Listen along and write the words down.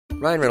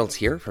Ryan Reynolds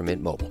here from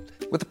Mint Mobile.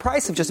 With the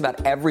price of just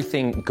about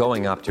everything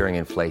going up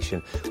during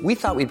inflation, we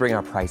thought we'd bring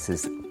our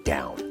prices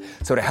down.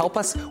 So to help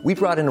us, we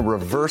brought in a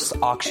reverse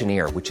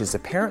auctioneer, which is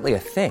apparently a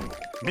thing.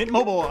 Mint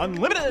Mobile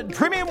Unlimited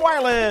Premium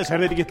Wireless. How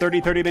to get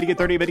 30, 30, bit to get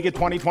 30, bit to get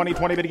 20, 20,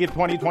 20, bit to get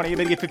 20, 20,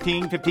 bit to get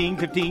 15, 15,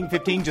 15,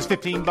 15, just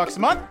 $15 a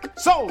month?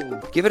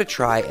 Sold! Give it a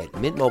try at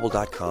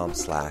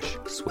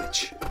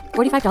mintmobile.com/switch.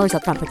 $45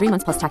 up front for 3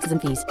 months plus taxes and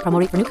fees. Promo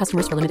rate for new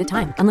customers for limited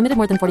time. Unlimited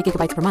more than 40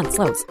 gigabytes per month.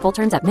 Slows full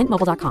terms at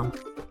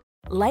mintmobile.com.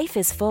 Life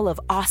is full of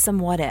awesome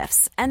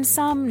what-ifs, and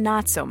some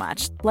not so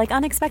much, like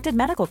unexpected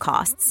medical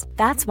costs.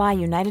 That's why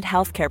United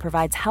Healthcare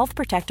provides Health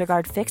Protector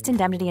Guard fixed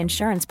indemnity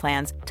insurance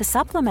plans to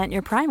supplement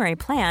your primary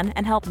plan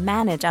and help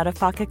manage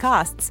out-of-pocket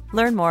costs.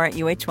 Learn more at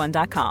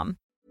uh1.com.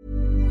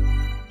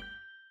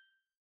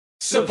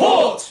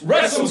 Support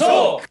Wrestle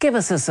Talk! Give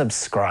us a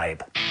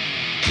subscribe.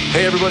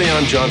 Hey everybody,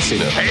 I'm John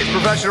Cena. Hey, it's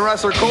professional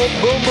wrestler Colt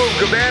Boom Boom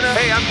Cabana.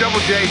 Hey, I'm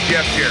Double J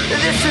Jeff here.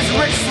 This is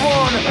Rich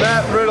Swann.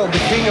 Matt Riddle, the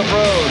King of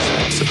Rose.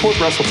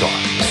 Support Wrestle Talk.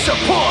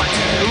 Support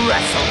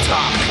Wrestle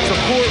Talk.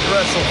 Support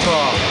Wrestle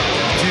Talk.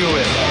 Do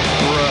it,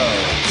 bro.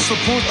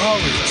 Support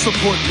Ollie.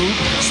 Support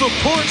Luke.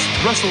 Support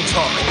Wrestle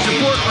Talk.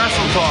 Support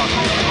Wrestle Talk.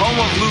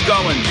 Home of Luke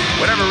Owen.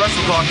 Whatever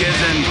Wrestle Talk is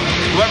and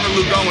whoever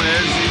Luke Owen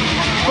is,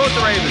 support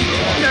the Ravens.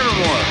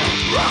 Nevermore.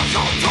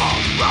 Wrestle Talk.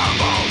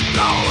 Rambo.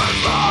 Now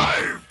it's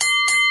live.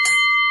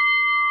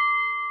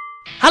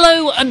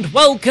 Hello and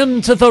welcome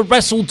to the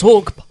Wrestle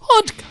Talk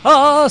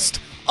podcast.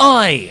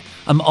 I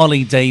am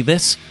Ollie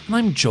Davis and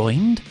I'm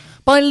joined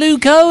by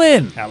Luke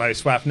Owen. Hello,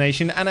 Swaff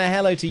Nation, and a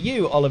hello to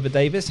you, Oliver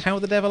Davis. How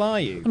the devil are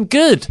you? I'm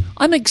good.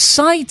 I'm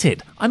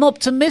excited. I'm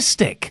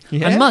optimistic.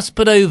 Yeah? I must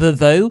put over,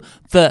 though,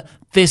 that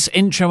this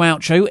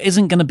intro-outro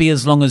isn't going to be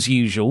as long as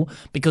usual,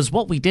 because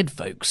what we did,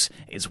 folks,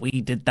 is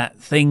we did that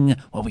thing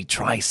where we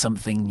try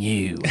something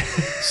new.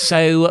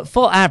 So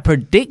for our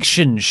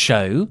prediction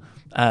show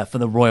for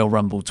the Royal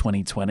Rumble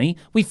 2020,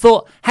 we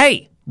thought,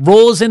 hey,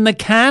 Raw's in the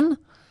can.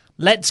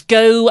 Let's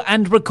go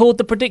and record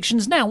the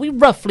predictions now. We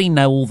roughly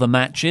know all the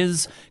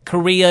matches.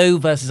 Carrillo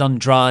versus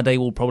Andrade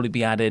will probably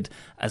be added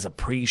as a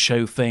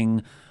pre-show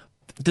thing.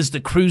 Does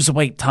the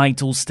Cruiserweight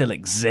title still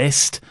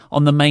exist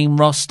on the main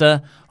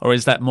roster? Or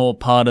is that more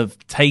part of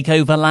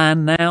TakeOver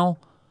Land now?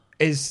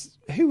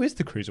 Who is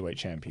the Cruiserweight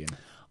champion?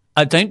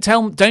 Don't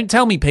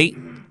tell me, Pete.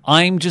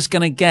 I'm just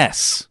going to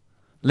guess.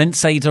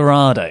 Lince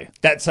Dorado.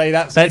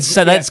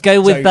 Let's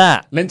go with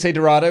that. Lince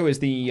Dorado is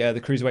the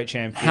Cruiserweight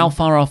champion. How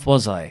far off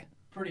was I?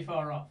 Pretty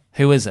far off.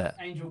 Who is it?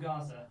 Angel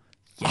Garza.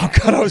 Yeah. Oh,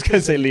 God, I was going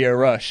to say Leo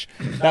Rush.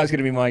 That was going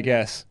to be my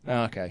guess.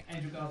 Oh, okay.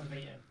 Angel Garza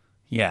beat him.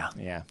 Yeah.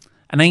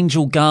 And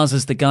Angel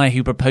Garza's the guy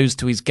who proposed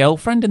to his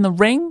girlfriend in the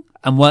ring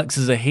and works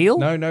as a heel?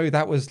 No,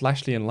 that was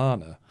Lashley and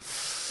Lana.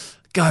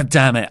 God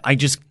damn it. I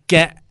just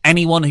get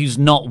anyone who's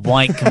not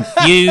white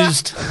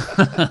confused.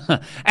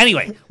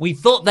 Anyway, we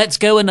thought let's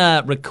go and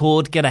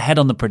get ahead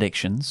on the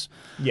predictions.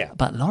 Yeah.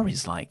 But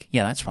Laurie's like,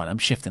 yeah, that's right, I'm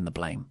shifting the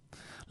blame.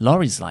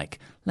 Laurie's like,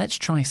 let's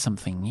try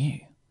something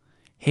new.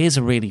 Here's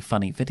a really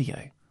funny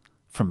video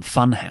from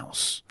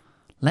Funhouse.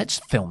 Let's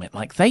film it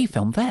like they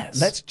filmed theirs.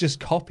 Let's just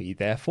copy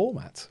their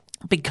format.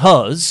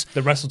 Because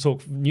the Wrestle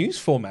Talk news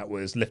format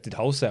was lifted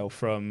wholesale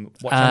from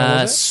what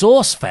channel was it?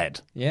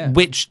 SourceFed, yeah,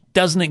 which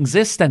doesn't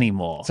exist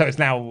anymore. So it's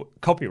now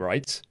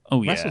copyright.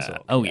 Oh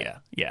yeah,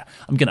 yeah.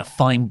 I'm gonna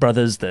fine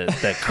Brothers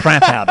the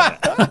crap out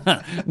of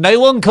it. No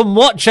one can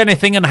watch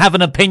anything and have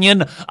an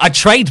opinion. I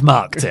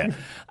trademarked it.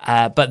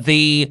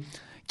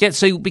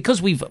 So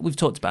because we've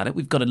talked about it,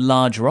 we've got a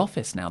larger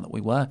office now that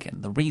we work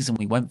in. The reason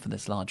we went for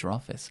this larger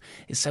office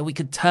is so we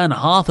could turn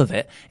half of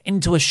it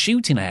into a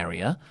shooting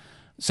area.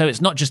 So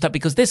it's not just that,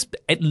 because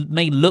it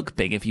may look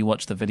big if you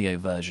watch the video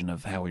version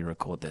of how we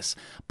record this,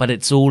 but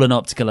it's all an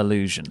optical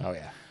illusion. Oh,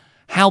 yeah.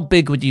 How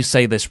big would you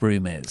say this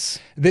room is?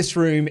 This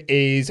room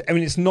is,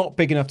 it's not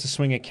big enough to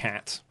swing a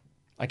cat.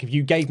 Like, if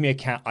you gave me a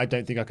cat, I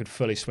don't think I could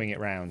fully swing it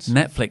round.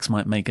 Netflix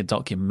might make a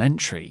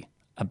documentary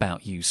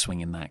about you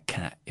swinging that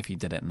cat if you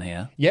did it in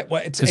here. Yeah,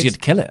 well, because you'd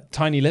kill it.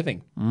 Tiny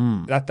living.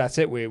 That's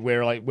it.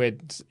 We're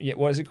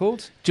what is it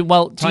called?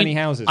 Tiny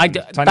houses.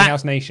 Tiny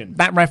House Nation.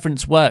 That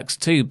reference works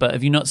too. But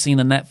have you not seen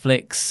a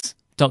Netflix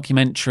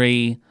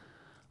documentary,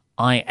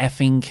 I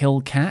effing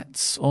kill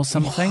cats or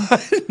something?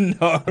 No.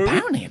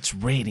 Apparently, it's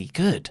really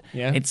good.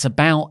 Yeah. It's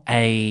about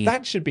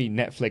That should be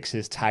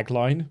Netflix's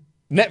tagline.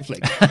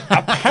 Netflix.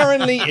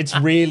 Apparently, it's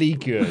really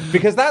good,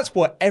 because that's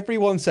what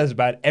everyone says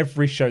about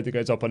every show that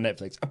goes up on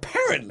Netflix.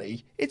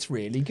 Apparently, it's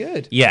really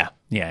good. Yeah.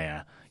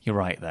 You're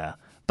right there.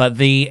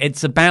 But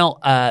it's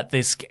about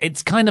this.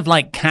 It's kind of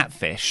like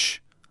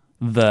Catfish,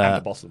 and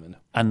the Bosselman,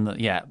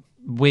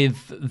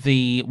 with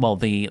the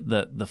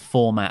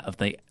format of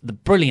the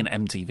brilliant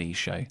MTV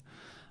show,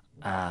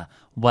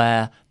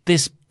 where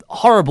this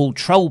horrible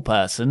troll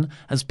person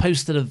has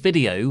posted a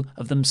video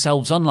of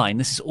themselves online.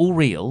 This is all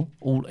real.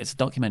 It's a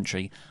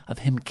documentary of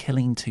him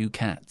killing 2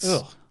 cats.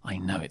 Ugh. I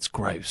know, it's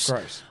gross.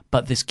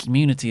 But this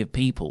community of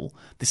people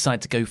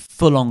decide to go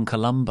full on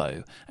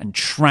Columbo and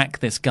track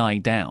this guy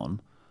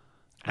down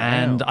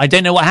And I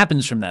don't know what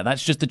happens from there.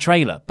 That's just the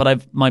trailer.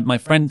 But my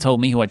friend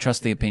told me, who I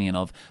trust the opinion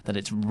of, that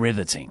it's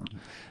riveting.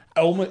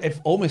 It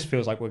almost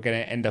feels like we're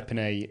going to end up in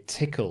a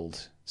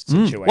tickled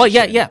situation. Well,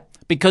 yeah.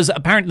 Because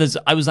apparently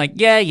I was like,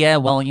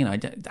 well,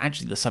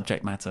 actually the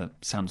subject matter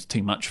sounds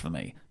too much for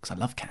me because I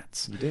love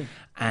cats. You do.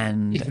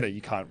 And even though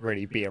you can't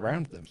really be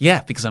around them.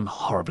 Yeah, because I'm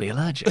horribly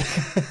allergic.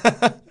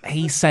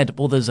 He said,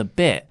 well, there's a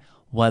bit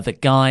where the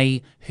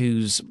guy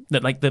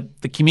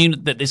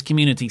that this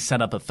community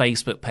set up a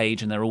Facebook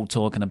page and they're all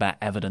talking about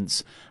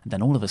evidence, and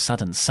then all of a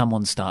sudden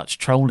someone starts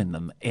trolling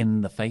them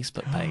in the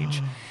Facebook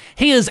page.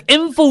 He has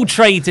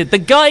infiltrated, the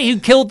guy who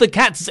killed the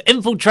cats has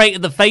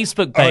infiltrated the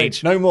Facebook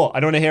page. Right, no more.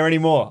 I don't want to hear any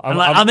more.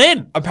 I'm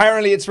in.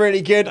 Apparently it's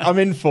really good. I'm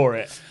in for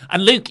it.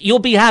 And Luke, you'll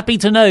be happy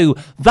to know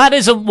that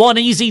isn't one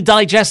easy,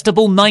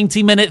 digestible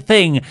 90-minute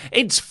thing.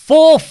 It's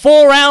 4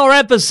 4-hour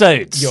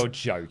episodes. You're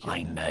joking.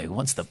 I know.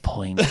 What's the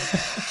point?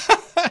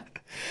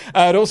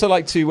 I'd also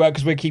like to,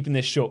 because we're keeping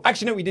this short.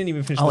 Actually, no, we didn't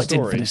even finish the story.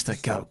 I did finish the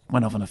go.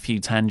 Went off on a few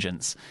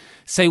tangents.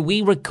 So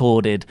we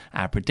recorded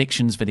our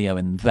predictions video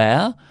in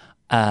there.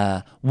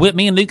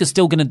 Me and Luke are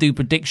still going to do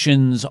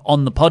predictions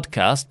on the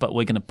podcast, but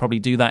we're going to probably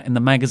do that in the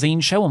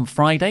magazine show on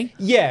Friday.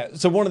 Yeah,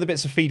 so one of the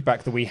bits of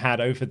feedback that we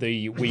had over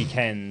the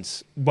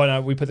weekend,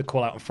 when we put the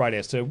call out on Friday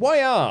as to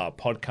why our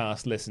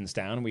podcast listens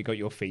down, and we got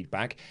your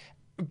feedback.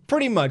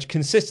 Pretty much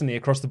consistently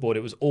across the board,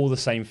 it was all the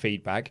same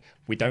feedback.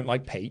 We don't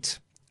like Pete.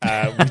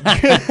 I'm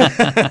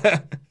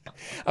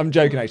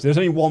joking, actually. There's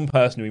only one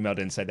person who emailed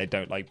in and said they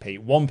don't like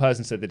Pete. One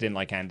person said they didn't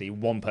like Andy.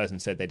 One person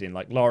said they didn't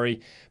like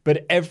Laurie.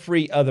 But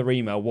every other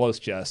email was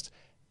just,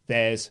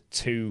 there's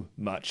too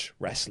much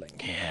wrestling.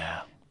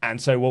 Yeah. And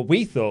so what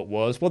we thought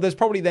was, well, there's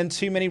probably then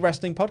too many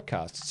wrestling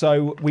podcasts.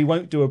 So we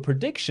won't do a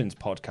predictions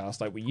podcast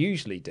like we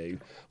usually do.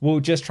 We'll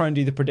just try and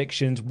do the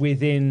predictions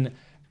within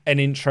an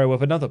intro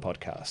of another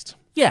podcast.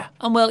 Yeah.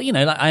 And well,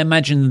 I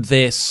imagine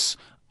this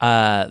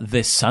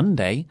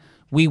Sunday,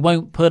 we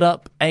won't put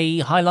up a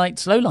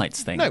highlights,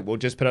 lowlights thing. No, we'll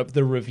just put up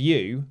the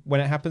review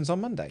when it happens on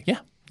Monday.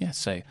 Yeah.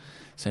 So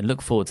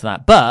look forward to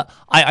that. But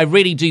I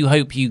really do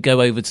hope you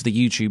go over to the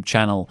YouTube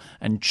channel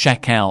and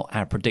check out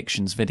our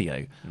predictions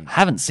video. I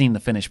haven't seen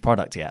the finished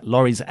product yet.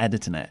 Laurie's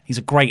editing it. He's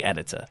a great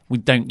editor. We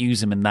don't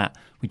use him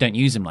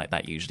like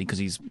that usually because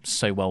he's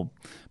so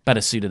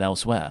better suited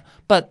elsewhere.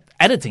 But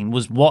editing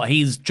was what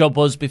his job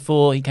was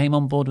before he came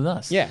on board with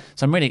us. Yeah.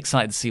 So I'm really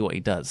excited to see what he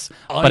does.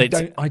 I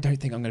don't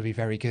think I'm going to be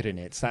very good in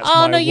it.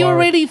 That's you're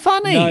really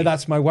funny. No,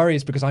 that's my worry,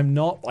 is because I'm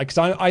not. Because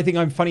I think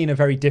I'm funny in a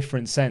very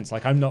different sense.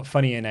 Like, I'm not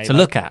funny in a... To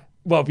look at.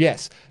 Well,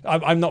 yes.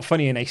 I'm not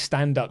funny in a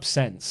stand-up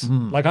sense.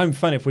 Like, I'm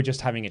fun if we're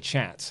just having a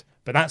chat.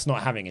 But that's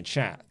not having a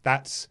chat.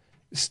 That's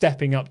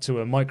stepping up to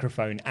a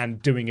microphone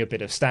and doing a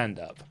bit of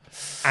stand-up.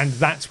 And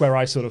that's where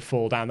I sort of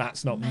fall down.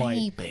 That's not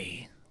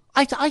Maybe.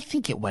 I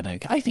think it went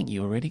okay. I think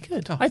you were really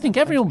good. I think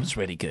everyone was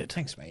really good.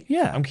 Thanks, mate.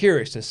 Yeah. I'm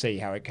curious to see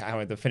how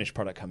the finished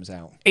product comes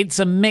out. It's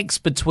a mix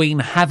between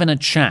having a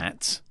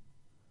chat,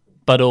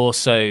 but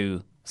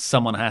also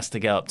someone has to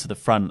get up to the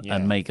front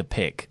and make a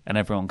pick, and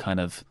everyone kind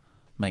of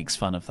makes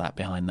fun of that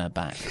behind their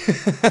back.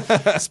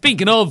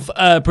 Speaking of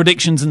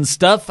predictions and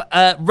stuff,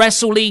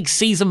 Wrestle League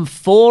Season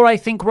 4, I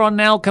think we're on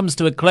now, comes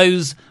to a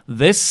close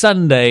this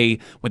Sunday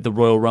with the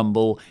Royal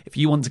Rumble. If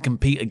you want to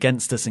compete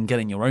against us in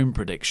getting your own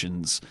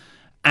predictions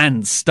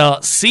and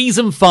start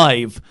Season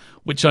 5,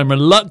 which I'm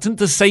reluctant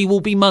to say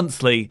will be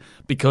monthly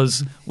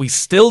because we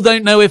still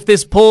don't know if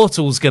this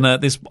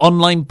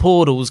online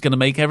portal's gonna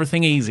make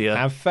everything easier.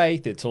 Have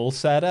faith, it's all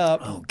set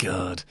up. Oh,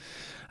 God.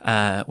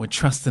 We're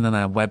trusting in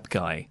our web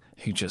guy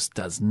who just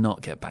does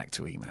not get back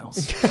to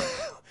emails.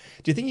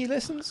 Do you think he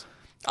listens?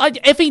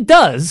 If he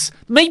does,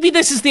 maybe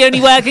this is the only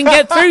way I can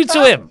get through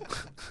to him.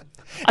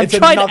 I've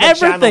tried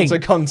everything to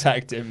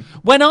contact him.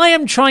 When I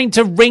am trying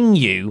to ring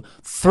you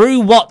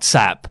through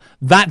WhatsApp,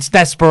 that's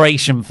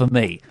desperation for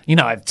me.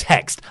 I've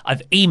texted,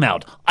 I've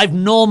emailed, I've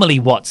normally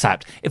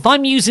WhatsApped. If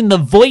I'm using the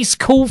voice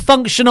call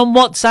function on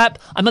WhatsApp,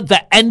 I'm at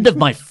the end of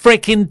my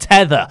frickin'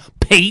 tether.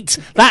 Pete,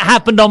 that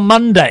happened on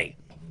Monday.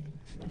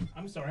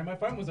 I'm sorry, my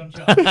phone was on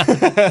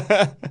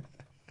charge.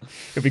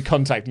 He'll be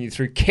contacting you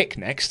through Kik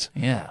next.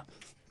 Yeah.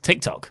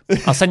 TikTok.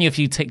 I'll send you a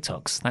few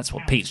TikToks. That's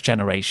what Pete's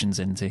generation's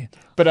into.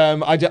 But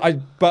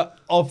but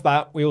of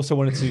that, we also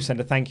wanted to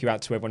send a thank you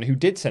out to everyone who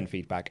did send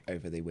feedback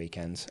over the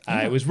weekend.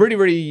 It was really,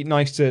 really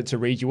nice to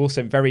read. You all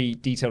sent very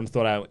detailed and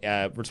thought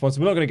out responses.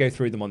 We're not going to go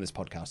through them on this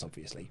podcast,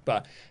 obviously,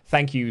 but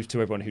thank you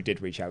to everyone who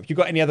did reach out. If you've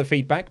got any other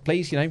feedback,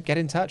 please, get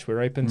in touch. We're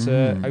open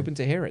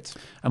to hear it.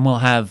 And we'll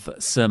have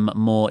some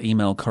more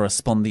email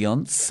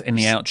correspondence in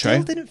the outro.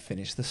 Still didn't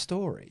finish the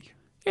story.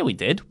 Yeah, we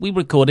did. We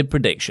recorded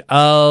prediction.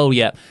 Oh,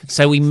 yeah.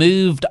 So we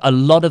moved a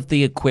lot of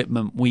the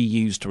equipment we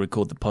used to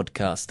record the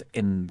podcast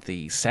in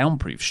the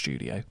soundproof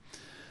studio,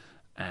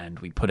 and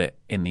we put it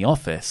in the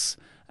office,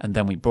 and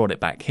then we brought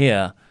it back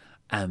here,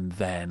 and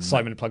then...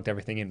 Simon plugged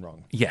everything in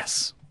wrong.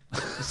 Yes.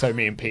 So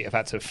me and Pete have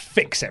had to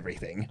fix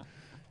everything.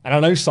 And I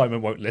know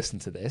Simon won't listen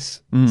to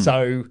this,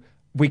 so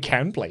we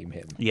can blame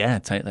him. Yeah,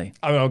 totally.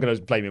 I'm going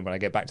to blame him when I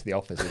get back to the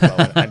office as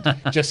well,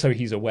 and just so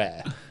he's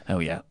aware. Oh,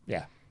 yeah.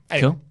 Yeah.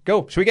 Anyway,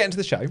 cool. Should we get into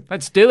the show?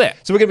 Let's do it.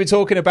 So we're going to be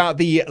talking about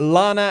the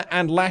Lana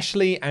and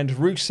Lashley and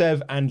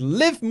Rusev and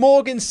Liv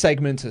Morgan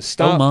segment to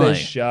start this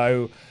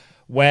show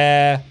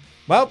where,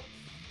 well,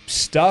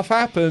 stuff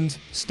happened,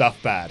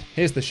 stuff bad.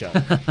 Here's the show.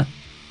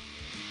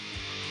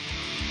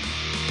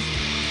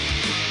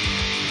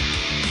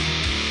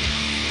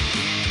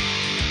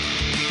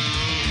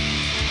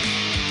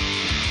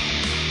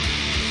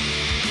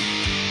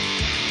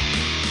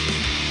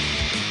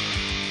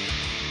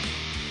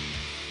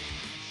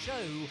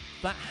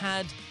 That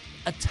had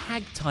a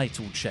tag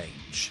title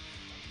change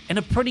in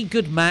a pretty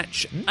good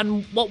match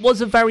and what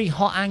was a very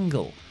hot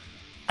angle.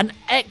 An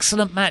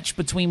excellent match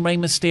between Rey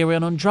Mysterio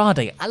and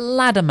Andrade, a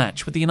ladder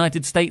match with the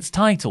United States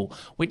title,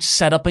 which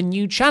set up a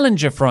new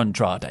challenger for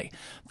Andrade.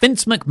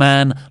 Vince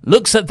McMahon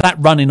looks at that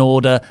running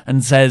order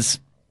and says,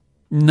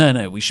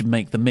 no, we should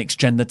make the mixed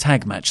gender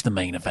tag match the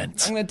main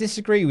event. I'm going to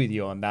disagree with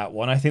you on that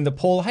one. I think that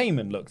Paul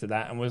Heyman looked at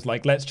that and was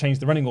like, let's change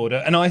the running order.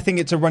 And I think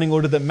it's a running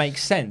order that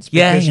makes sense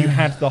because you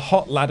had the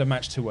hot ladder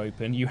match to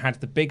open, you had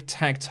the big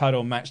tag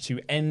title match to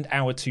end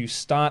hour 2,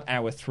 start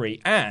hour 3,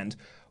 and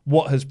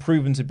what has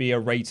proven to be a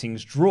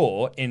ratings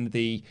draw in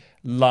the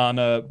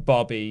Lana,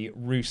 Bobby,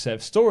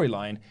 Rusev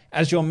storyline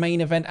as your main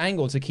event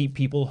angle to keep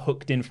people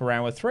hooked in for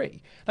hour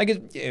 3.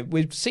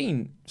 We've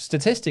seen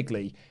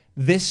statistically,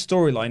 this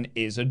storyline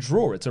is a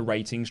draw. It's a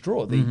ratings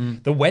draw.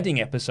 The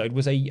wedding episode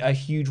was a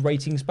huge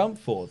ratings bump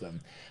for them.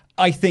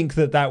 I think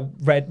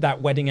that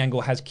wedding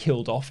angle has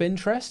killed off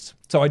interest,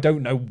 so I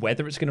don't know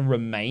whether it's going to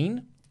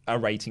remain a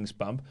ratings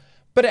bump,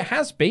 but it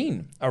has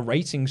been a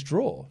ratings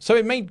draw. So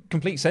it made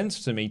complete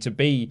sense to me to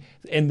be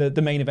in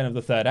the main event of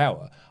the third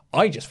hour.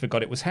 I just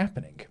forgot it was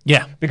happening.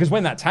 Yeah. Because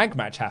when that tag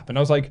match happened,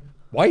 I was like,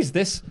 why is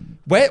this?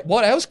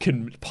 What else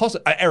can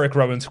Eric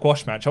Rowan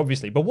squash match,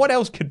 obviously, but what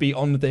else could be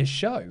on this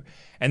show?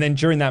 And then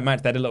during that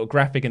match, they had a little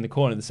graphic in the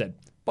corner that said,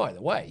 by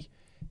the way,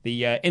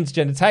 the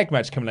intergender tag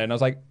match coming in. And I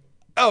was like,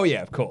 oh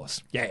yeah, of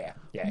course. Yeah.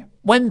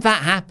 When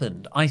that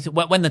happened,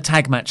 when the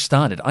tag match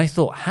started, I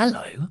thought,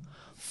 hello,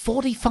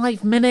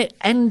 45-minute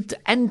end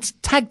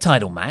tag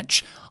title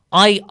match.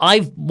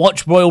 I've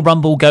watched Royal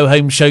Rumble go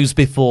home shows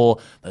before.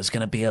 There's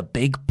going to be a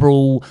big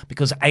brawl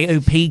because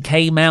AOP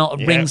came out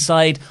at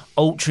ringside.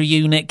 Ultra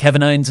Unit,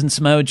 Kevin Owens and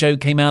Samoa Joe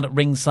came out at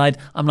ringside.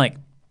 I'm like,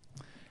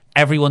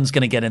 everyone's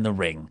going to get in the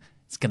ring.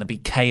 It's going to be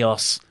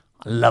chaos.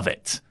 I love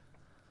it.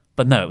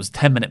 But no, it was a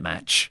 10-minute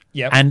match.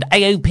 Yep. And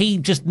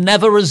AOP just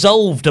never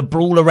resolved a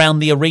brawl around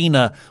the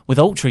arena with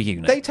Ultra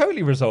Unit. They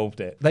totally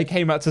resolved it. They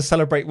came out to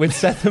celebrate with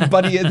Seth and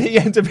Buddy at the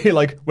end to be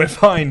like, we're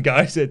fine,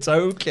 guys. It's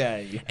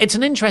okay. It's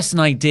an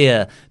interesting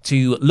idea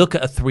to look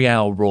at a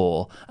 3-hour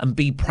Raw and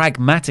be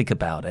pragmatic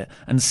about it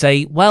and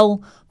say,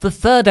 well, the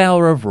third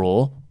hour of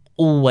Raw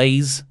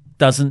always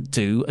doesn't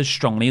do as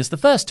strongly as the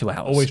first 2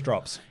 hours. Always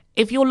drops.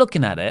 If you're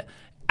looking at it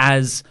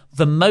as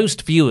the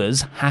most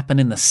viewers happen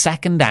in the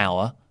second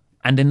hour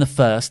and in the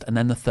first and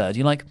then the third,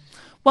 you're like,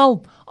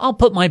 well, I'll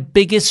put my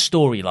biggest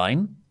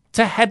storyline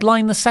to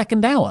headline the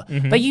second hour.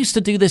 They used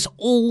to do this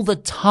all the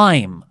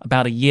time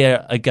about a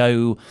year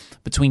ago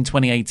between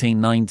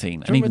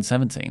 2018-19 and even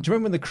 17. Do you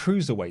remember when the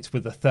Cruiserweights were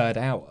the third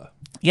hour?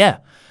 Yeah.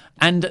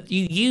 And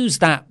you use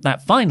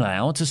that final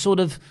hour to sort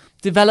of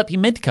develop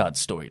your mid-card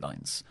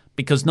storylines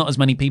because not as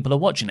many people are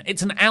watching it.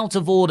 It's an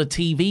out-of-order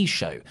TV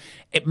show.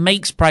 It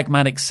makes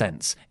pragmatic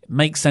sense. It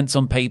makes sense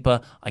on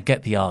paper. I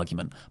get the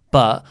argument.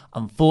 But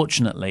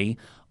unfortunately,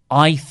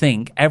 I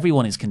think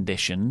everyone is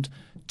conditioned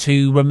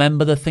to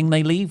remember the thing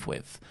they leave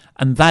with.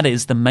 And that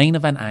is the main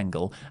event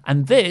angle.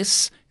 And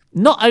this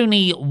not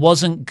only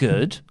wasn't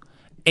good,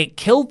 it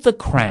killed the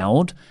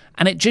crowd.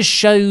 And it just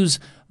shows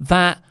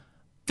that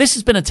this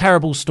has been a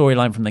terrible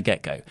storyline from the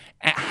get-go.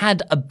 It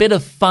had a bit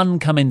of fun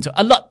come into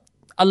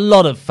a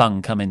lot of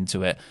fun come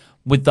into it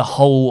with the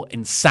whole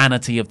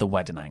insanity of the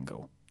wedding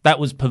angle. That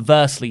was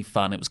perversely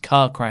fun. It was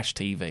car crash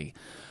TV.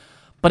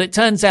 But it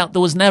turns out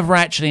there was never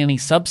actually any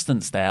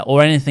substance there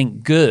or anything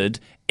good.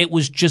 It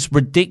was just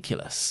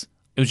ridiculous.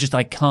 It was just,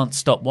 I can't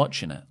stop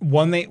watching it.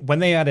 When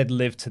they added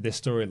Liv to this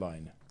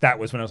storyline, that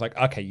was when I was like,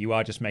 okay, you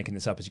are just making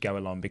this up as you go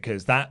along,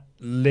 because that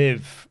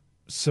Liv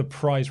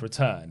surprise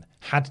return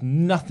had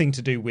nothing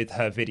to do with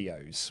her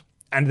videos.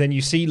 And then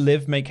you see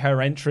Liv make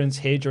her entrance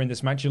here during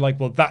this match. You're like,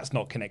 well, that's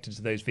not connected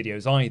to those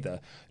videos either.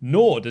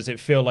 Nor does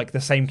it feel like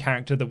the same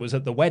character that was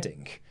at the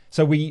wedding.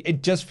 So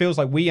it just feels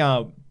like we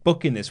are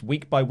booking this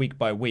week by week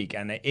by week,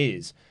 and it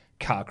is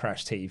Car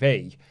Crash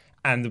TV.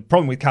 And the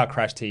problem with Car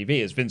Crash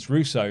TV, as Vince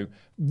Russo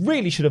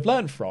really should have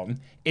learned from,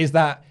 is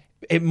that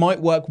it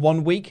might work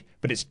one week,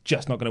 but it's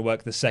just not going to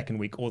work the second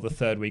week or the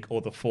third week or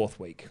the fourth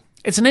week.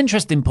 It's an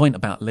interesting point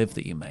about Liv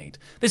that you made.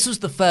 This was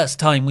the first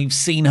time we've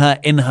seen her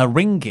in her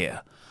ring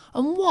gear.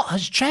 And what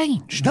has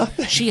changed?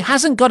 Nothing. She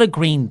hasn't got a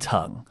green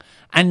tongue,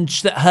 and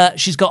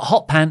she's got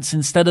hot pants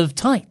instead of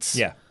tights.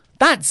 Yeah.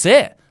 That's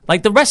it.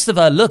 Like, the rest of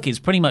her look is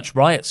pretty much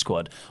Riot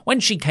Squad. When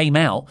she came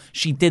out,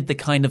 she did the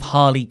kind of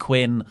Harley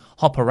Quinn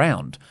hop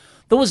around.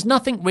 There was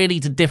nothing really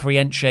to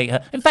differentiate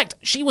her. In fact,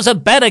 she was a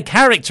better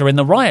character in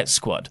the Riot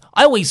Squad.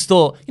 I always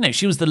thought,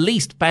 she was the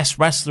least best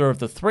wrestler of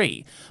the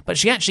three, but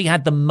she actually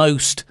had the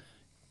most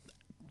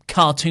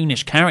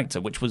cartoonish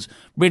character, which was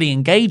really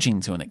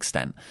engaging to an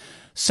extent.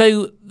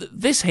 So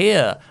this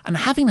here, and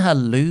having her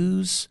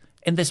lose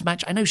in this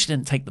match, I know she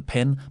didn't take the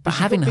pin, but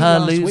having her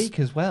lose last week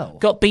as well.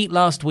 Got beat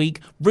last week.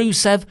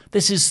 Rusev,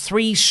 this is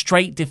 3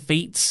 straight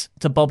defeats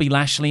to Bobby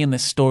Lashley in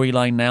this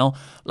storyline now.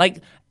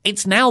 Like,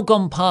 it's now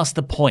gone past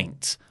the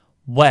point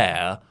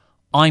where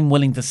I'm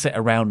willing to sit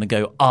around and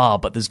go,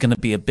 but there's going to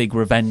be a big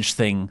revenge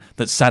thing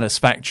that's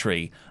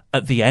satisfactory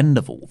at the end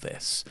of all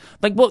this.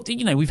 Like,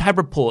 we've had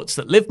reports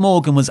that Liv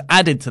Morgan was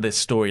added to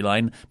this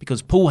storyline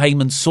because Paul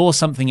Heyman saw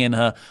something in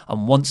her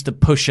and wants to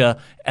push her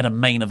at a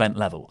main event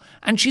level.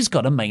 And she's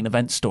got a main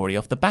event story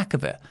off the back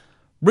of it.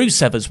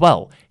 Rusev as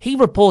well. He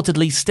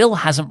reportedly still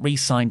hasn't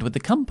re-signed with the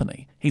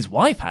company. His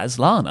wife has,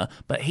 Lana,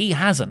 but he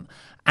hasn't.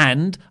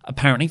 And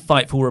apparently,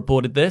 Fightful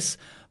reported this,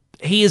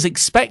 he is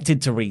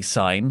expected to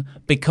re-sign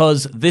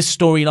because this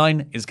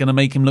storyline is going to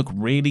make him look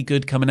really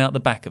good coming out the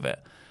back of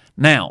it.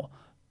 Now,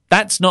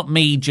 that's not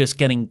me just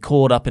getting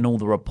caught up in all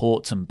the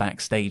reports and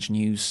backstage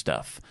news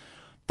stuff.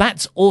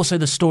 That's also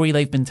the story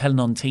they've been telling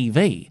on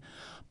TV.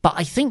 But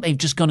I think they've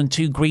just gone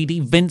too greedy.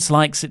 Vince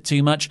likes it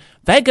too much.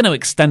 They're going to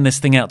extend this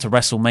thing out to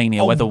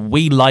WrestleMania, whether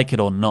we like it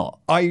or not.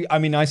 I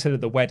mean, I said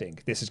at the wedding,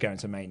 this is going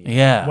to Mania.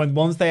 Yeah.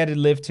 Once they added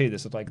Liv to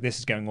this, this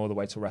is going all the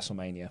way to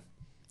WrestleMania.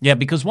 Yeah,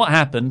 because what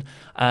happened,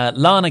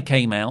 Lana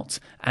came out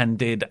and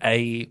did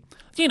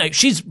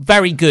she's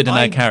very good in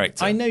her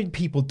character. I know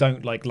people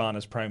don't like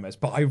Lana's promos,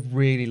 but I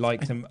really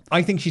like them.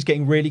 I think she's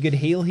getting really good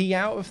heel heat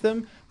out of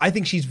them. I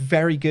think she's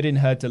very good in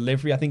her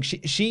delivery. I think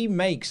she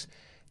makes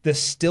the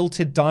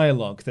stilted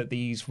dialogue that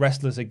these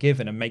wrestlers are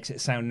given and makes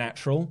it sound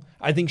natural.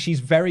 I think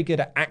she's very good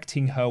at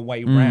acting her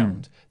way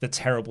around the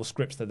terrible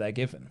scripts that they're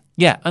given.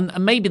 Yeah, and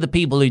maybe the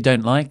people who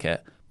don't like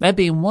it, they're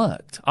being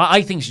worked.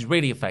 I think she's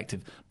really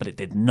effective, but it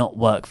did not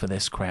work for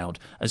this crowd.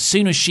 As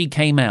soon as she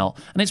came out,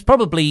 and it's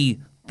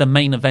probably the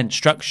main event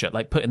structure,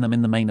 like putting them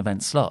in the main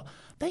event slot,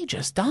 they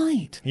just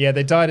died. Yeah,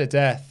 they died a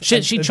death.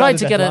 She tried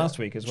to get last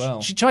week as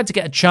well. She tried to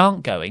get a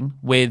chant going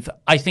with,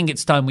 I think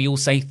it's time we all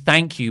say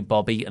thank you,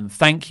 Bobby, and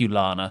thank you,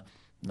 Lana.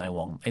 No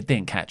one. It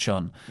didn't catch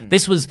on.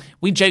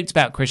 We joked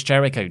about Chris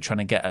Jericho trying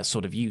to get a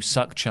sort of you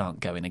suck chant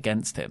going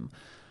against him.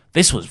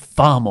 This was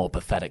far more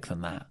pathetic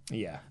than that.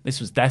 Yeah. This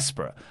was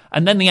desperate.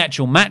 And then the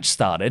actual match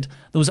started.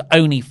 There was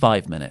only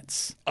 5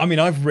 minutes. I mean,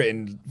 I've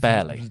written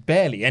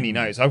barely any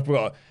notes. I've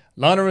got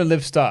Lana and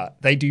Liv start.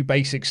 They do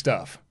basic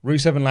stuff.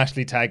 Rusev and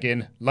Lashley tag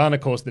in. Lana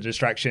caused the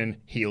distraction.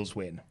 Heels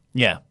win.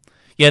 Yeah.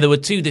 Yeah, there were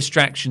 2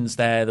 distractions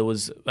there. There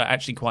was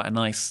actually quite a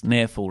nice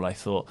near fall, I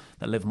thought,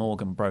 that Liv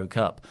Morgan broke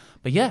up.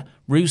 But yeah,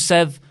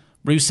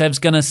 Rusev's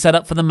going to set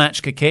up for the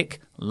Machka kick.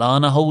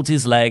 Lana holds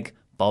his leg.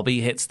 Bobby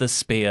hits the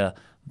spear.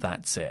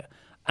 That's it.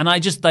 And I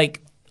just this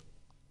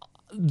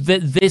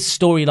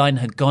storyline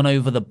had gone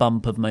over the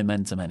bump of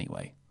momentum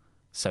anyway.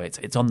 So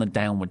it's on the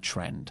downward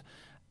trend.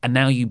 And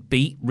now you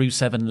beat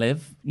Rusev and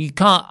Liv. You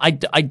can't.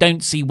 I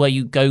don't see where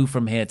you go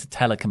from here to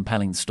tell a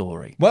compelling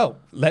story. Well,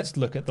 let's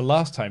look at the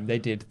last time they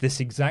did this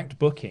exact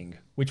booking,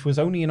 which was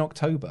only in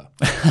October,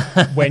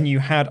 when you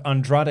had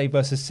Andrade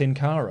versus Sin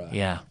Cara.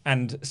 Yeah.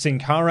 And Sin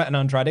Cara and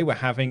Andrade were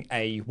having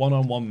a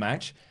one-on-one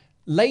match.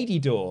 Lady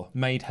Door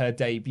made her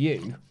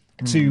debut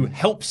to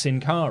help Sin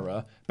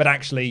Cara, but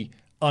actually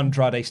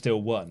Andrade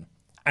still won.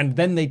 And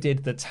then they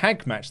did the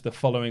tag match the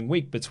following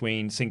week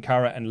between Sin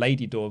Cara and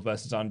Lady Door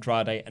versus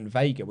Andrade and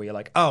Vega, where you're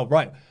like, oh,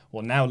 right,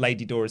 well, now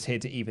Lady Door is here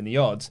to even the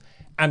odds.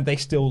 And they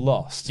still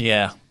lost.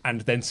 Yeah.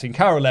 And then Sin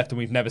Cara left, and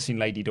we've never seen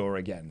Lady Door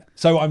again.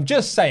 So I'm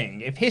just saying,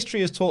 if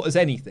history has taught us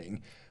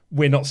anything,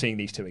 we're not seeing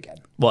these 2 again.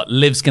 What,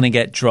 Liv's going to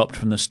get dropped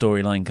from the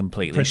storyline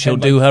completely? She'll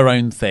do her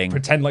own thing.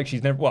 Pretend like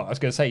she's never... Well, I was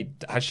going to say,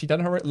 has she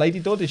done her... Lady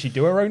Door, did she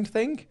do her own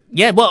thing?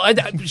 Yeah, well,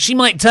 she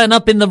might turn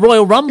up in the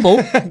Royal Rumble.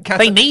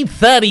 They need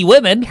 30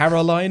 women.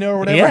 Carolina or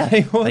whatever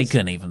it was. They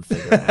couldn't even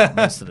figure it out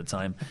most of the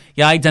time.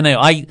 Yeah, I don't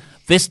know.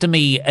 This to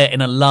me,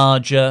 in a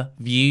larger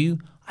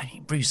view... I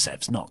mean,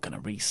 Rusev's not going to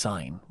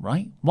re-sign,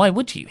 right? Why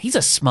would you? He's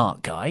a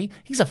smart guy.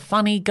 He's a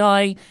funny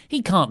guy.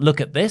 He can't look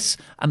at this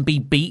and be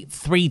beat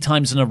 3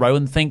 times in a row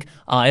and think,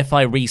 if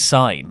I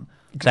re-sign,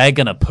 they're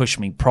going to push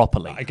me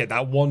properly. I get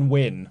that 1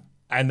 win,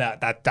 and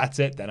that's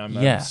it then. I'm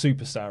a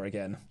superstar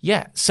again.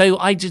 Yeah, so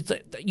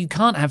you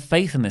can't have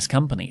faith in this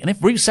company. And if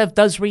Rusev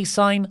does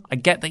re-sign, I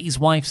get that his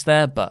wife's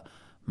there, but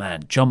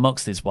man, Jon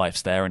Moxley's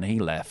wife's there and he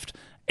left.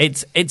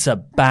 It's a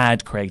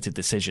bad creative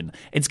decision.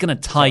 It's going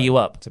to tie you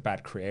up. It's a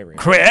bad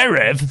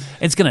creative.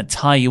 It's going to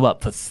tie you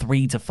up for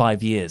 3 to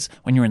 5 years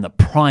when you're in the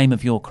prime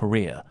of your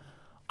career.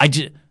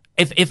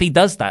 If he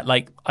does that,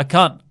 I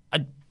can't.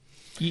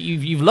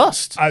 You've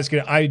lost. At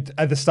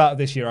the start of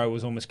this year, I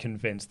was almost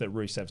convinced that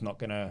Rusev's not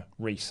going to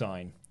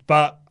re-sign.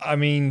 But I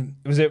mean,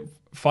 was it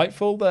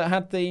Fightful that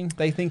had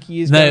they think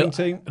he is going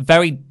to?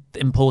 Very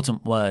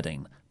important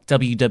wording.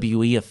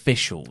 WWE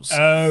officials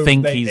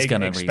think he's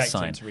going to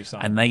resign.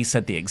 And they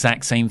said the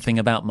exact same thing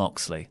about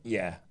Moxley.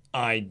 Yeah.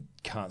 I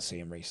can't see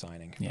him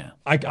re-signing. Yeah.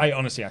 I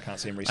honestly, I can't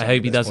see him re-signing. I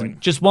hope he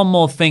doesn't. Just one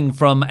more thing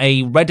from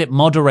a Reddit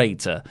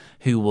moderator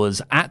who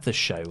was at the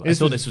show. I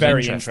thought this was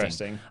very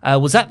interesting.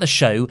 Was at the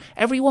show.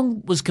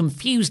 Everyone was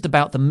confused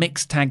about the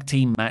mixed tag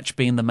team match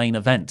being the main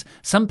event.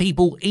 Some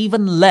people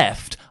even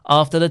left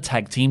after the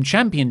tag team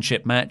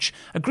championship match.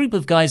 A group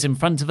of guys in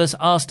front of us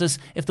asked us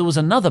if there was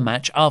another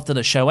match after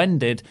the show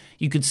ended.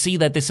 You could see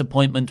their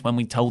disappointment when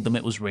we told them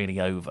it was really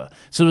over.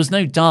 So there was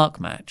no dark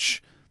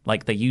match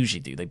like they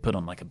usually do. They put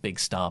on like a big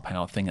star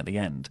power thing at the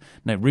end.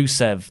 No,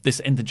 Rusev, this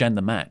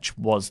intergender match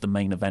was the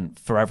main event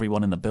for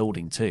everyone in the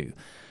building too.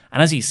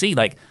 And as you see,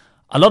 like,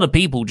 a lot of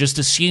people just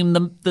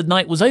assume the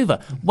night was over.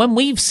 When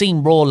we've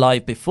seen Raw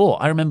live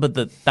before, I remember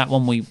that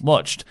one we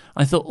watched,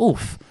 I thought,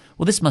 oof,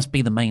 well, this must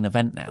be the main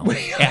event now.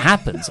 It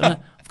happens.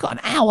 I've got an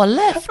hour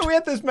left. We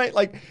had this mate,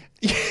 like,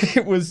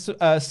 it was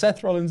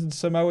Seth Rollins and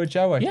Samoa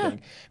Joe, I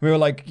think. We were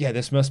like, yeah,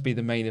 this must be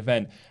the main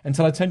event.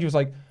 Until I turned to you, I was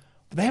like,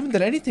 they haven't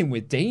done anything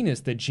with Dean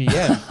as the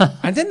GM.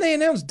 And then they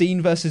announced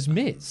Dean versus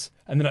Miz.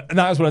 And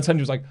that was when I turned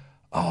to you, was like,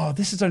 oh,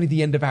 this is only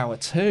the end of hour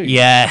 2.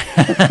 Yeah.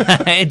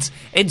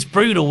 It's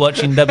brutal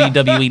watching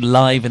WWE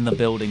live in the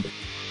building.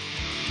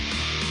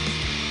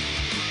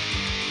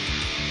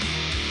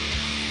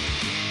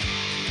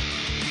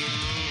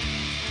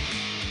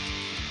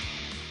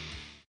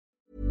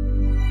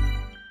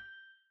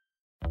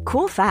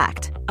 Cool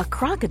fact, a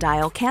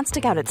crocodile can't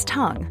stick out its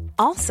tongue.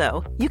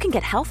 Also, you can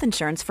get health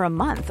insurance for a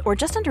month or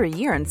just under a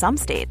year in some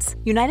states.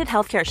 United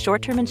Healthcare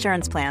short-term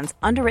insurance plans,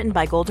 underwritten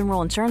by Golden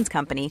Rule Insurance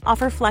Company,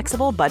 offer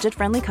flexible,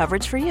 budget-friendly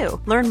coverage for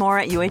you. Learn more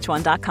at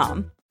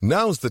uh1.com.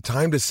 Now's the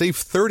time to save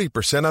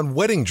 30% on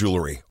wedding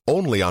jewelry,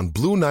 only on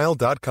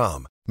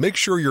BlueNile.com. Make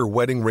sure your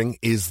wedding ring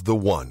is the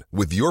one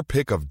with your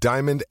pick of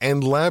diamond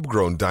and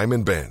lab-grown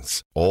diamond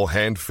bands, all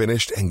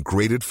hand-finished and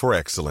graded for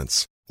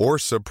excellence. Or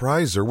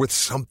surprise her with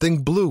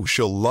something blue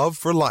she'll love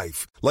for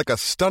life, like a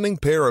stunning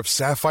pair of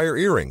sapphire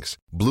earrings.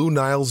 Blue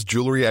Nile's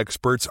jewelry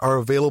experts are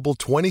available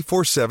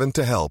 24/7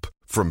 to help,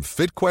 from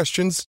fit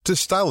questions to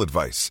style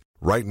advice.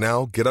 Right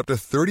now, get up to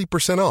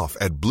 30% off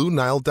at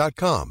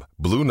BlueNile.com.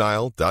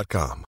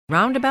 BlueNile.com.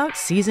 Roundabout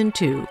Season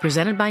 2,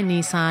 presented by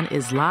Nissan,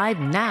 is live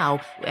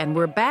now, and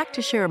we're back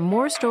to share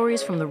more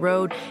stories from the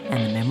road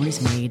and the memories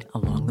made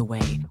along the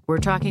way. We're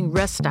talking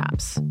rest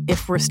stops.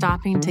 If we're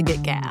stopping to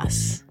get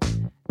gas,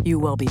 you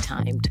will be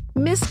timed.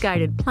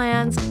 Misguided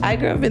plans. I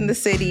grew up in the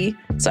city,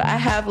 so I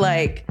have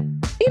a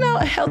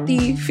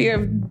healthy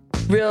fear of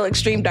real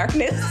extreme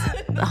darkness.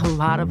 A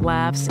lot of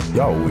laughs.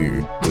 Y'all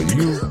weird, but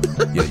you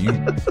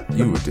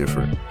were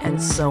different.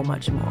 And so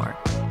much more.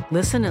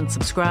 Listen and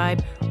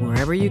subscribe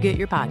wherever you get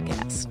your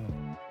podcasts.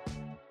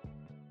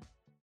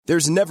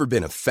 There's never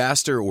been a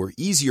faster or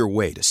easier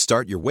way to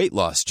start your weight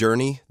loss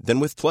journey than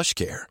with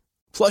PlushCare.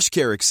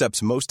 PlushCare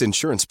accepts most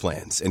insurance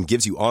plans and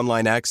gives you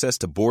online access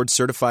to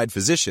board-certified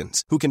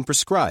physicians who can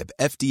prescribe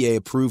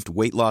FDA-approved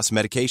weight loss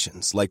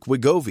medications like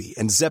Wegovy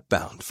and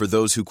Zepbound for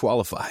those who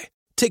qualify.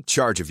 Take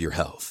charge of your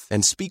health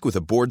and speak with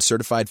a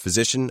board-certified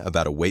physician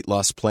about a weight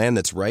loss plan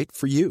that's right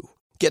for you.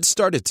 Get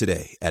started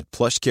today at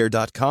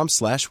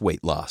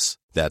plushcare.com/weight-loss.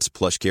 That's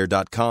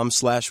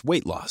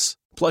plushcare.com/weight-loss.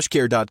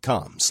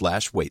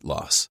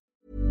 plushcare.com/weight-loss.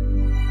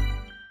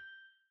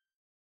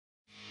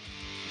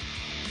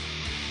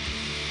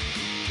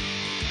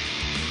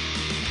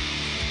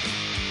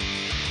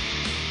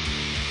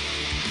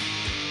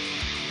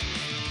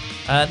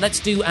 Let's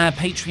do our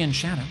Patreon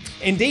shout-out.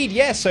 Indeed,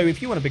 yes. So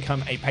if you want to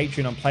become a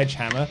Patreon on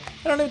Pledgehammer,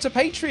 head on over to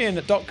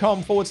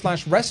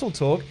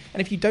patreon.com/WrestleTalk.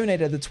 And if you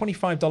donate at the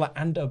 $25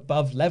 and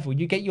above level,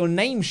 you get your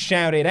name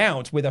shouted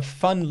out with a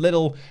fun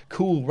little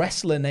cool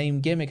wrestler name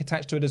gimmick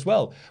attached to it as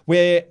well.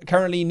 We're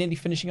currently nearly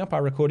finishing up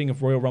our recording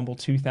of Royal Rumble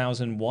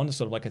 2001,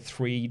 sort of like a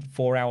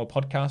 3-4 hour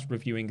podcast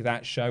reviewing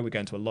that show. We're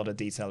going into a lot of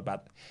detail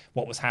about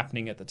what was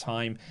happening at the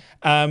time.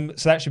 So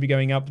that should be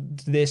going up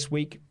this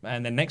week.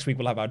 And then next week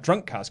we'll have our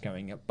drunk cast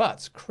going up.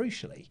 But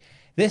crucially,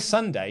 this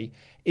Sunday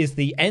is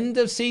the end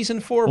of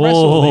Season 4 of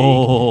Wrestle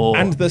League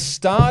and the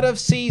start of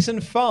Season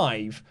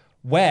 5,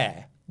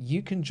 where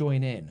you can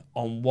join in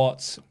on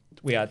what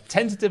we are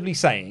tentatively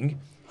saying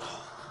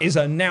is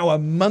now a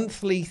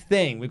monthly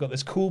thing. We've got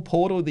this cool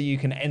portal that you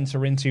can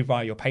enter into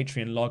via your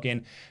Patreon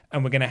login,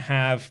 and we're going to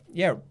have,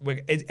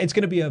 it's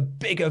going to be a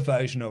bigger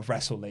version of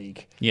Wrestle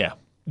League. Yeah.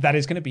 That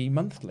is going to be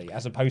monthly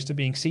as opposed to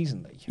being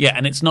seasonally. Yeah,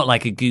 and it's not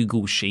like a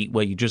Google sheet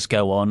where you just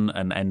go on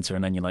and enter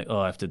and then you're like,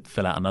 oh, I have to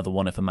fill out another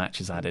one if a match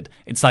is added.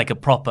 It's like a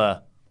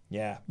proper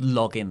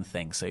login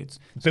thing. So it's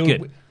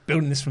good.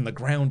 Building this from the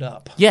ground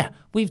up. Yeah,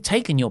 we've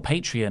taken your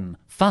Patreon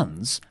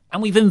funds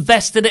and we've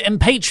invested it in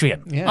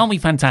Patreon. Yeah. Aren't we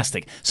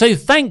fantastic? So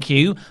thank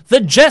you, the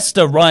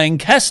Jester Ryan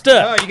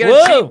Kester. Oh, you get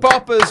a cheap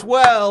pop as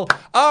well.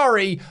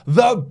 Ari,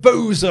 the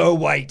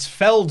Boozerweight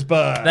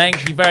Feldberg.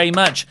 Thank you very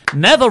much.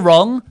 Never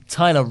wrong,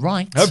 Tyler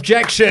Wright.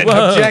 Objection.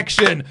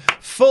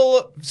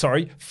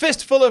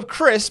 Fistful of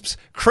crisps,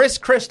 Chris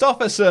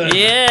Christopherson.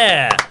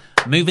 Yeah.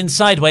 Moving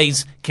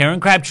sideways,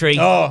 Kieran Crabtree.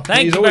 Oh,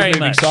 thank you very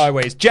moving much.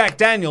 Sideways. Jack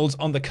Daniels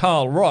on the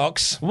Carl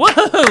Rocks.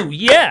 Whoa,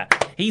 yeah.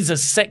 He's a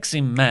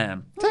sexy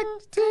man.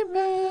 Sexy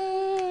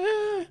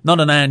man. not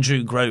an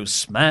Andrew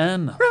Gross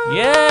man.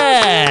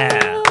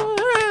 Yeah.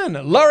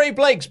 Laurie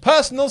Blake's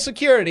personal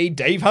security,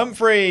 Dave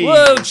Humphries.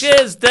 Whoa,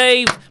 cheers,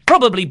 Dave.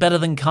 Probably better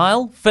than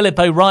Kyle. Philip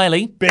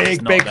O'Reilly.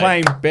 Big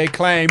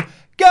claim.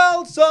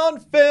 Girls on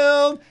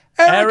Film,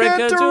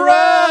 Erica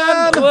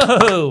Duran.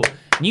 Whoa.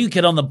 New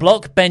kid on the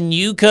block, Ben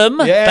Newcomb.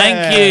 Yeah,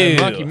 thank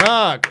you. Marky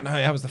Mark. No,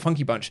 that was the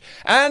Funky Bunch.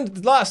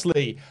 And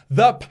lastly,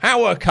 the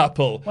Power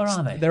Couple. Where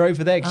are they? They're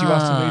over there because you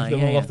asked to move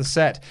them all off the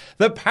set.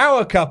 The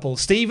Power Couple,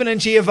 Stephen and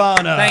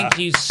Giovanna. Thank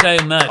you so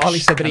much. Ollie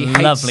said that he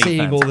hates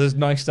seeing all this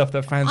nice stuff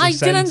that fans have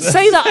sent. I didn't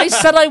say that. I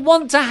said I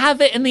want to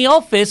have it in the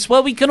office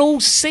where we can all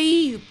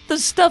see the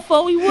stuff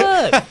while we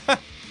work.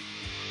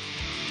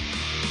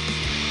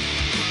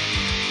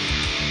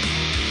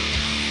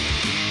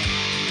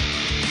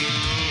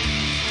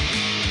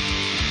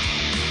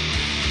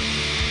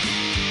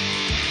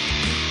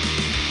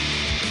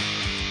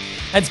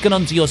 Let's get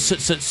on to your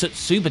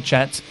super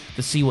chat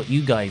to see what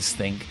you guys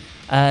think.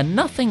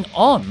 Nothing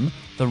on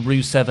the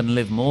Rusev and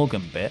Liv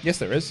Morgan bit. Yes,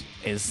 there is.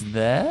 Is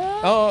there?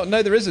 Oh,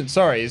 no, there isn't.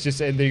 Sorry, it's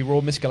just in the Raw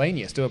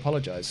Miscellaneous. Do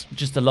apologise.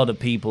 Just a lot of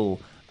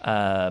people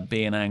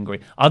being angry.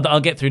 I'll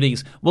get through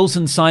these.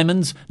 Wilson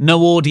Simons,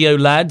 no audio,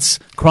 lads.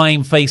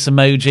 Crying face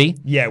emoji.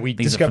 Yeah, we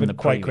discovered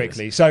quite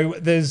quickly. So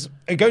there's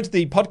go to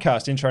the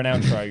podcast intro and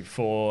outro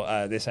for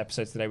this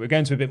episode today. We're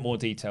going into a bit more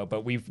detail,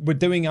 but we're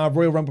doing our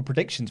Royal Rumble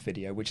predictions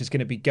video, which is going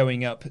to be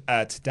going up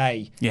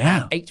today.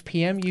 Yeah, 8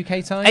 p.m.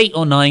 UK time. 8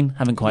 or 9.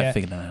 Haven't quite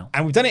figured that out.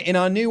 And we've done it in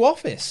our new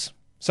office.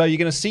 So you're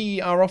going to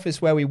see our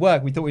office where we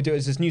work. We thought we'd do it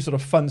as this new sort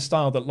of fun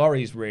style that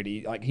Laurie's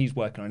really, he's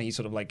working on. He's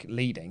sort of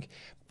leading.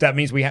 That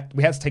means we had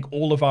to take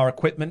all of our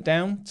equipment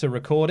down to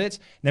record it.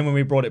 And then when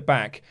we brought it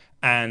back,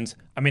 and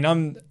I mean,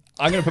 I'm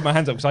going to put my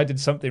hands up because I did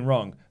something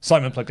wrong.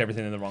 Simon plugged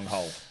everything in the wrong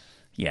hole.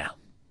 Yeah.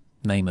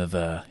 Name of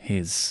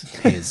his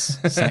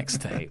sex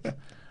tape.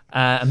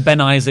 And Ben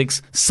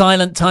Isaacs,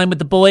 Silent Time with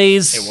the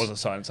Boys. It was a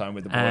Silent Time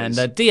with the Boys. And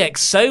DX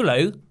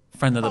Solo,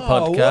 friend of the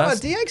podcast. Wow,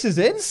 DX is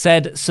in.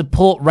 Said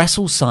support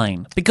Wrestle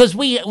Sign because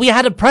we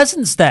had a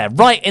presence there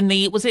right in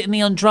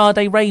the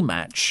Andrade Ray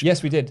match.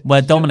 Yes, we did.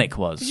 Where Dominic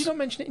was. Did you not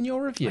mention it in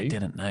your review? I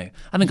didn't know. I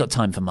haven't got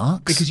time for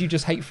marks because you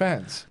just hate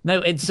fans.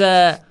 No, it's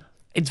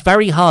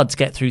very hard to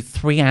get through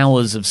 3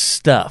 hours of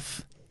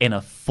stuff in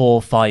a 4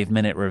 or 5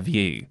 minute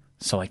review.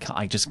 So I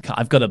can't.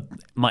 I've got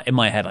in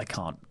my head I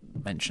can't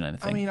mention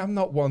anything. I mean, I'm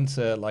not one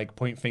to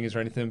point fingers or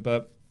anything,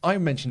 but I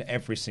mention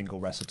every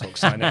single Wrestle Talk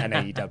sign at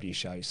an AEW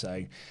show.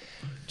 So,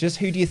 just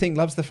who do you think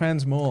loves the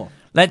fans more?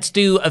 Let's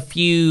do a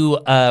few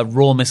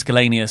Raw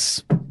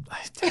miscellaneous.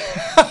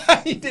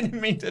 You didn't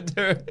mean to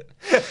do it.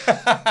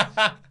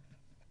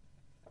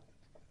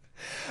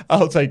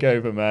 I'll take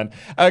over, man.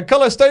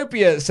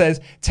 Colostopia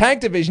says tag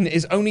division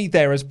is only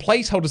there as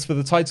placeholders for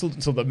the title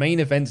until the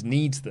main event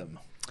needs them.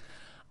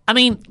 I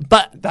mean,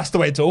 but that's the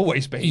way it's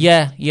always been.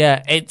 Yeah.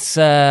 It's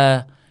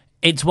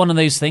one of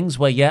those things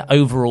where,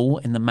 overall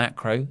in the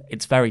macro,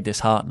 it's very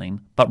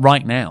disheartening. But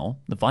right now,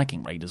 the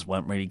Viking Raiders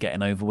weren't really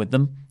getting over with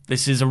them.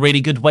 This is a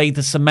really good way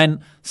to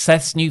cement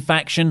Seth's new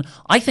faction.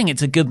 I think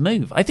it's a good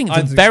move. I think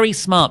it's a very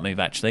smart move,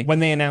 actually. When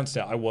they announced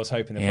it, I was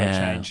hoping for a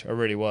change. I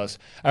really was.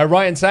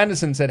 Ryan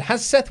Sanderson said,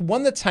 has Seth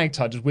won the tag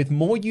titles with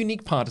more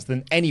unique partners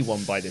than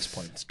anyone by this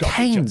point? It's got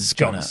Kane's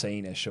John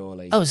Cena,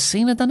 surely. Oh, has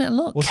Cena done it a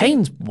lot? Well,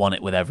 Kane's won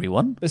it with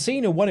everyone. But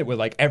Cena won it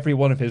with every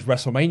one of his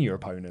WrestleMania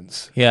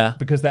opponents. Yeah.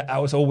 Because that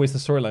was always the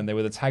storyline. They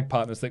were the tag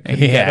partners that couldn't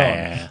get on.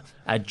 Yeah.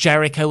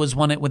 Jericho has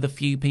won it with a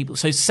few people.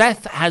 So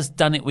Seth has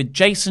done it with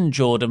Jason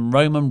Jordan,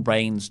 Roman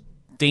Reigns,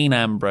 Dean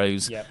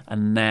Ambrose,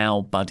 and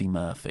now Buddy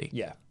Murphy.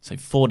 Yeah. So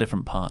 4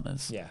 different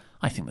partners. Yeah.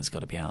 I think there's got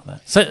to be out there.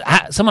 So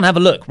someone have a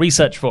look.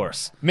 Research for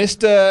us.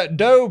 Mr.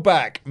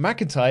 Doback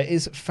McIntyre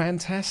is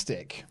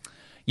fantastic.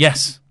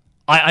 Yes.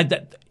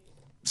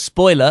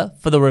 Spoiler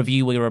for the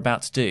review we were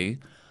about to do.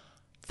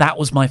 That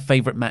was my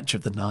favourite match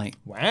of the night.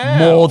 Wow.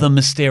 More than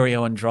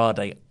Mysterio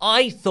Andrade.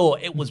 I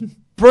thought it was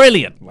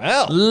brilliant.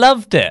 Well.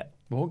 Loved it.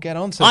 We'll get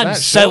on to I'm that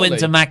so shortly.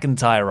 into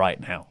McIntyre right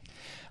now.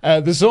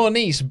 The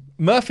Zornice,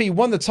 Murphy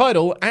won the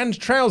title and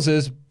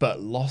trousers, but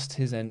lost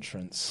his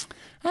entrance.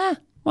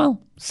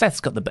 Well,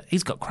 Seth's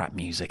he's got crap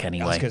music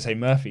anyway. I was going to say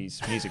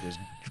Murphy's music was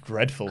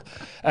dreadful.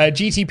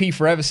 GTP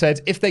Forever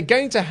said, if they're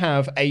going to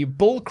have a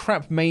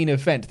bullcrap main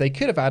event, they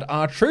could have had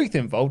R-Truth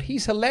involved.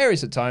 He's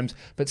hilarious at times,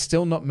 but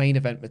still not main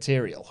event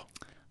material.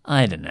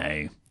 I don't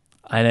know.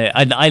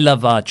 I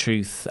love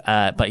R-Truth,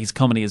 but his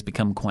comedy has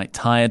become quite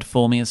tired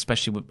for me,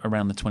 especially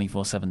around the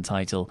 24/7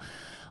 title.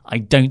 I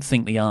don't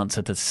think the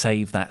answer to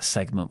save that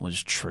segment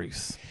was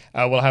truth.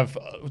 We'll have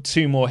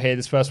 2 more here.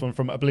 This first one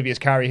from Oblivious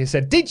Carrie, who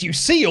said, did you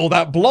see all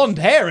that blonde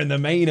hair in the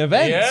main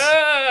event?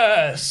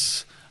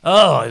 Yes!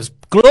 Oh, it was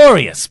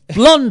glorious.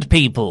 Blonde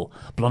people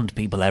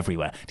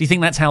everywhere. Do you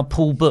think that's how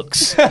Paul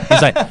books?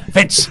 He's like,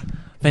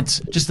 Vince,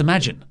 just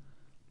imagine.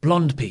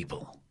 Blonde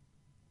people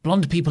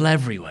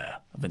everywhere.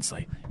 Vince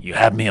like, you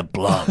had me a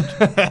blonde.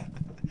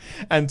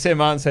 And Tim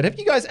Martin said, have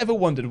you guys ever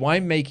wondered why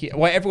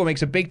everyone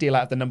makes a big deal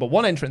out of the number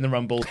 1 entrant in the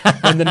Rumble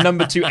when the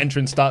number 2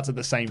 entrant starts at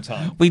the same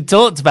time? We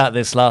talked about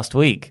this last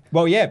week.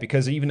 Well, yeah,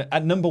 because even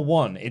at number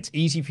 1, it's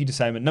easy for you to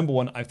say, at number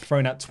 1, I've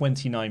thrown out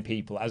 29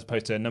 people, as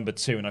opposed to number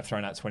 2, and I've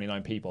thrown out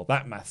 29 people.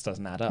 That maths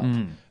doesn't add up.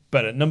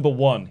 But at number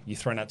 1, you've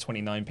thrown out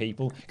 29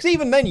 people. Because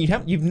even then,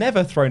 you've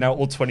never thrown out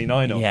all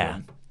 29 of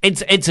them.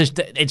 It's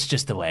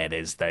just the way it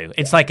is, though.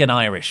 It's like an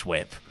Irish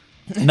whip.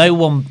 No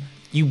one...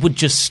 You would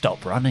just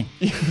stop running.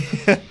 Let's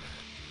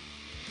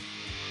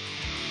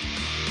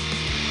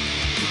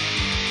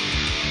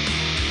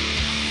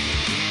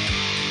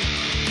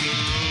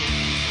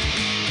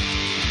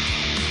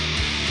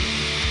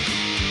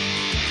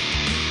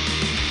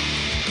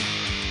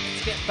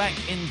get back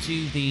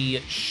into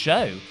the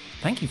show.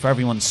 Thank you for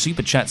everyone's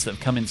super chats that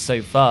have come in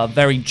so far.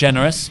 Very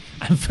generous.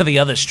 And for the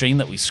other stream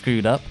that we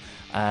screwed up,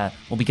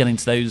 we'll be getting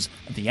to those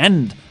at the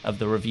end of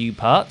the review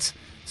part.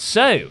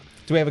 So...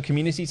 Do we have a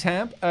community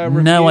tab?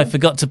 No, I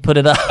forgot to put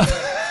it up.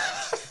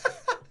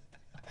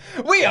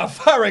 We are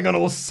firing on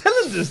all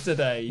cylinders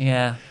today.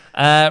 Yeah.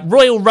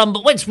 Royal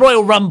Rumble. It's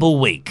Royal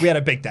Rumble week. We had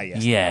a big day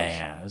yesterday.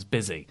 Yeah, it was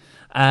busy.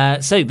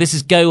 So this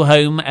is Go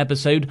Home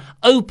episode.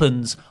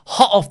 Opens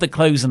hot off the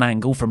closing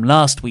angle from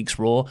last week's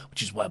Raw,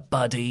 which is where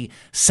Buddy,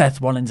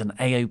 Seth Rollins and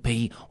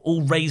AOP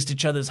all raised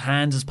each other's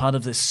hands as part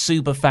of this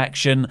super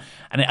faction.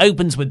 And it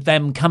opens with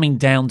them coming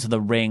down to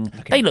the ring.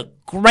 Okay. They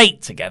look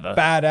great together.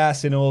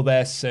 Badass in all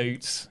their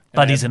suits.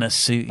 Buddy's in a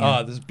suit. Yeah.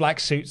 Oh, there's black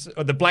suits,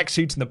 or the black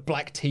suits and the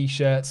black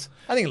t-shirts.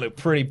 I think it looked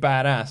pretty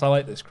badass. I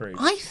like this crew.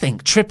 I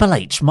think Triple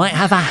H might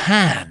have a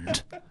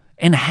hand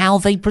in how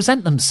they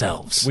present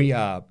themselves. We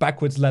are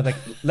backwards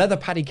leather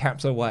paddy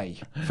caps away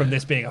from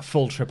this being a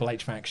full Triple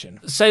H faction.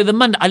 So the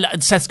Monday,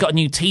 Seth's got a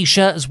new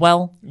T-shirt as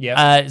well.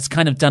 Yeah, it's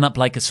kind of done up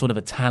like a sort of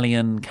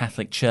Italian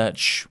Catholic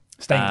church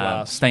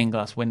stained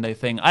glass window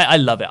thing. I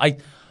love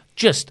it.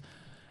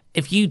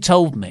 If you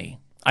told me,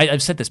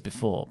 I've said this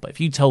before, but if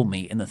you told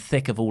me in the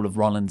thick of all of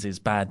Rollins'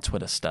 bad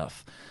Twitter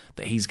stuff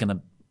that he's going to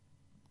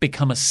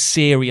become a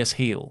serious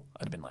heel,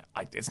 I'd have been like,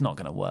 it's not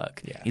going to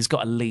work. Yeah. He's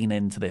got to lean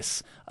into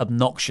this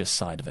obnoxious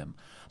side of him.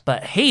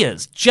 But he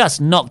has just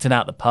knocked it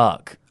out the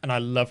park. And I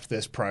loved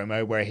this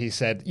promo where he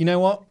said, you know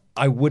what?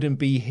 I wouldn't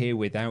be here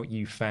without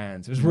you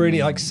fans. It was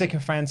really like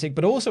sycophantic,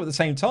 but also at the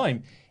same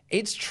time,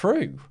 it's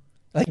true.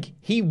 Like,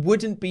 he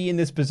wouldn't be in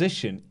this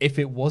position if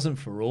it wasn't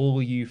for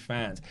all you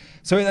fans.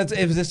 So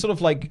it was this sort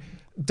of like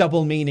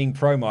double meaning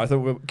promo. I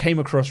thought it came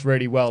across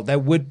really well. There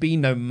would be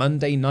no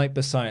Monday Night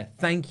Messiah.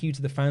 Thank you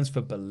to the fans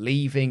for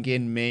believing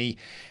in me.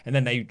 And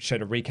then they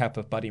showed a recap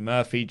of Buddy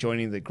Murphy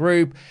joining the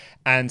group.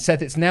 And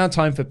Seth, it's now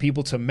time for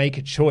people to make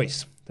a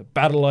choice. The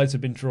battle lines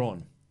have been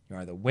drawn.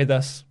 You're either with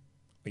us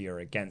or you're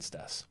against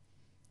us.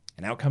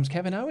 And out comes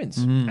Kevin Owens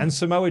and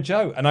Samoa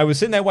Joe. And I was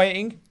sitting there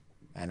waiting,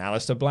 and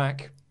Aleister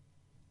Black.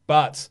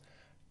 But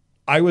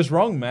I was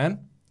wrong,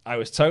 man. I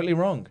was totally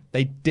wrong.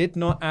 They did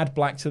not add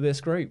Black to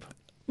this group.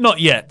 Not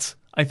yet.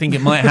 I think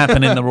it might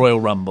happen in the Royal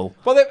Rumble.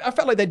 Well, I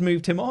felt like they'd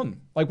moved him on.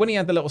 Like when he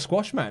had the little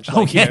squash match.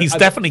 Like, he's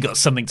definitely got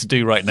something to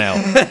do right now.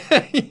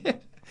 Yeah.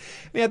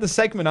 He had the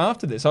segment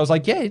after this. I was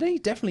like, yeah, he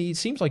definitely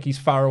seems like he's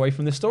far away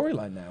from the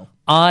storyline now.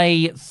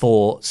 I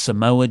thought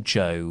Samoa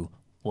Joe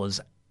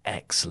was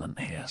excellent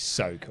here.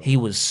 So cool. He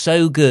was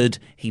so good,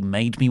 he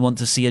made me want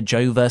to see a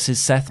Joe versus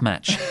Seth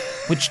match,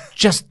 which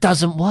just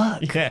doesn't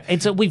work.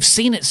 Yeah. We've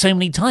seen it so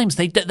many times.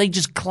 They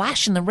just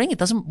clash in the ring. It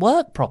doesn't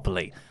work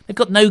properly. They've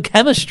got no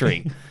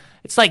chemistry.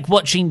 It's like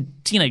watching,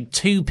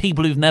 two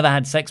people who've never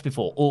had sex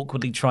before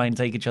awkwardly try and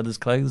take each other's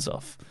clothes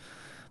off.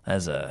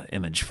 There's an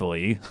image for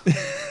you.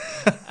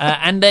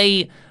 And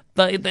they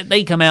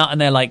come out and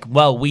they're like,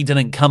 well, we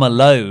didn't come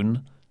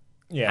alone.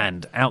 Yeah.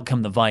 And out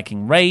come the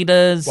Viking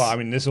Raiders. Well, I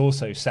mean, this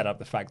also set up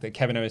the fact that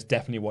Kevin Owens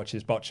definitely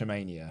watches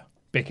Botchamania,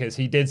 because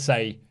he did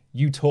say,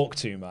 you talk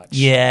too much.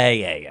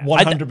 Yeah.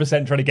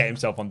 100% trying to get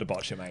himself onto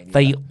Botchamania.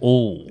 They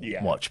all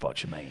watch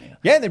Botchamania.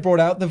 Yeah, they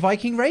brought out the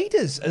Viking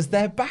Raiders as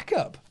their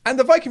backup. And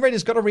the Viking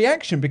Raiders got a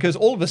reaction because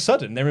all of a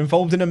sudden they're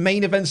involved in a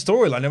main event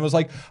storyline. And was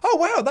like, oh,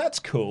 wow, that's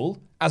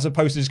cool. As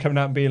opposed to just coming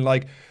out and being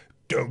like,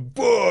 the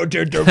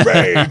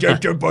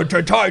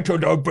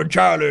title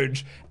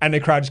challenge. And the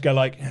crowd just go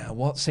like,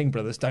 what? Sing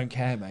Brothers don't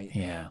care, mate.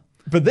 Yeah.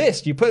 But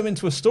this, you put them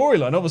into a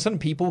storyline, all of a sudden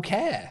people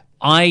care.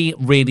 I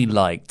really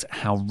liked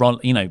how,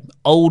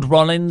 old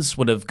Rollins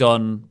would have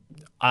gone,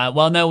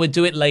 well, no, we'll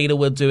do it later,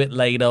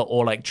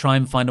 or like try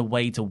and find a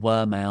way to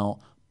worm out.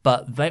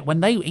 But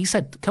he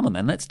said, come on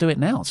then, let's do it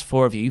now. It's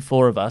 4 of you,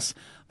 4 of us.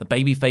 The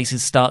baby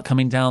faces start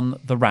coming down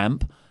the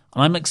ramp.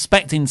 And I'm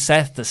expecting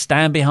Seth to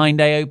stand behind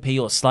AOP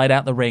or slide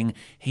out the ring.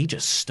 He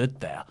just stood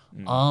there,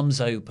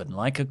 arms open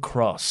like a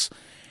cross.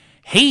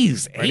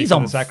 He's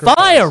on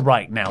fire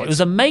right now. It was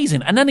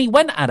amazing. And then he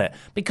went at it,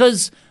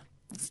 because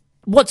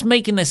what's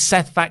making this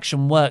Seth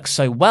faction work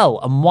so well,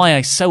 and why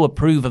I so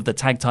approve of the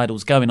tag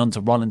titles going on to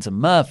Rollins and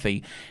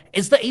Murphy,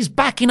 is that he's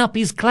backing up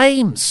his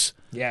claims.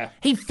 Yeah.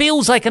 He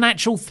feels like an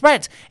actual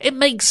threat. It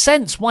makes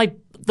sense why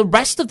the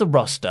rest of the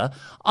roster,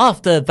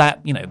 after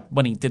that,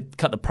 when he did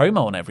cut the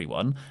promo on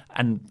everyone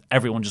and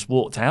everyone just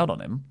walked out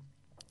on him,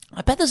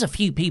 I bet there's a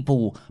few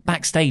people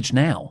backstage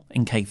now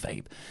in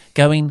kayfabe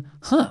going,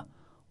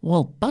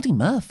 well, Buddy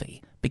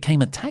Murphy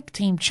became a tag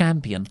team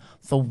champion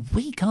the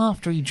week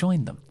after he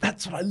joined them.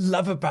 That's what I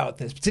love about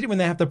this, particularly when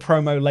they have the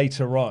promo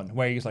later on,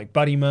 where he's like,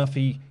 Buddy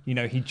Murphy,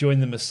 he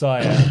joined the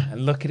Messiah,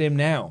 and look at him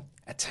now,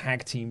 a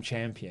tag team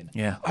champion.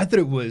 Yeah. I thought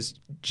it was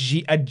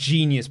a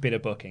genius bit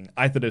of booking.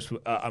 I thought it was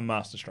a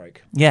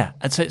masterstroke. Yeah,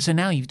 and so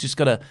now you've just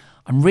got to...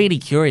 I'm really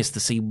curious to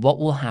see what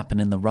will happen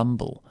in the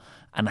Rumble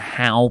and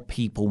how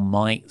people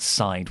might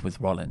side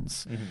with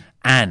Rollins. Mm-hmm.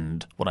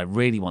 And what I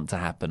really want to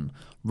happen,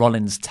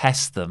 Rollins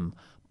tests them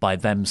by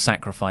them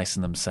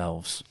sacrificing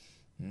themselves.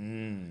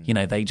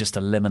 They just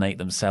eliminate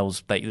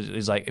themselves.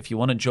 It's like, if you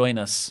want to join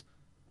us,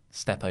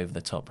 step over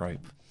the top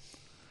rope.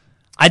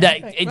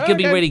 It could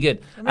be really good.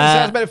 It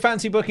sounds a bit of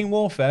fancy booking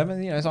warfare, but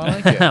so I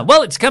like it.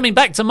 Well, it's coming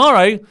back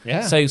tomorrow.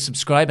 Yeah. So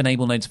subscribe,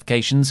 enable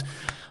notifications.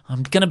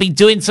 I'm going to be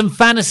doing some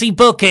fantasy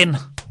booking.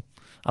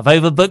 I've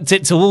overbooked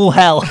it to all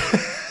hell.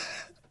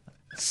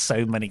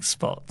 So many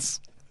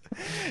spots.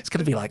 It's going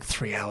to be like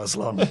 3 hours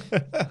long. We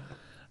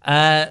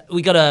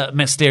got a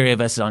Mysterio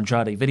versus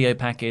Andrade video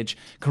package.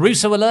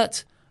 Caruso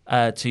alert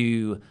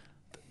to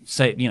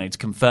say, to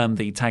confirm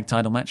the tag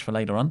title match for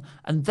later on.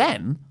 And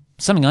then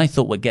something I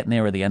thought would get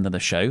nearer the end of the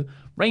show,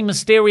 Rey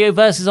Mysterio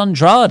versus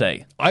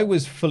Andrade. I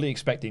was fully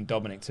expecting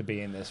Dominic to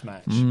be in this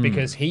match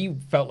because he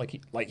felt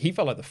like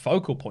the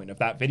focal point of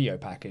that video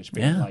package,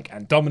 being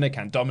and Dominic.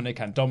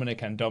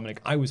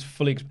 I was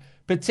fully,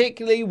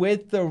 particularly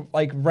with the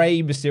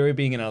Rey Mysterio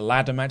being in a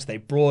ladder match. They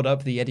brought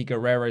up the Eddie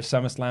Guerrero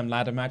SummerSlam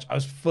ladder match. I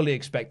was fully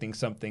expecting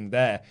something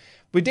there.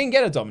 We didn't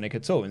get a Dominic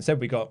at all. Instead,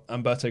 we got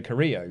Humberto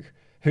Carrillo,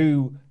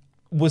 who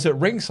was at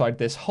ringside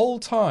this whole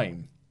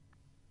time,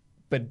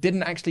 but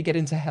didn't actually get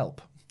in to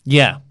help.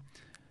 Yeah.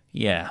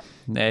 Their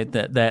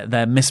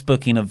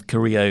misbooking of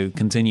Carrillo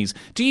continues.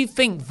 Do you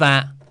think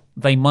that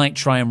they might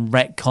try and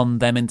retcon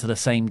them into the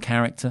same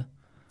character?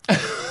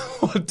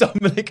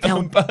 Dominic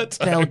and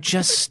Humberto. They'll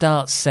just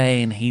start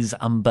saying he's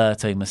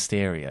Humberto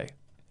Mysterio.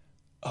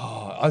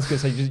 Oh, I was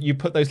going to say, you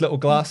put those little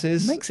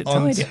glasses Makes it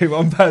onto tidy.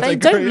 Humberto They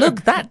Carrillo, don't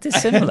look that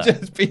dissimilar. And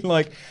just be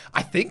like,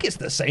 I think it's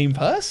the same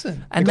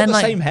person. And They've then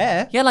got the same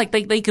hair. Yeah,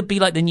 they could be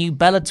like the new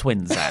Bella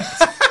Twins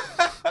act.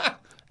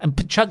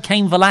 And Chuck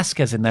Cain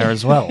Velasquez in there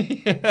as well.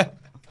 Yeah.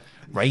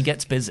 Ray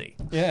gets busy.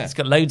 Yeah. He's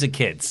got loads of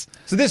kids.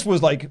 So this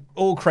was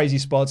all crazy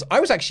spots. I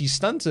was actually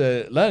stunned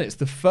to learn it's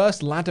the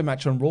first ladder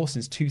match on Raw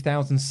since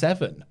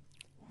 2007.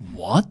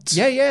 What?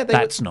 Yeah.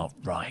 That's not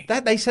right.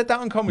 They said that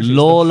on commentary.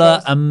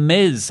 Lawler and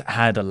Miz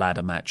had a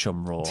ladder match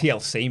on Raw.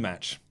 TLC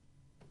match.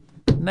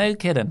 No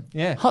kidding.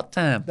 Yeah. Hot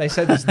damn. They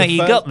said this is the you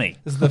first, got me.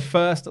 This is the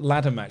first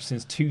ladder match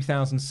since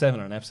 2007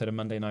 on an episode of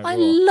Monday Night Raw. I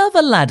love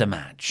a ladder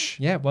match.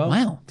 Yeah, well,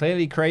 wow.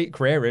 Clearly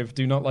Creative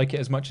do not like it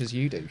as much as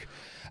you do.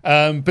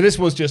 But this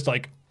was just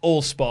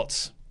all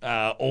spots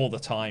all the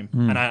time,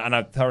 and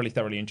I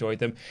thoroughly enjoyed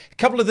them. A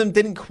couple of them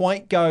didn't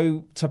quite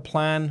go to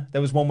plan.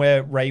 There was one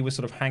where Ray was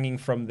sort of hanging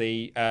from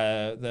the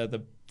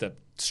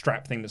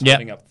strap thing that's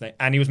holding up the thing,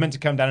 and he was meant to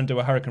come down and do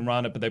a Hurricane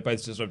Rana, but they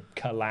both just sort of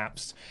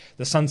collapsed.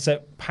 The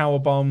Sunset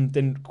Powerbomb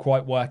didn't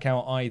quite work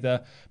out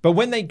either. But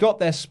when they got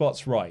their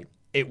spots right,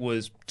 it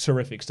was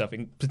terrific stuff,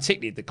 and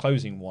particularly the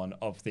closing one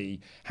of the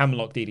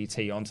Hammerlock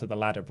DDT onto the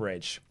ladder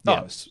bridge.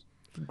 Yeah. It was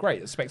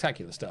great,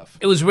 spectacular stuff.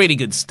 It was really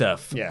good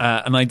stuff.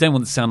 Yeah. And I don't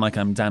want to sound like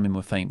I'm damning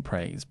with faint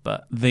praise,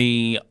 but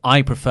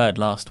I preferred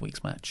last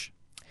week's match.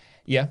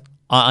 Yeah.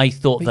 I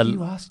thought but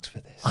you asked for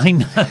this. I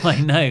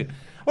know.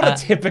 What a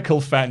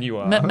typical fan you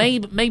are.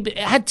 Maybe it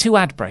had 2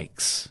 ad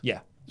breaks.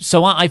 Yeah.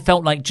 So I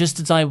felt like just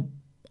as I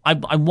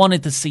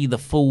wanted to see the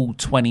full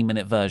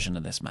 20-minute version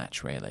of this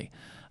match, really.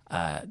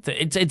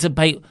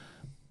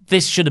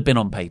 This should have been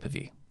on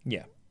pay-per-view.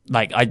 Yeah.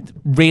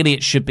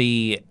 It should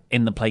be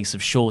in the place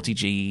of Shorty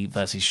G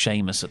versus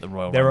Sheamus at the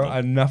Royal Rumble. There are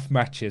enough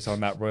matches on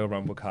that Royal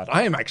Rumble card.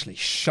 I am actually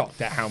shocked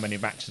at how many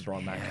matches are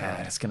on that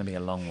card. It's going to be a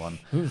long one.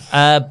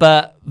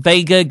 But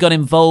Vega got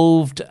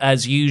involved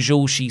as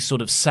usual. She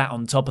sort of sat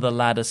on top of the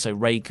ladder so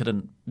Ray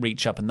couldn't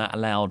reach up, and that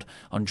allowed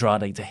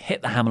Andrade to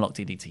hit the Hammerlock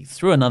DDT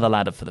through another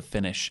ladder for the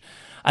finish.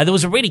 There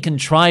was a really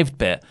contrived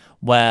bit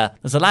where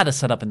there's a ladder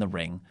set up in the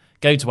ring.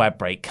 Go to ad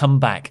break, come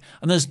back,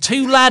 and there's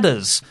 2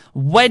 ladders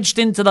wedged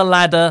into the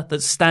ladder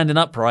that's standing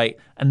upright,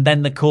 and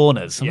then the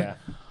corners. Yeah.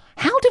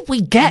 How did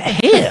we get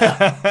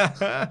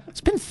here?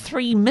 It's been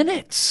 3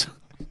 minutes.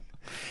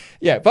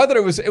 Yeah, but I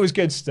thought it was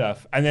good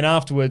stuff. And then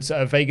afterwards,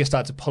 Vega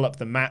started to pull up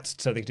the mat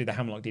so they could do the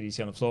Hammerlock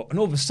DDT on the floor. And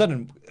all of a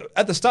sudden,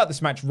 at the start of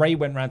this match, Ray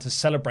went around to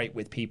celebrate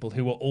with people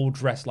who were all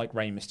dressed like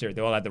Rey Mysterio.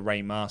 They all had the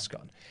Ray mask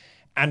on.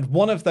 And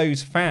one of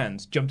those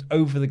fans jumped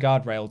over the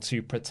guardrail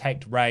to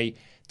protect Ray,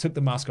 took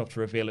the mask off to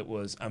reveal it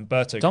was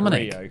Humberto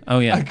Dominic. Carrillo. Oh,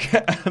 yeah.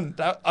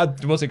 I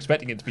was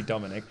expecting it to be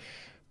Dominic.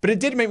 But it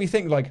did make me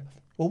think,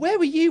 well, where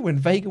were you when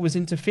Vega was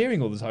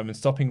interfering all the time and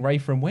stopping Ray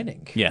from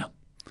winning? Yeah.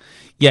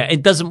 Yeah,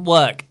 it doesn't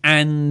work.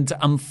 And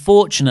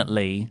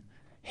unfortunately,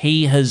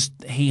 he has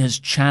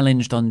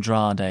challenged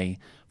Andrade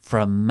for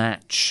a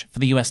match for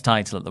the US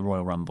title at the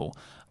Royal Rumble.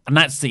 And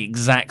that's the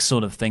exact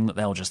sort of thing that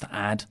they'll just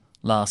add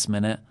last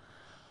minute.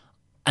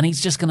 and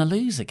he's just going to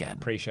lose again.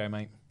 Pre-show,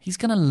 mate. He's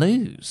going to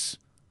lose.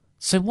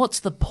 So what's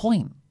the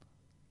point?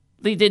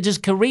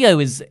 Carrillo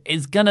is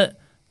going to...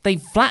 They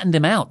flattened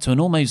him out to an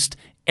almost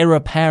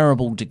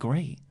irreparable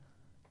degree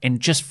in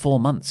just 4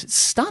 months. It's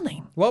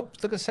stunning. Well,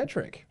 look at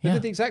Cedric. He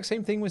did the exact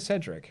same thing with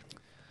Cedric.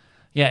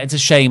 Yeah, it's a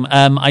shame.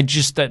 I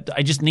just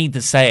need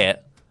to say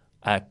it.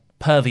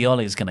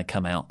 Pervioli is going to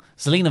come out.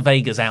 Zelina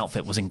Vega's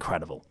outfit was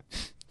incredible.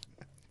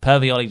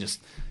 Pervioli just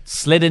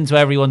slid into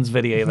everyone's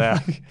video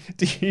there.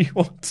 Do you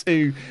want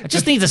to... I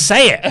just need to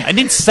say it. I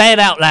need to say it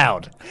out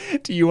loud.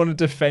 Do you want to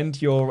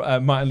defend your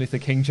Martin Luther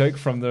King joke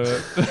from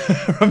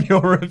from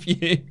your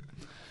review?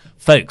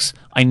 Folks,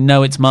 I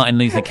know it's Martin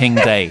Luther King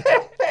Day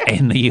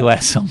in the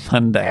US on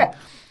Monday.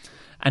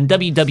 And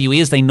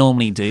WWE, as they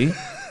normally do,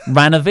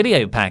 ran a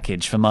video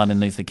package for Martin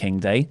Luther King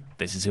Day.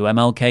 This is who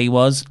MLK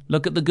was.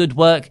 Look at the good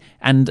work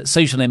and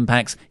social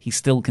impacts he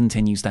still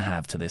continues to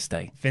have to this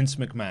day. Vince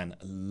McMahon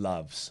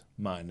loves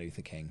Martin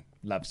Luther King.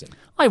 Loves him.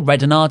 I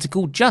read an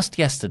article just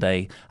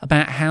yesterday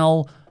about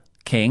how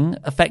King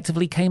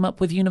effectively came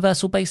up with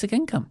universal basic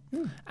income.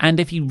 And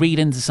if you read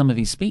into some of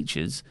his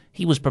speeches,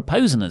 he was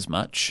proposing as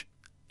much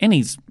in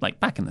his,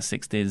 back in the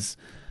 60s.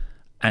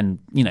 And,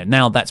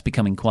 now that's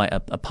becoming quite a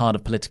part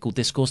of political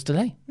discourse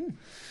today.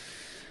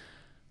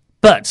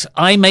 But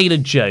I made a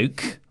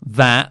joke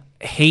that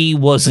he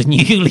was a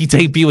newly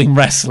debuting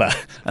wrestler,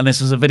 and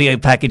this was a video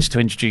package to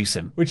introduce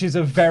him. Which is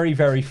a very,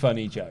 very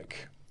funny joke.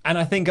 And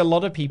I think a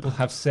lot of people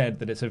have said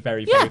that it's a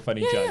very, very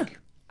funny joke. Yeah.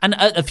 And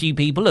a few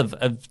people have,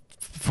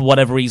 for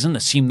whatever reason,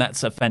 assumed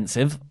that's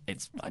offensive.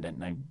 I don't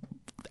know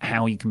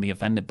how you can be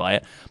offended by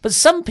it. But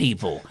some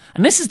people,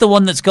 and this is the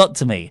one that's got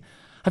to me,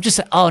 I've just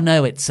said, oh,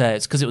 no, it's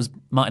because it was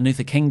Martin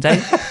Luther King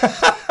Day.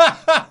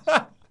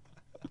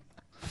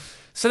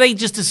 So they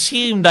just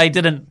assumed I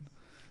didn't.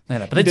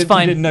 No, but it's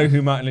fine. You didn't know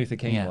who Martin Luther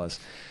King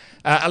was.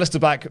 Aleister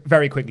Black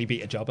very quickly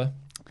beat a jobber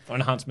for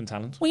enhancement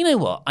talent. Well, you know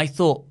what? I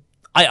thought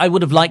I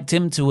would have liked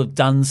him to have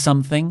done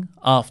something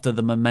after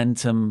the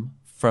momentum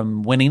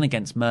from winning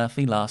against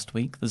Murphy last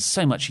week. There's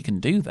so much he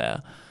can do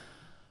there.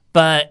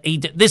 But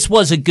this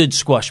was a good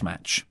squash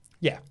match.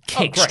 Yeah.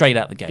 Kick straight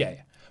out the gate. Yeah.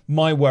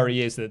 My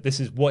worry is that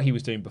this is what he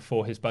was doing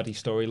before his buddy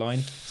storyline.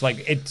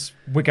 It's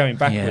we're going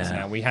backwards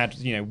now. We had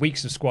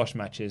weeks of squash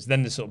matches,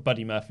 then the sort of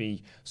Buddy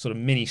Murphy sort of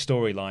mini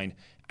storyline,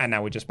 and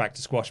now we're just back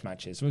to squash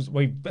matches.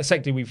 We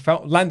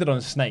landed on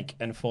a snake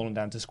and fallen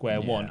down to square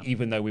one,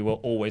 even though we were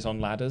always on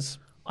ladders.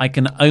 I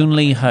can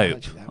only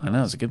hope. I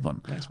know, it's a good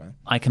one. Thanks, man.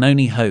 I can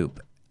only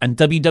hope, and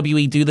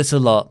WWE do this a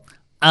lot.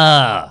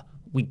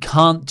 We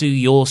can't do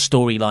your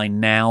storyline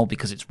now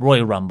because it's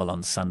Royal Rumble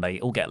on Sunday.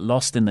 It'll get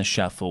lost in the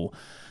shuffle.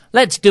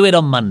 Let's do it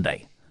on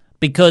Monday,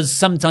 because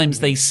sometimes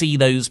they see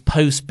those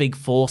post Big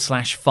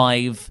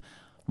 4/5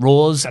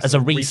 Raws as a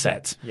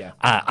reset. Yeah.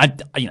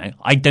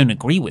 I don't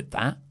agree with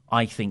that.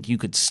 I think you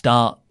could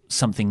start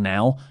something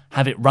now,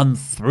 have it run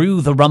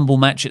through the Rumble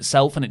match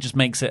itself, and it just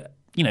makes it,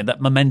 that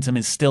momentum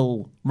is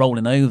still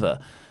rolling over.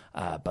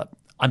 But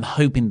I'm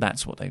hoping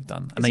that's what they've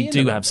done, and they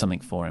do have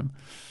something for him.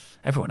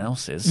 Everyone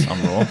else is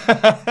on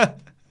Raw.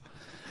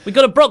 We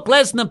got a Brock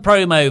Lesnar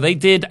promo. They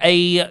did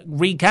a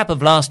recap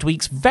of last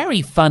week's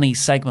very funny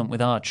segment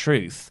with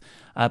R-Truth.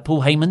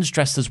 Paul Heyman's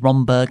dressed as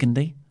Ron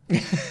Burgundy.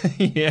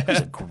 Yeah. It was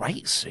a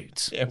great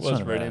suit. Yeah, it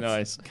was really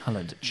nice.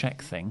 Coloured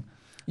check thing.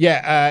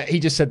 Yeah, he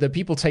just said that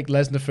people take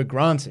Lesnar for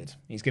granted.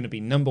 He's going to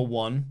be number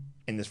one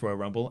in this Royal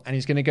Rumble, and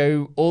he's going to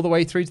go all the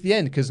way through to the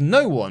end, because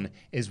no one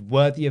is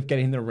worthy of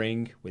getting in the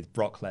ring with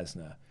Brock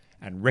Lesnar.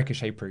 And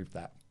Ricochet proved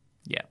that.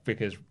 Yeah.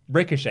 Because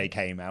Ricochet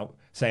came out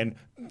saying,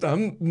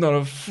 I'm not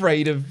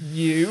afraid of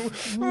you.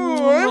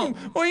 I'm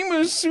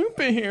a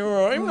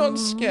superhero. I'm not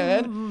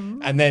scared.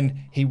 And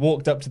then he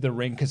walked up to the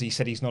ring because he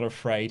said he's not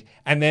afraid,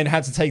 and then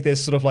had to take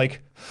this sort of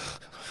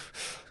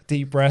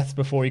deep breath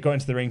before he got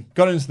into the ring.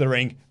 Got into the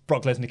ring.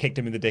 Brock Lesnar kicked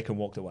him in the dick and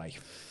walked away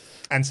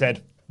and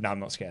said, no, I'm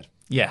not scared.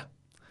 Yeah.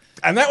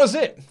 And that was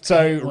it.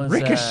 So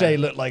Ricochet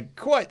looked like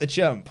quite the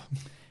chump.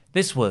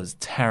 This was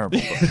terrible.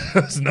 It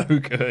was no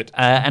good.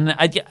 And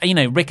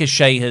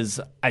Ricochet has,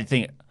 I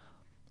think,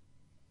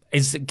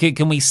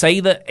 can we say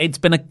that it's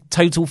been a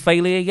total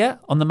failure yet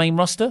on the main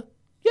roster?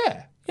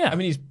 Yeah. I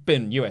mean, he's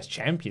been US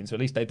champion, so at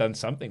least they've done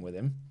something with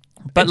him.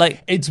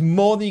 But it's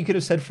more than you could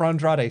have said for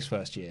Andrade's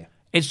first year.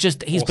 It's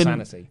just he's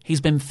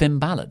been Finn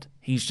Balor.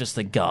 He's just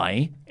a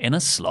guy in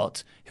a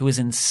slot who is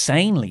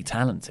insanely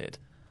talented,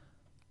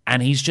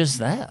 and he's just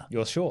there.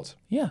 You're short.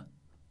 Yeah.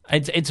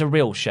 It's a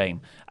real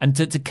shame. And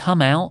to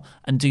come out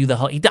and do the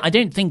whole... I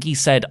don't think he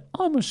said,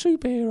 I'm a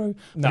superhero.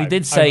 But he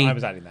did say, I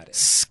was adding that in.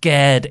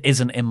 Scared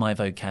isn't in my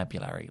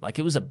vocabulary.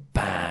 It was a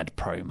bad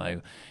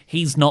promo.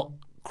 He's not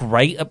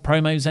great at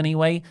promos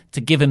anyway. To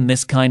give him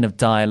this kind of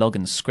dialogue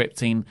and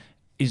scripting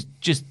is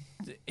just...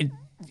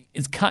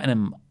 It's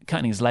cutting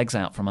his legs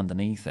out from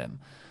underneath him.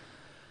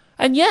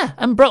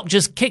 And Brock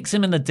just kicks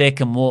him in the dick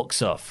and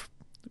walks off.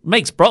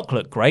 Makes Brock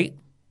look great.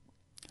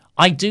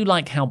 I do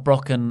like how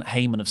Brock and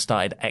Heyman have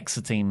started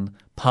exiting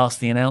past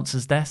the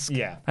announcer's desk.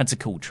 Yeah. That's a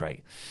cool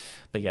trait.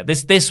 But yeah,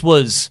 this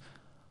was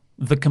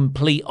the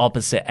complete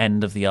opposite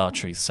end of the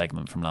R-Truth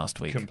segment from last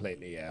week.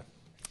 Completely, yeah.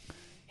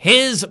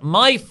 Here's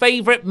my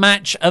favourite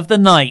match of the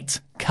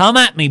night. Come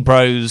at me,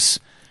 bros.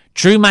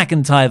 Drew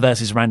McIntyre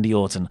versus Randy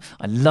Orton.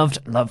 I loved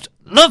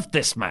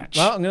this match.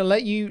 Well, I'm going to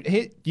let you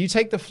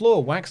take the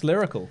floor. Wax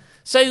lyrical.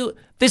 So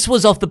this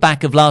was off the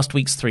back of last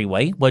week's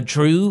three-way, where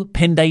Drew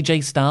pinned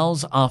AJ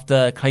Styles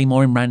after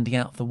Claymore and Randy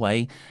out of the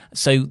way.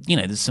 So,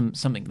 there's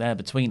something there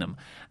between them.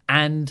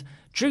 And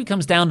Drew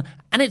comes down,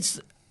 and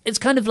it's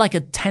kind of like a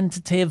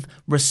tentative,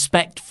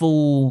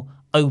 respectful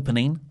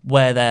opening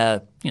where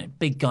they're,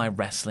 big guy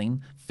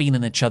wrestling,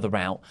 feeling each other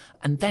out.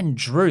 And then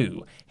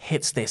Drew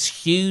hits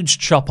this huge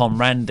chop on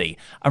Randy.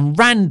 And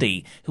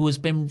Randy, who has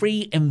been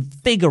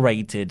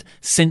reinvigorated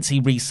since he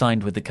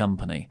re-signed with the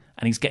company,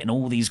 and he's getting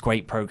all these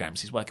great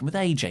programs. He's working with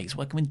AJ, he's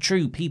working with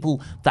Drew,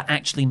 people that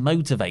actually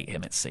motivate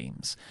him, it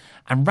seems.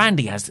 And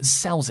Randy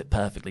sells it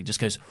perfectly, just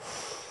goes...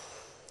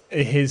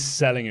 His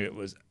selling of it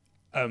was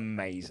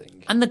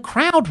amazing. And the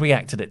crowd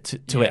reacted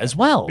to it as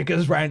well.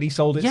 Because Randy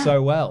sold it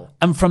so well.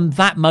 And from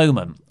that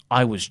moment,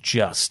 I was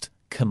just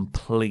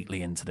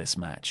completely into this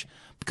match.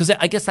 Because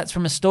I guess that's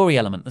from a story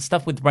element. The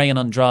stuff with Rey and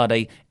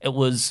Andrade, it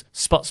was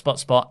spot,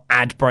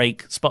 ad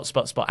break,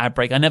 spot, ad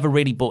break. I never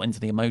really bought into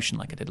the emotion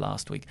like I did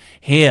last week.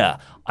 Here,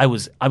 I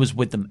was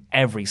with them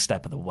every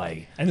step of the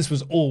way. And this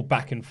was all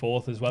back and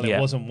forth as well. Yeah.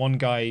 It wasn't one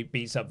guy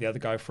beats up the other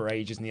guy for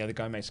ages and the other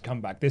guy makes a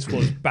comeback. This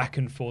was back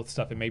and forth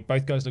stuff. It made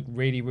both guys look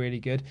really, really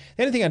good.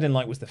 The only thing I didn't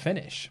like was the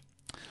finish.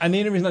 And the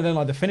only reason I didn't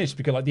like the finish is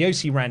because the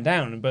OC ran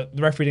down, but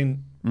the referee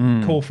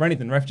didn't call for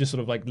anything. The ref just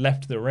sort of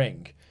left the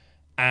ring.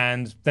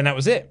 And then that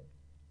was it.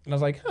 And I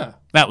was like, huh.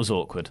 That was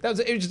awkward. It was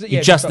just,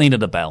 you just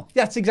needed a bell.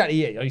 That's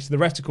exactly it. I used the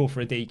ref to call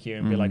for a DQ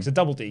and be like, it's a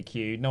double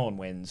DQ, no one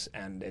wins,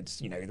 and it's,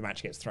 the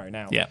match gets thrown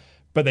out. Yeah.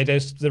 But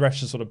the ref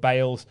just sort of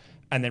bails,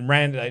 and then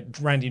Randy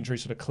and Drew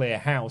sort of clear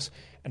house,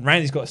 and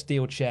Randy's got a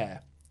steel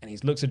chair, and he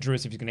looks at Drew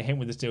as if he's going to hit him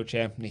with the steel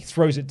chair, and he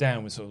throws it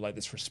down with sort of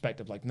this respect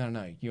of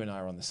no, you and I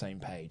are on the same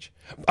page.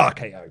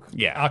 RKO.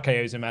 Yeah.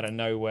 RKO's him out of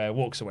nowhere,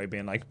 walks away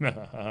being like,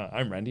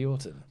 I'm Randy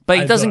Orton. But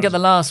he doesn't get the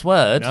last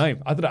word. No,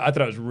 I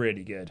thought it was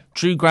really good.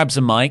 Drew grabs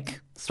a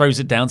mic, throws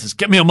it down, says,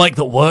 "Get me a mic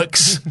that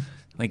works."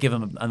 They give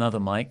him another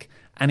mic,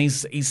 and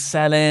he's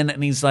selling,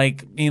 and he's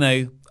like,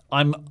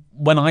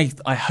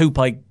 I hope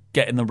I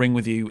get in the ring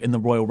with you in the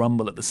Royal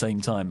Rumble at the same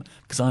time,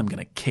 because I'm going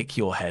to kick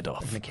your head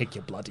off. I'm going to kick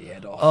your bloody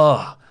head off.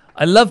 Oh,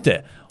 I loved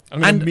it.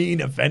 I'm going to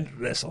main event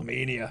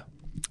WrestleMania.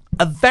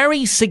 A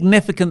very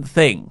significant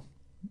thing,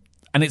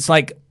 and it's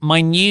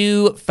my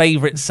new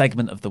favourite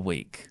segment of the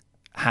week,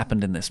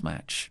 happened in this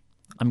match.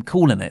 I'm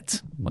calling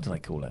it, what did I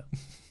call it?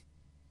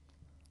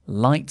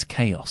 Light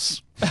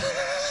Chaos.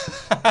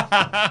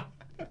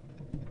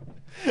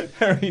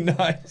 Very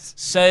nice.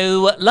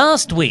 So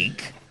last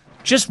week,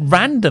 just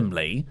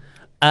randomly,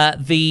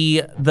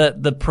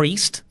 the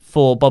priest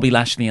for Bobby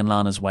Lashley and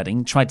Lana's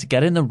wedding tried to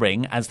get in the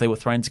ring as they were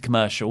thrown to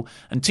commercial,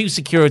 and two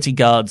security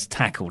guards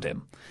tackled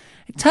him.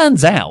 It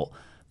turns out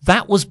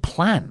that was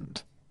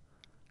planned.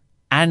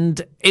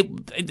 And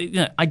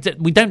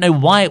we don't know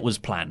why it was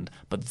planned,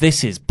 but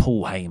this is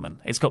Paul Heyman.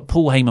 It's got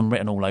Paul Heyman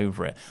written all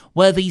over it,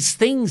 where these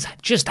things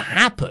just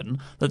happen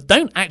that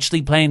don't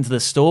actually play into the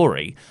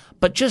story,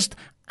 but just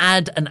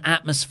add an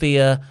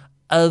atmosphere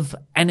of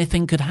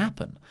anything could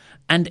happen.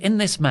 And in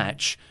this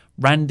match,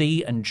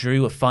 Randy and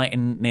Drew are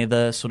fighting near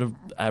the sort of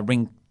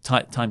ring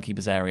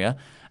timekeeper's area,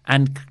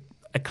 and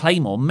a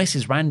Claymore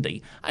misses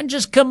Randy and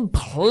just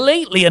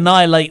completely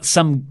annihilates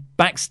some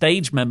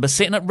backstage member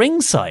sitting at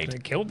ringside. They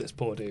killed this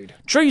poor dude.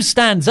 Drew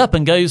stands up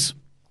and goes,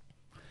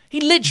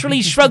 he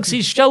literally shrugs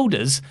his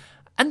shoulders,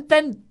 and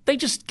then they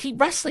just keep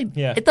wrestling.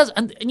 Yeah. It does,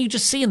 and you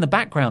just see in the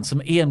background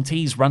some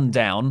EMTs run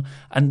down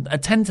and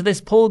attend to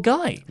this poor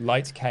guy.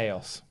 Light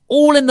chaos.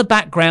 All in the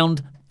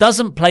background,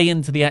 doesn't play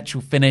into the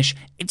actual finish.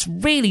 It's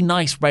really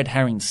nice red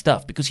herring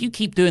stuff, because you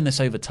keep doing this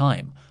over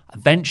time.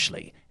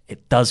 Eventually,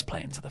 it does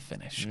play into the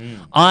finish.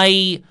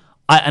 I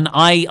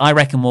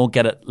reckon we'll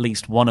get at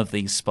least one of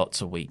these spots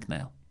a week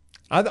now.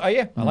 I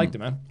liked it,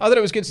 man. I thought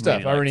it was good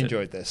stuff. I really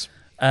enjoyed this.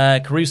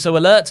 Caruso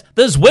alert.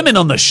 There's women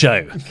on the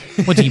show.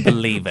 Would you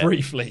believe it?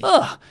 Briefly.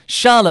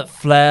 Charlotte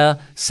Flair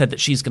said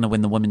that she's going to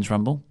win the Women's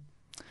Rumble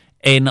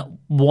in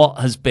what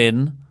has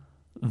been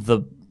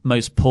the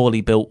most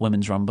poorly built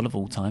Women's Rumble of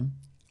all time.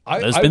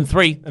 There's been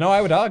three. No,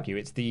 I would argue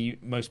it's the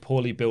most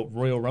poorly built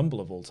Royal Rumble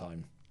of all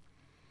time.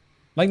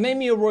 Name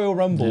me a Royal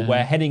Rumble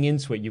where heading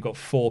into it you've got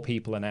 4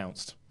 people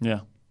announced.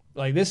 Yeah.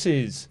 This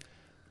is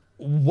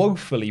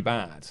woefully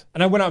bad.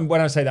 And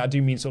when I say that, I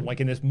do mean sort of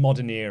in this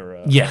modern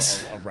era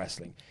of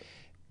wrestling.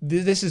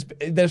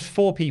 There's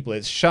 4 people.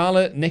 It's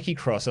Charlotte, Nikki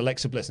Cross,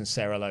 Alexa Bliss, and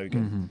Sarah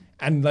Logan.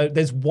 And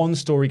there's one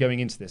story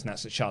going into this, and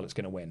that's that Charlotte's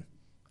going to win.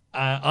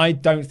 I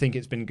don't think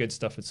it's been good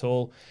stuff at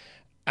all.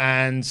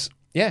 And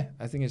yeah,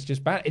 I think it's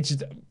just bad. It's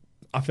just,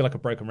 I feel like a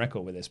broken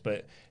record with this,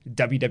 but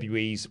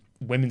WWE's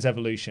Women's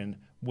Evolution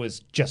was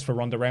just for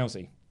Ronda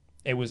Rousey.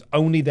 It was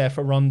only there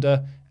for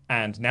Ronda,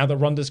 and now that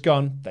Ronda's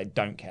gone, they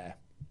don't care.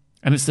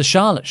 And it's the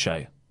Charlotte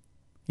show.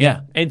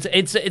 Yeah,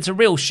 it's a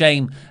real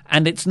shame,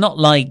 and it's not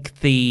like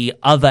the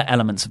other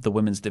elements of the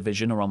women's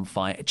division are on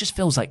fire. It just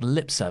feels like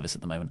lip service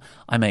at the moment.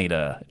 I made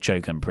a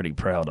joke I'm pretty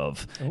proud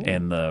of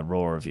in the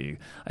Raw review.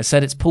 I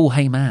said it's Paul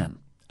Heyman.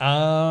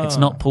 It's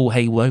not Paul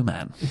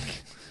Heywoman.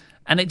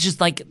 And it just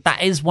like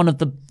that is one of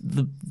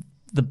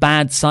the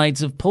bad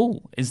sides of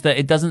Paul is that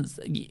it doesn't.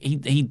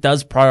 He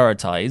does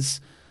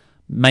prioritize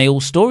male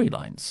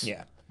storylines.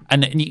 Yeah.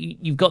 And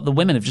you've got the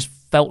women have just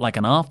felt like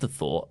an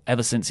afterthought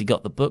ever since he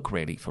got the book,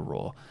 really, for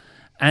Raw.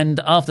 And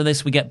after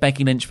this, we get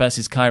Becky Lynch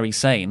versus Kairi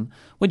Sane,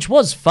 which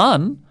was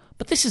fun,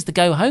 but this is the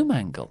go-home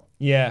angle.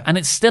 Yeah. And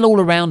it's still all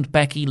around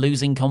Becky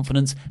losing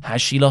confidence.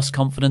 Has she lost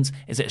confidence?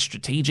 Is it a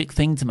strategic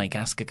thing to make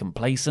Asuka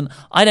complacent?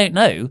 I don't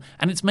know,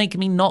 and it's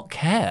making me not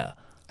care.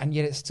 And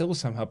yet it's still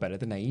somehow better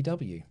than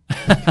AEW.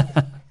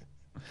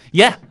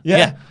 Yeah.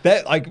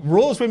 Like,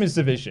 Raw's women's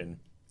division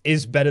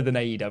is better than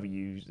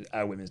AEW's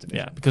women's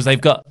division. Yeah, because they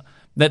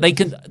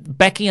can.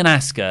 Becky and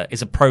Asuka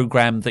is a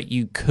program that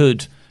you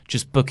could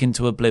just book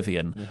into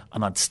oblivion,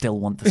 and I'd still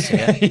want to see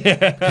it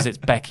because it's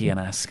Becky and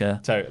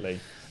Asuka. Totally.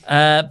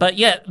 But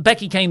yeah,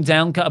 Becky came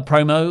down, cut a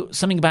promo,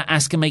 something about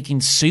Asuka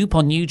making soup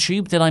on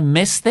YouTube. Did I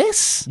miss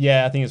this?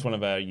 Yeah, I think it's one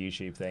of our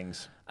YouTube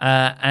things.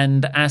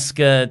 And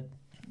Asuka.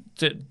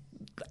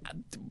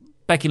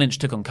 Becky Lynch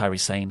took on Kairi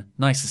Sane.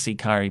 Nice to see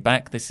Kairi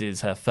back. This is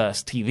her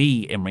first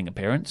TV in-ring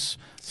appearance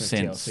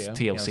since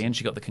TLC, and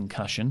she got the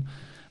concussion.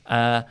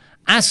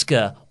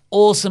 Asuka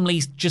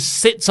awesomely just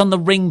sits on the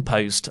ring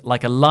post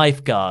like a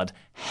lifeguard,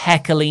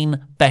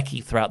 heckling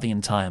Becky throughout the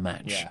entire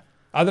match. Yeah.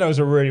 I thought it was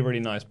a really, really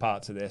nice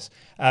part to this.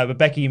 But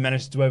Becky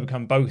manages to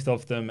overcome both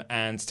of them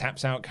and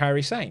taps out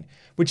Kairi Sane,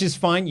 which is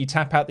fine. You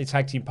tap out the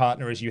tag team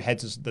partner as you head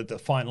to the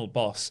final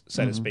boss,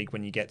 so to speak,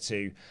 when you get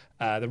to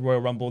the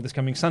Royal Rumble this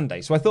coming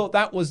Sunday. So I thought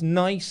that was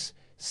nice,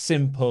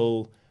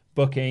 simple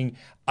booking.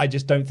 I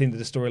just don't think that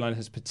the storyline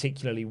has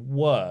particularly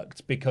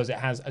worked because it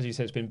has, as you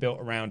said, it's been built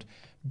around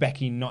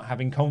Becky not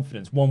having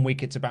confidence. 1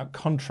 week it's about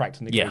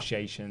contract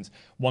negotiations.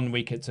 1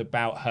 week it's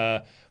about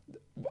her,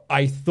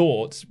 I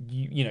thought,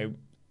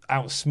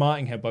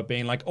 outsmarting her by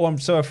being like, oh, I'm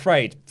so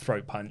afraid,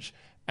 throat punch,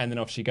 and then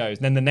off she goes.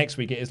 And then the next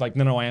week it is like,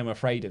 no, I am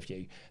afraid of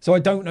you. So I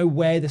don't know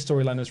where the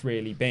storyline has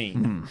really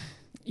been.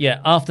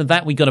 Yeah, after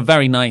that we got a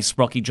very nice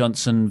Rocky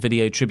Johnson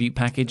video tribute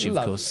package. Lovely.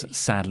 Of course,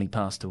 sadly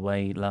passed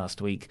away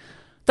last week.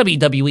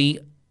 WWE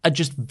are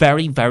just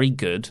very, very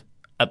good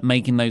at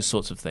making those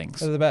sorts of things.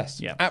 They're the best.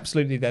 Yeah.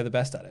 Absolutely, they're the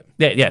best at it.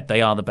 Yeah,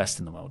 they are the best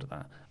in the world at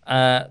that.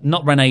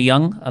 Not Renee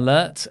Young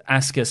alert.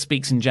 Asuka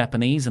speaks in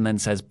Japanese and then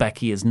says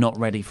Becky is not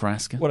ready for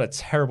Asuka. What a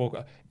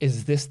terrible...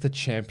 Is this the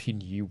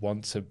champion you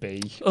want to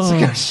be? Oh.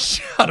 Like,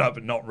 shut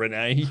up, not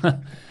Renee.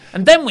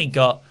 And then we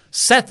got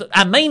Seth,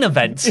 our main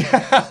event,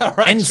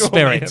 in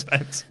spirit.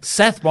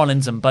 Seth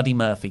Rollins and Buddy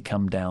Murphy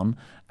come down,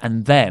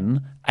 and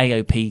then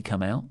AOP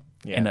come out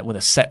with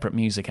a separate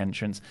music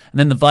entrance. And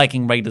then the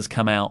Viking Raiders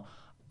come out,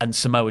 and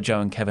Samoa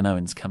Joe and Kevin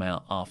Owens come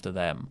out after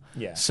them.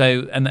 Yeah.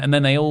 So, and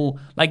then they all,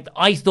 like,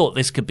 I thought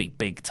this could be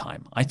big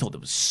time. I thought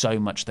there was so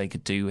much they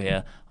could do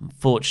here.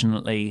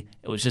 Unfortunately,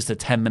 it was just a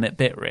 10-minute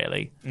bit,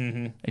 really.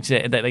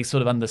 Mm-hmm. They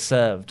sort of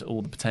underserved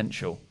all the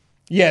potential.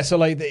 Yeah, so,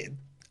 like,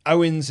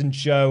 Owens and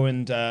Joe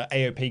and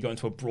AOP got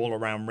into a brawl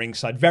around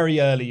ringside very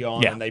early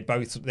on, and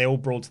they all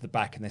brawled to the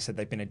back, and they said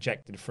they'd been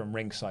ejected from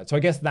ringside. So I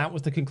guess that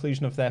was the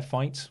conclusion of their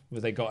fight, where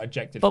they got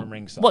ejected from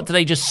ringside. What, did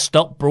they just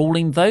stop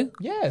brawling, though?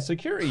 Yeah,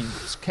 security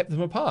kept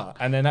them apart,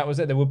 and then that was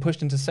it. They were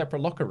pushed into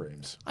separate locker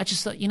rooms. I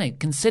just thought,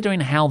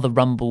 considering how the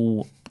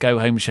Rumble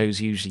go-home shows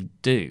usually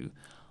do,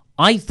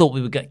 I thought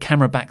we would get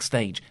camera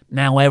backstage.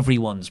 Now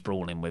everyone's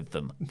brawling with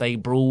them. They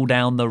brawl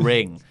down the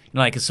ring.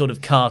 Like a sort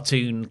of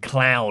cartoon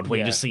cloud where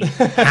you just see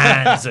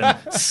hands and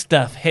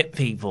stuff hit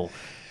people.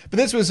 But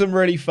this was some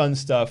really fun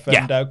stuff,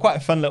 and quite a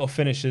fun little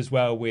finish as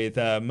well, with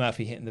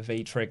Murphy hitting the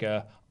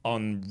V-trigger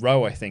on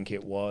Rowe, I think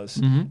it was.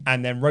 Mm-hmm.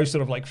 And then Rowe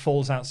sort of like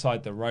falls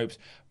outside the ropes.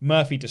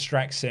 Murphy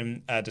distracts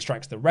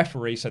the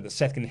referee so that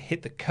Seth can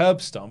hit the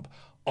curb stomp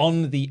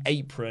on the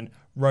apron.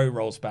 Rowe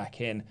rolls back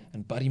in,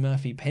 and Buddy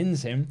Murphy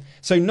pins him.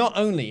 So not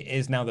only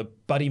is now the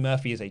Buddy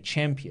Murphy is a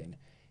champion,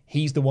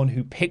 he's the one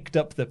who picked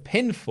up the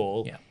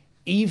pinfall,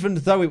 even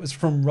though it was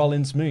from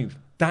Rollins' move.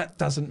 That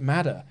doesn't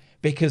matter,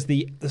 because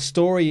the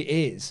story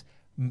is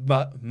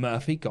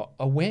Murphy got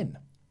a win,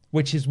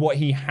 which is what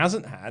he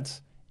hasn't had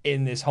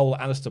in this whole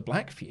Aleister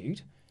Black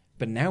feud.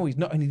 But now he's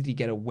not only did he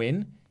get a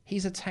win,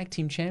 he's a tag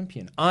team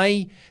champion.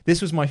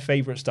 This was my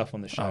favorite stuff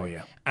on the show. Oh,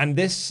 yeah. And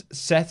this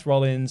Seth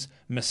Rollins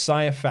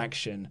Messiah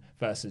faction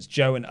versus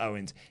Joe and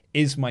Owens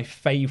is my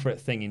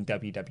favorite thing in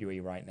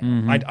WWE right now.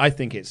 Mm-hmm. I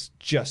think it's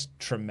just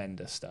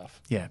tremendous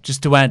stuff. Yeah,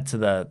 just to add to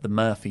the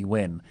Murphy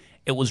win,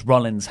 it was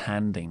Rollins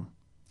handing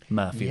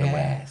Murphy the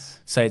win.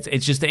 So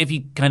it's just that if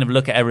you kind of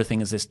look at everything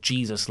as this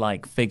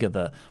Jesus-like figure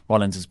that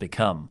Rollins has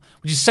become,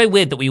 which is so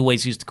weird that we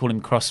always used to call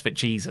him CrossFit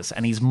Jesus,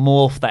 and he's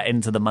morphed that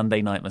into the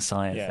Monday Night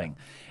Messiah thing.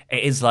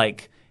 It is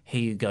like,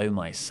 here you go,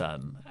 my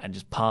son, and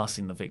just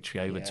passing the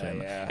victory over to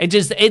him. Yeah.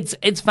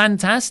 It's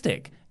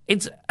fantastic.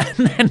 And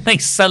then they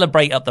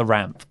celebrate up the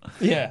ramp.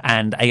 Yeah.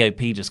 And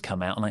AOP just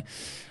come out and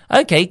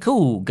Okay,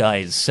 cool,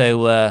 guys.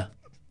 So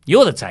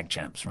you're the tag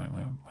champs, right?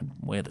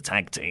 We're the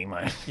tag team.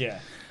 Yeah.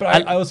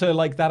 But I also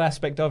like that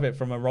aspect of it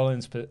from a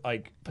Rollins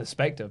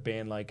perspective,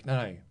 being like,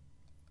 no,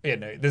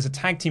 there's a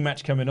tag team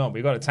match coming on.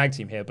 We've got a tag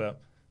team here, but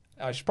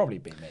I should probably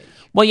be me.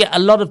 Well, yeah, a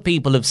lot of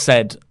people have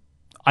said,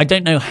 I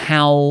don't know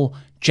how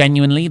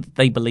genuinely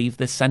they believe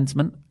this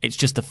sentiment. It's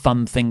just a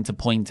fun thing to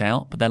point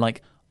out, but they're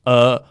like,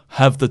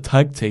 have the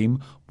tag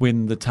team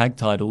win the tag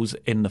titles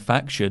in the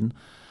faction.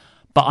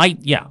 But I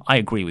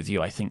agree with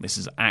you. I think this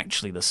is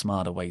actually the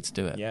smarter way to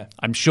do it. Yeah.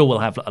 I'm sure we'll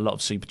have a lot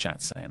of super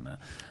chats saying that.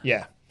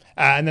 Yeah.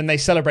 And then they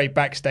celebrate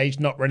backstage.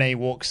 Not Renee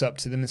walks up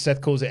to them and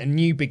Seth calls it a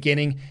new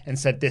beginning and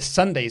said this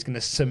Sunday is going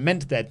to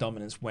cement their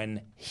dominance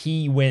when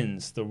he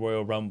wins the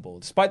Royal Rumble.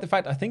 Despite the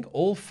fact I think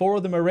all 4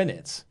 of them are in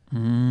it.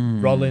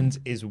 Rollins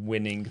is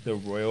winning the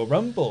Royal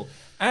Rumble.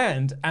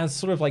 And as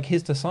sort of like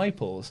his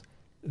disciples,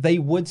 they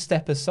would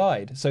step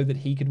aside so that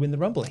he could win the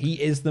Rumble.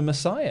 He is the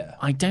Messiah.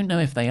 I don't know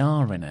if they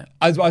are in it.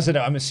 As I said,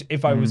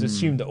 if I was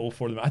assumed that all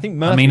 4 of them, I think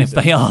Murphy's. I mean, if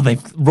they are,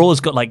 Raw's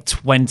got like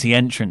 20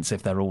 entrants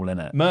if they're all in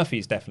it.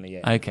 Murphy's definitely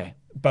in. Okay.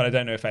 But I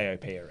don't know if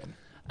AOP are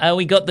in.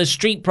 We got the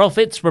Street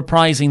Profits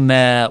reprising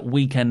their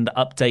Weekend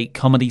Update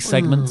comedy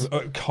segment.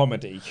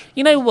 Comedy.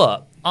 You know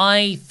what?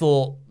 I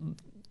thought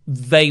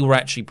they were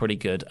actually pretty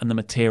good and the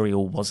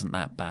material wasn't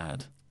that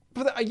bad.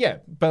 But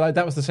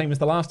that was the same as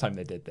the last time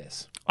they did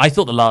this. I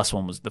thought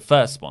the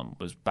first one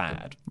was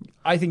bad.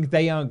 I think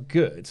they are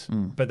good,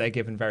 but they're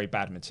given very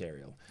bad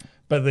material.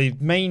 But the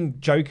main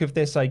joke of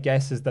this, I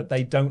guess, is that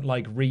they don't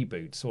like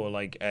reboots, or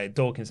like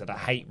Dawkins said, I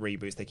hate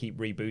reboots. They keep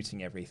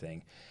rebooting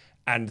everything.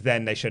 And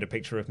then they showed a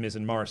picture of Miz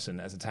and Morrison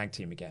as a tag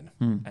team again.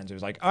 And it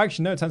was like, oh,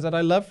 actually, no, it turns out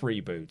I love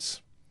reboots.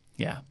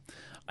 Yeah.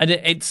 And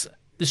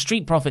the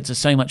Street Profits are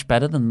so much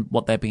better than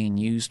what they're being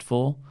used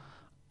for.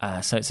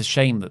 So it's a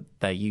shame that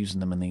they're using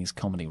them in these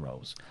comedy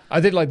roles. I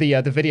did like the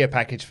video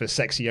package for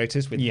Sexy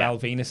Otis with Val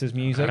Venus's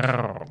music.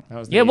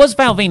 It was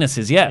Val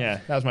Venus's, yeah. Yeah,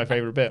 that was my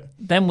favourite bit.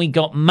 Then we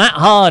got Matt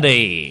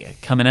Hardy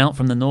coming out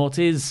from the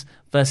noughties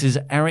versus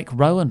Eric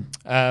Rowan.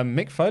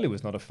 Mick Foley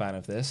was not a fan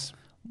of this.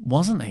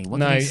 Wasn't he? What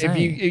did he say?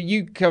 If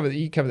you cover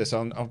this,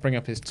 I'll bring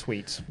up his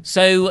tweet.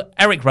 So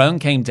Eric Rowan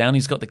came down.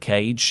 He's got the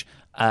cage.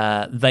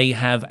 They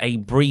have a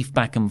brief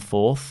back and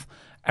forth.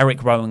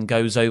 Eric Rowan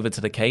goes over to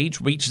the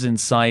cage, reaches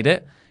inside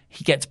it.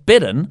 He gets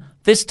bitten.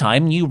 This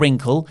time, new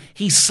wrinkle,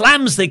 he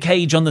slams the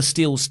cage on the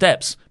steel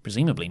steps,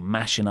 presumably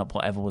mashing up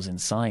whatever was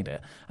inside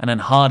it. And then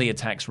Hardy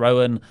attacks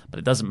Rowan, but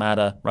it doesn't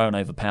matter. Rowan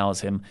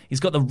overpowers him.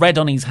 He's got the red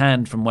on his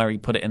hand from where he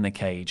put it in the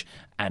cage,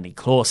 and he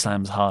claw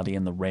slams Hardy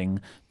in the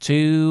ring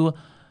to,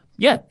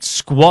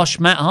 squash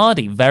Matt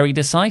Hardy very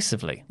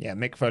decisively. Yeah,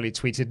 Mick Foley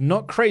tweeted,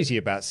 not crazy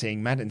about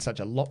seeing Matt in such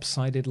a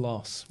lopsided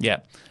loss. Yeah,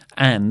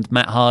 and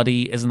Matt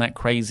Hardy isn't that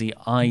crazy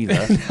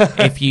either.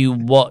 If you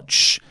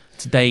watch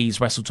today's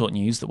Wrestle Talk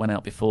news that went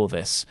out before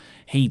this,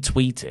 he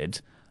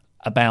tweeted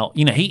about,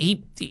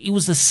 he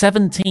was the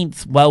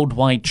 17th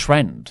worldwide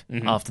trend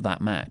after that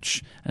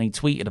match, and he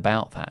tweeted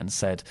about that and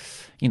said,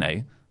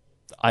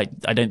 I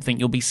don't think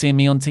you'll be seeing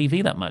me on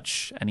TV that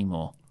much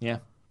anymore. Yeah.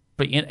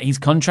 But his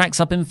contract's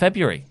up in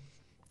February.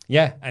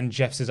 Yeah, and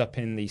Jeff's is up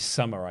in the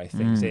summer, I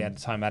think. So he had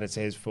time added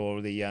to his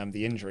for the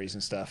injuries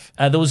and stuff.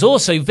 There was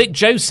also Vic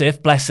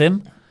Joseph, bless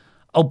him.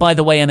 Oh, by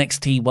the way,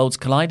 NXT Worlds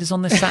Collide is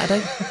on this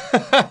Saturday.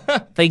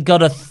 They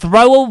got a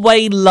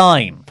throwaway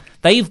line.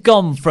 They've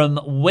gone from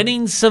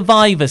winning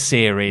Survivor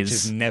Series,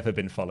 which has never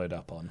been followed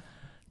up on,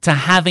 to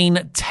having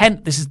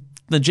 10. This is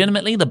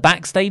legitimately the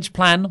backstage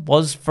plan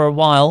was for a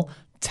while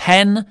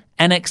 10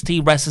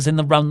 NXT wrestlers in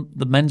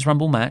the men's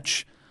Rumble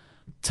match,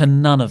 to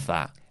none of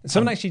that.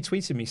 Someone actually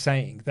tweeted me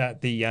saying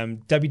that the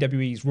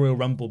WWE's Royal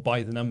Rumble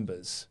by the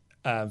numbers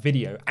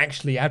video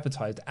actually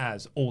advertised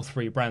as all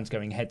 3 brands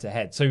going head to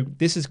head. So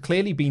this has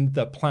clearly been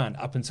the plan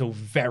up until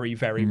very,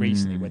 very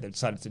recently, where they've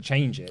decided to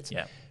change it.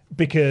 Yeah.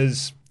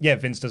 Because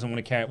Vince doesn't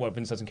want to care. Well,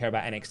 Vince doesn't care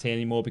about NXT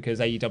anymore because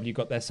AEW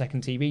got their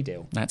second TV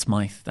deal. That's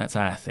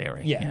our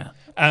theory. Yeah.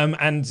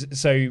 And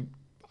so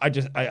I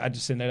just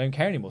think they don't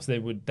care anymore. So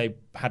they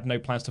had no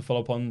plans to follow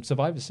up on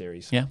Survivor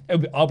Series. Yeah.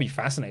 I'll be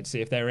fascinated to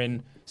see if they're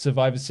in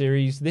Survivor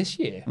Series this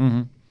year.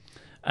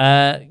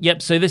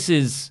 Yep. So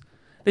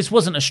this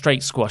wasn't a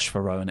straight squash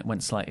for Rowan. It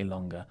went slightly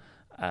longer.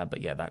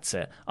 But yeah, that's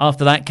it.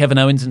 After that, Kevin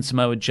Owens and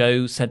Samoa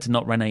Joe said to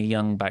not Renee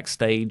Young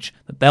backstage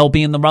that they'll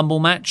be in the Rumble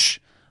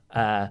match.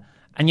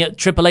 And yet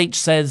Triple H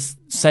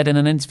said in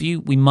an interview,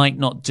 we might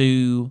not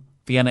do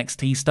the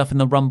NXT stuff in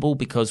the Rumble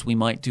because we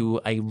might do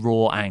a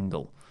Raw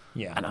angle.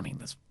 Yeah. And I mean,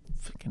 there's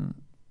freaking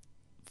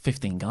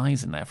 15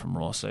 guys in there from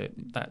Raw, so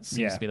that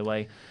seems to be the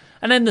way.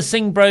 And then the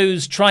Singh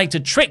Bros tried to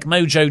trick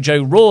Mojo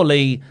Joe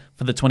Rawley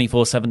for the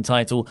 24/7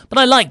 title. But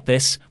I like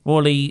this.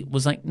 Rawley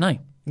was like, no.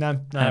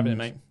 No, having it,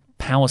 mate.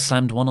 Power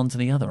slammed one onto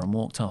the other and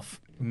walked off.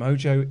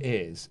 Mojo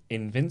is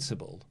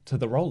invincible to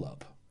the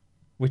roll-up,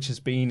 which has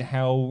been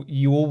how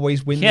you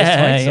always win this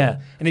title.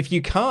 Yeah. And if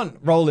you can't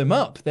roll him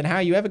up, then how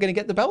are you ever going to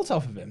get the belt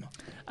off of him?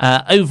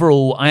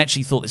 Overall, I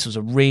actually thought this was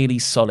a really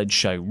solid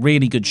show.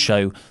 Really good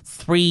show.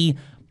 3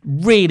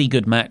 really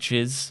good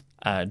matches.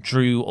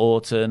 Drew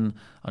Orton,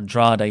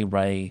 Andrade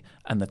Ray,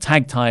 and the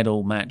tag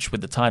title match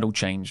with the title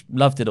change.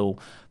 Loved it all.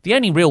 The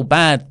only real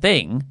bad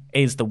thing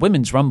is the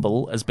Women's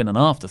Rumble has been an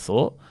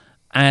afterthought,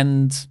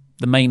 and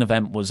the main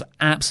event was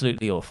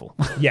absolutely awful.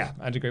 Yeah,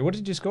 I'd agree. What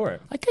did you score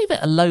it? I gave it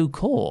a low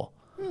core.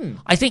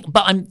 I think,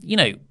 but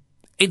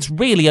it's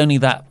really only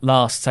that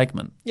last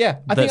segment. Yeah,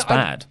 that's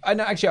bad.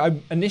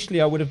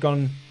 Initially I would have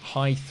gone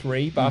high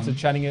 3, but after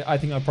chatting it, I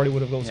think I probably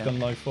would have also gone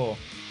low 4.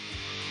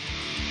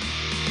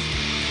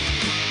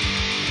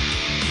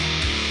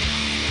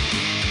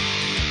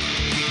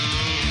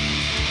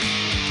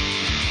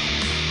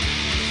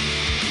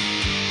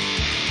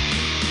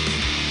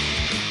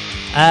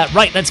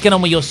 Right, let's get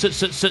on with your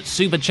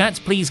super chats.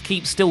 Please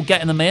keep still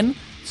getting them in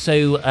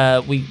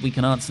so we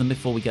can answer them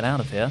before we get out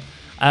of here.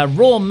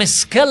 Raw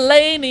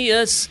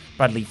Miscellaneous.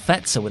 Bradley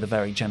Fetzer with a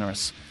very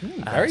generous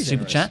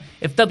super chat.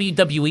 If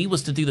WWE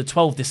was to do the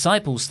 12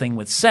 Disciples thing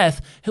with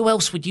Seth, who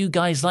else would you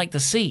guys like to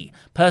see?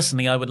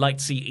 Personally, I would like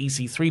to see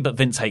EC3, but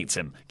Vince hates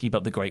him. Keep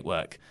up the great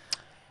work.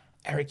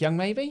 Eric Young,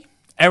 maybe?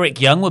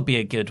 Eric Young would be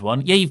a good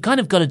one. Yeah, you've kind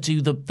of got to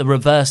do the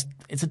reverse.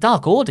 It's a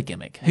Dark Order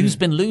gimmick. Who's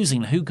been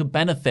losing? Who could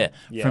benefit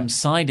from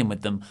siding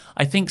with them?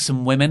 I think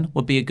some women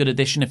would be a good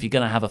addition if you're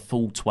going to have a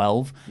full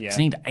 12. You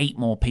need 8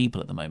 more people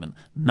at the moment.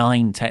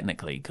 9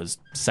 technically, because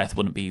Seth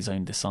wouldn't be his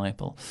own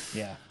disciple.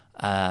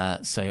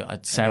 Yeah. So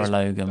Sarah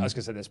Logan. I was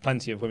going to say there's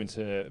plenty of women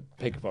to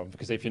pick up on,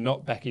 because if you're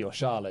not Becky or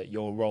Charlotte,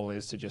 your role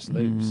is to just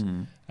lose.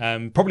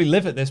 Probably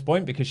Liv at this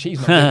point, because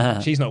she's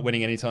not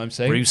winning anytime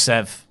soon.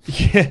 Rusev.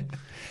 Yeah.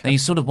 Now you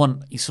sort of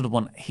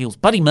want heels.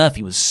 Buddy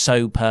Murphy was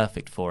so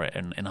perfect for it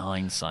in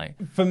hindsight.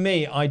 For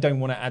me, I don't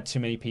want to add too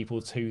many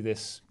people to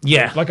this.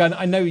 Yeah. Like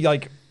I know,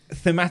 like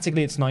thematically,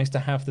 it's nice to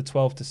have the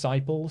 12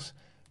 Disciples,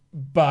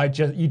 but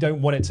you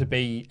don't want it to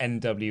be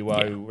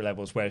NWO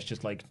levels where it's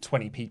just like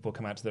 20 people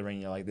come out to the ring.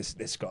 And you're like,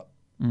 this got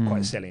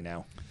quite silly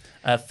now.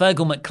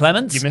 Fergal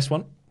McClements. You missed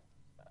one.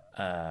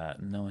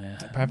 No.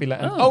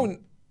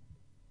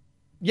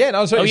 Yeah,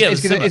 no, sorry,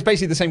 it's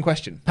basically the same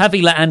question.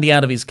 Pavi let Andy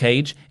out of his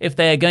cage. If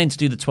they are going to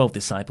do the 12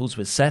 Disciples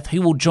with Seth,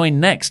 who will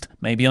join next?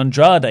 Maybe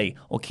Andrade,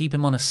 or keep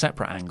him on a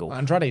separate angle. Well,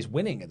 Andrade's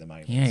winning at the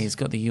moment. Yeah, he's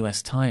got the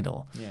US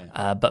title.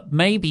 Yeah. But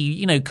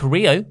maybe,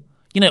 Carrillo,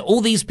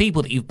 all these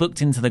people that you've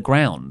booked into the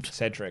ground.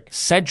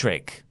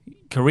 Cedric,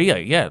 Carrillo,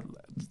 yeah.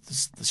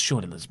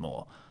 Surely there's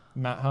more.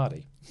 Matt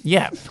Hardy.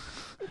 Yeah.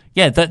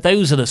 Yeah,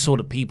 those are the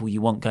sort of people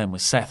you want going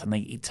with Seth, and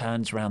he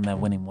turns around their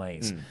winning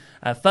ways.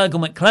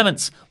 Fergal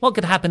McClements, what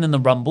could happen in the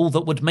Rumble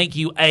that would make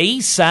you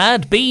A,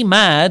 sad, B,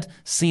 mad,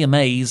 C,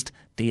 amazed,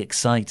 D,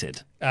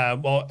 excited?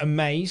 Well,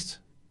 amazed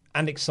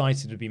and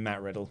excited would be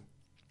Matt Riddle.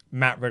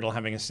 Matt Riddle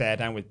having a stare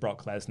down with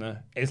Brock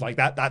Lesnar is like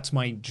that. That's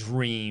my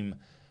dream.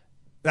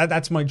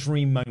 That's my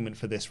dream moment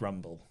for this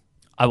Rumble.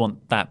 I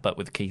want that, but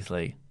with Keith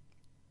Lee.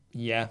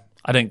 Yeah.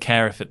 I don't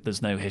care if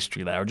there's no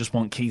history there. I just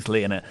want Keith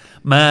Lee in it.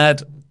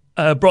 Mad,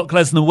 Brock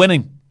Lesnar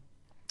winning.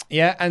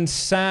 Yeah, and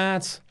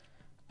sad.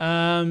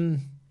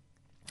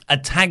 A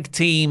tag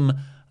team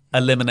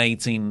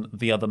eliminating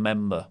the other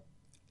member.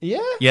 Yeah.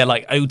 Yeah,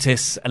 like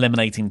Otis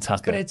eliminating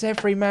Tucker. But it's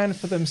every man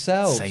for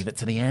themselves. Save it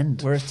to the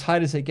end. We're as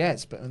tight as it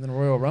gets, but in the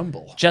Royal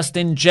Rumble.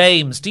 Justin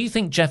James, do you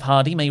think Jeff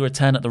Hardy may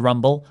return at the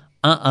Rumble?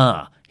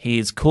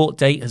 His court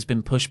date has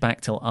been pushed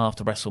back till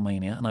after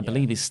WrestleMania, and I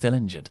believe he's still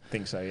injured. I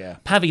think so, yeah.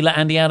 Pavi let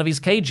Andy out of his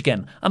cage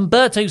again.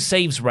 Umberto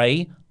saves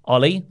Ray.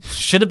 Ollie,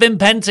 should have been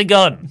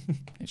Pentagon.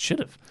 It should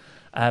have.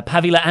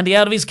 Pavi let Andy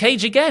out of his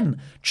cage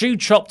again. True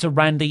chop to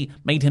Randy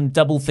made him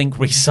double think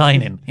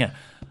re-signing. Yeah.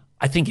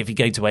 I think if you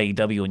go to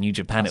AEW or New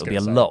Japan, it would be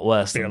a lot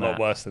worse than that. It'd be a lot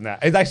worse than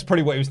that. That's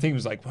probably what he was thinking.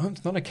 Was like, well,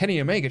 it's not a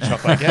Kenny Omega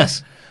chop, I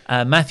guess.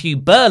 Matthew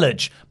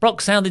Burlage. Brock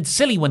sounded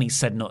silly when he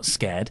said not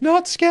scared.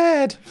 Not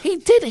scared. He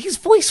did. His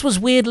voice was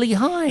weirdly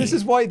high. This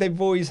is why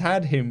they've always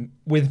had him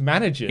with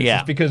managers. Yeah.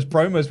 It's because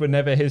promos were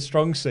never his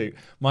strong suit.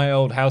 My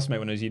old housemate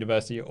when I was at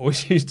university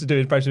always used to do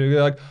his impression. He'd be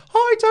like,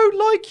 I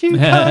don't like you,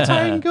 Kurt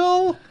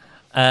Angle.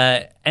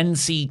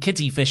 NC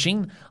Kitty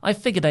Fishing. I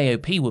figured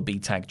AOP would be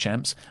tag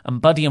champs,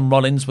 and Buddy and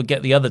Rollins would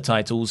get the other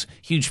titles.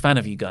 Huge fan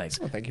of you guys.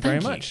 Well, thank you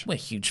very much. We're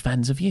huge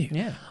fans of you.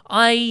 Yeah.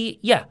 I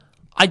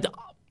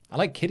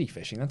like Kitty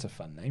Fishing. That's a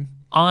fun name.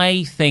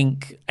 I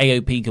think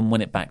AOP can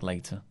win it back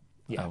later.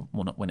 Yeah.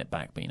 Well, not win it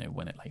back, but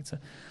win it later.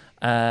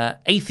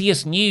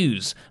 Atheist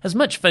News. As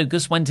much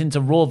focus went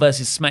into Raw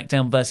versus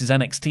SmackDown versus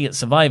NXT at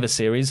Survivor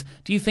Series,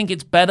 do you think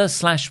it's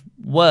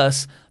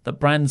better/worse that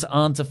brands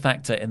aren't a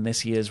factor in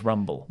this year's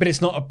Rumble? But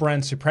it's not a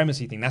brand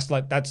supremacy thing.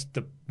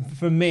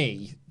 For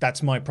me,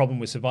 that's my problem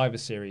with Survivor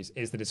Series,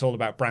 is that it's all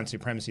about brand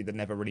supremacy that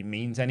never really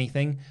means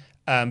anything.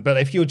 But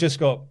if you've just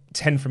got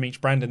 10 from each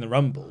brand in the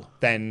Rumble,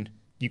 then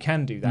you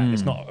can do that.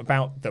 It's not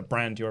about the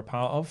brand you're a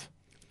part of.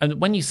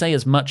 And when you say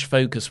as much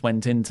focus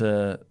went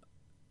into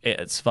it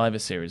at Survivor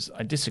Series,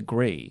 I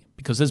disagree,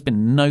 because there's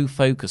been no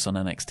focus on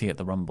NXT at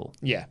the Rumble.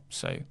 Yeah.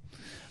 So,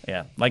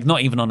 yeah, like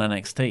not even on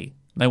NXT.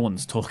 No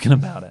one's talking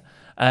about it.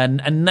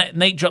 And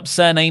Nate drops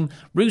surname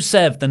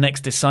Rusev, the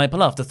next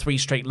disciple after 3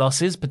 straight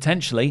losses,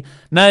 potentially.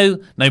 No,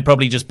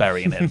 probably just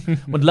burying him.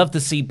 Would love to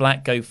see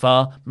Black go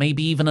far,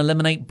 maybe even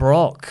eliminate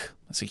Brock.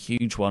 That's a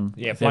huge one.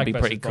 Yeah, that'd be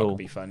Black pretty versus Brock cool. would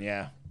be fun,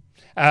 yeah.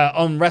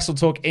 On Wrestle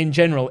Talk in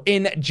general,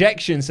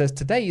 Injection says,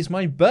 today is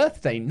my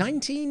birthday,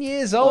 19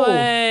 years old.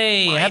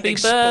 Hey, happy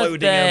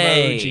exploding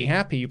birthday. emoji.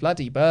 Happy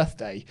bloody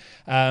birthday.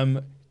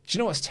 Do you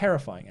know what's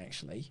terrifying,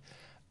 actually?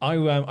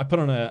 I put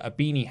on a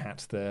beanie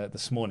hat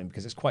this morning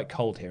because it's quite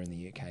cold here in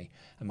the UK.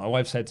 And my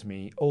wife said to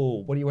me,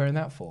 oh, what are you wearing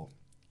that for?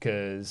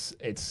 Because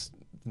it's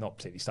not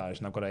particularly stylish.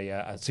 And I've got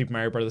a Super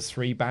Mario Brothers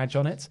 3 badge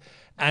on it.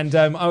 And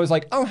I was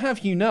like, I'll have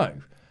you know,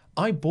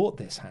 I bought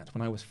this hat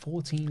when I was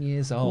 14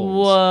 years old.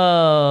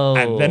 Whoa.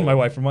 And then my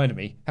wife reminded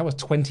me, that was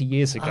 20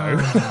 years ago.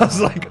 I was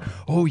like,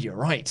 oh, you're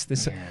right.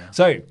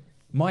 So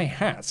my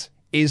hat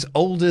is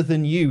older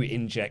than you,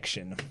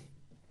 Injection.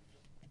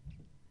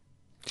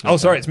 Oh,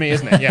 sorry, it's me,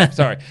 isn't it? Yeah,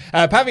 sorry.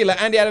 Pavila,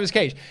 Andy Adams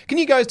Cage. Can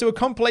you guys do a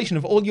compilation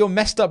of all your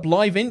messed up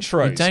live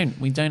intros?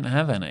 We don't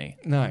have any.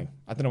 No,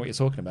 I don't know what you're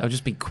talking about. I'll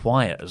just be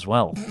quiet as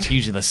well. It's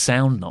usually the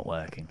sound not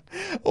working.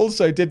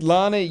 Also, did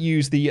Lana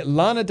use the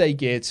Lana Day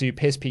gear to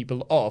piss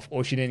people off,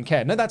 or she didn't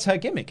care? No, that's her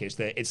gimmick, is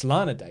that it's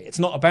Lana Day. It's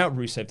not about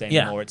Rusev Day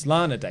anymore, It's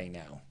Lana Day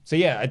now. So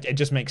yeah, it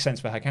just makes sense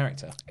for her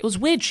character. It was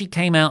weird she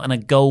came out in a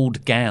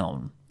gold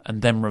gown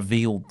and then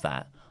revealed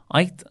that.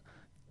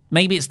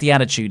 Maybe it's the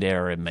Attitude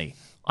Era in me.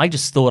 I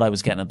just thought I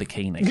was getting a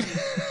bikini.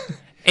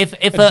 If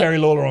Jerry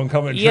Lawler on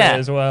commentary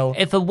as well.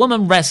 If a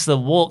woman wrestler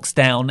walks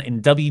down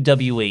in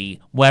WWE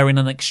wearing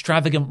an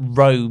extravagant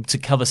robe to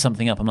cover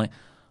something up, I'm like,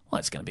 well,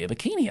 it's going to be a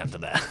bikini under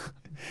there.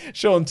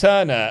 Sean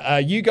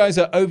Turner, you guys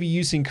are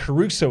overusing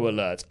Caruso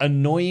alert.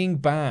 Annoying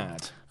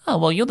bad. Oh,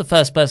 well, you're the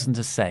first person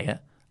to say it.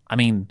 I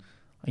mean,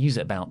 I use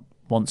it about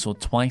once or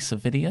twice a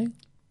video,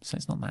 so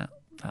it's not that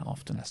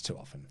often. That's too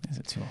often. Is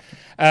it too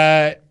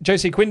often?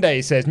 Josie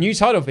Quinde says, new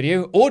title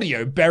video,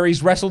 audio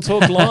buries Wrestle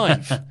Talk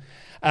live.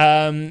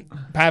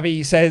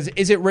 Pavi says,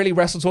 is it really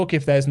Wrestle Talk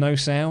if there's no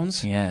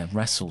sounds? Yeah,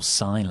 Wrestle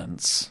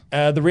silence.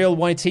 The real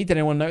YT, did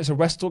anyone notice a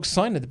Wrestle Talk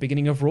sign at the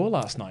beginning of Raw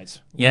last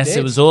night? Yes,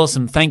 it was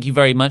awesome. Thank you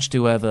very much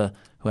to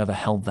whoever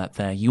held that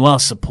there. You are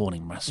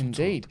supporting Wrestle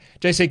Indeed.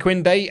 JC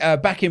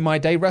Quinde, back in my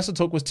day, Wrestle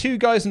Talk was two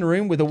guys in a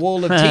room with a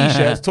wall of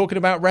T-shirts talking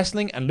about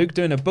wrestling and Luke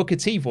doing a Booker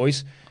T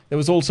voice. There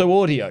was also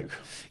audio.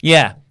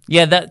 Yeah,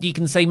 that you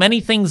can say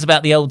many things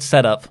about the old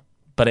setup,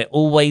 but it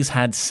always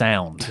had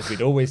sound. Because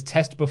we'd always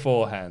test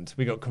beforehand.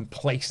 We got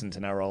complacent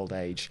in our old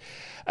age.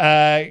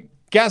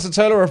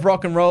 Gazatola of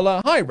Rock and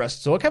Roller. Hi,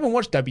 Wrestle Talk. Haven't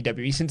watched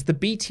WWE since the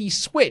BT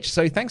switch,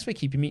 so thanks for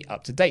keeping me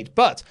up to date.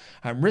 But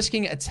I'm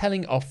risking a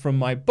telling off from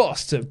my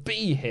boss to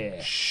be here.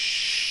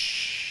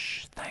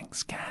 Shh.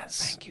 Thanks,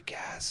 Gaz. Thank you,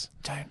 Gaz.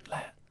 Don't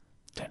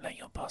let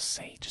your boss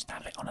see. Just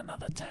have it on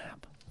another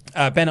tab.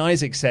 Ben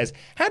Isaac says,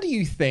 how do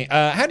you think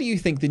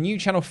the new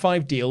Channel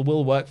 5 deal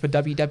will work for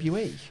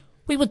WWE?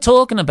 We were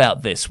talking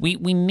about this. We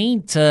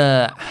need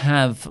to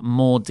have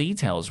more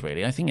details,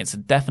 really. I think it's a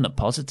definite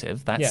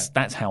positive.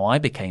 That's how I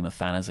became a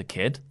fan as a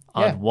kid.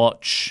 Yeah. I'd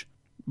watch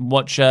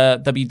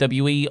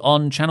WWE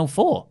on Channel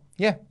 4.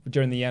 Yeah,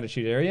 during the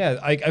Attitude Era.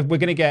 Yeah, we're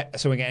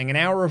getting an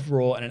hour of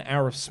Raw and an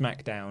hour of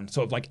SmackDown,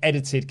 sort of like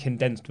edited,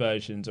 condensed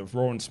versions of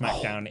Raw and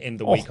SmackDown in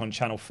the week on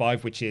Channel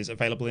 5, which is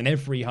available in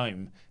every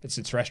home. It's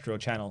a terrestrial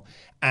channel.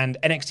 And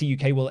NXT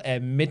UK will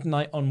air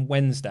midnight on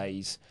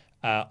Wednesdays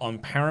on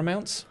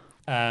Paramount.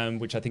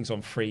 Which I think is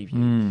on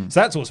Freeview.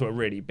 So that's also a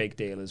really big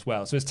deal as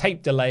well. So it's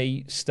tape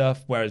delay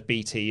stuff, whereas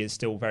BT is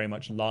still very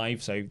much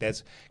live. So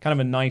there's kind of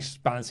a nice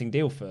balancing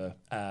deal for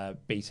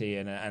BT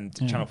and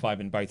Channel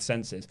 5 in both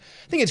senses.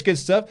 I think it's good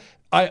stuff.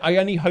 I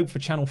only hope for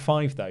Channel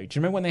 5, though. Do you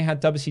remember when they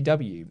had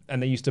WCW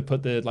and they used to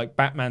put the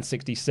Batman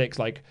 66,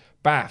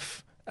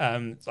 BAF,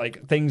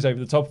 things over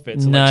the top of it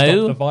to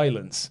stop the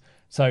violence?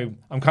 So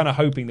I'm kind of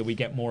hoping that we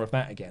get more of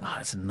that again. Oh,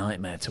 it's a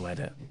nightmare to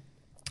edit.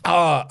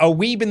 A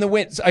weeb in the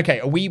wind. Okay,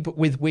 a weeb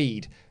with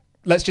weed.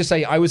 Let's just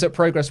say I was at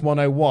Progress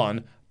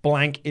 101.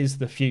 Blank is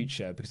the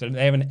future because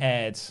they haven't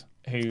aired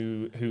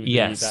who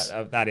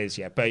that is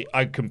yet. But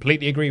I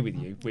completely agree with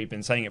you. We've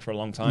been saying it for a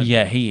long time.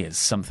 Yeah, he is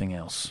something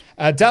else.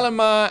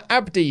 Dalamar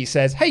Abdi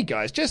says, hey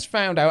guys, just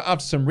found out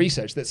after some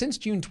research that since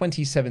June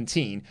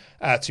 2017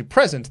 to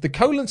present, the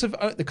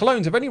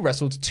Colones have only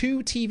wrestled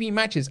 2 TV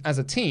matches as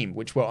a team,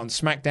 which were on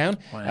SmackDown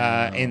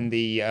in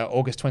the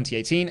August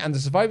 2018 and the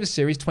Survivor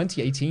Series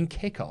 2018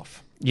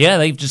 kickoff. Yeah,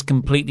 they've just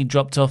completely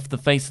dropped off the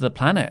face of the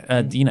planet.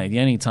 The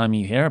only time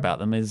you hear about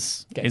them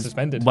is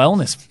suspended.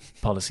 Wellness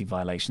policy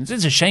violations.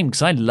 It's a shame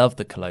because I love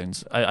the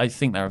Colones. I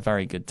think they're a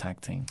very good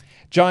tag team.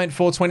 Giant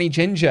 420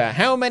 Ginger,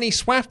 how many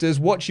Swafters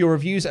watch your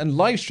reviews and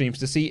live streams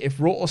to see if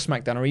Raw or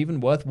SmackDown are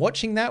even worth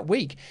watching that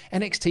week?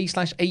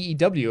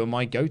 NXT/AEW are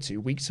my go-to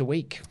week to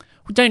week.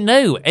 We don't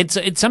know. It's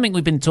something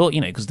we've been taught,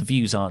 because the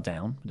views are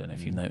down. I don't know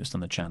if you've noticed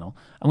on the channel.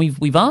 And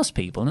we've asked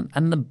people,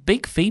 and the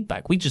big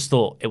feedback, we just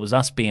thought it was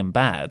us being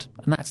bad,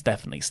 and that's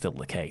definitely still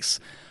the case.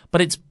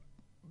 But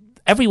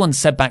everyone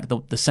said back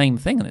the same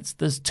thing, and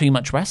there's too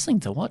much wrestling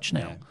to watch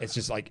now. Yeah. It's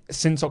just like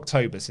since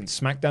October, since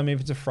SmackDown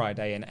moving to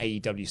Friday and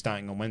AEW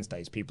starting on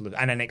Wednesdays, and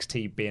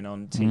NXT being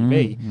on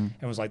TV,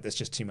 it was like there's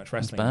just too much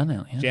wrestling. It's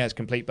burnout, yeah. It's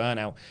complete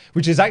burnout,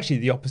 which is actually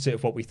the opposite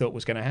of what we thought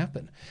was going to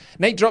happen.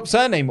 Nate dropped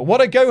surname. What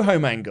a go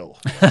home angle.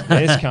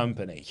 This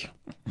company.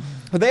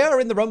 But they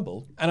are in the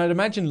Rumble, and I'd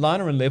imagine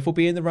Lana and Liv will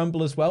be in the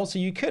Rumble as well. So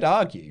you could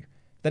argue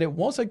that it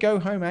was a go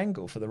home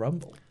angle for the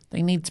Rumble.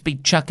 They need to be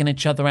chucking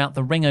each other out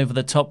the ring over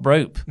the top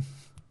rope.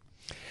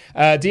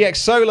 DX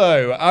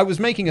Solo. I was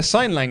making a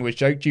sign language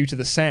joke due to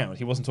the sound.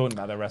 He wasn't talking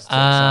about their wrestle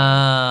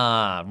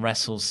sign.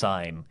 Wrestle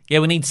sign. Yeah,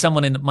 we need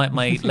someone in.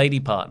 My lady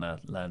partner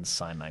learns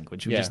sign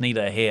language. We just need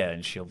her here,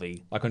 and she'll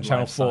be like on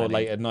Channel 4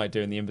 late at night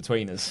doing the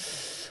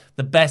in-betweeners.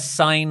 The best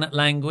sign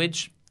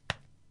language.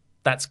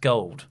 That's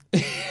gold.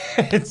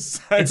 It's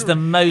the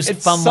most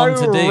fun one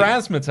to do. It's so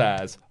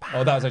razzmatazz.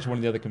 Oh, that was actually one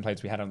of the other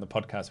complaints we had on the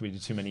podcast. We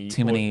did too many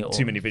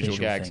visual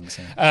gags. Things,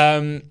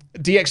 yeah.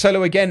 DX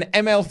Solo again.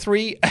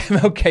 ML3,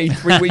 MLK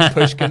 3-week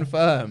push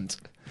confirmed.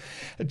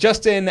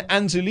 Justin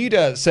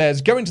Anzulida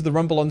says, going to the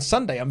Rumble on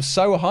Sunday. I'm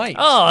so hyped.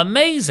 Oh,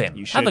 amazing.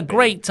 You should have a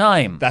great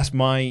time. That's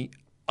my...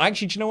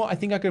 Actually, do you know what? I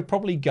think I could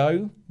probably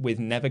go with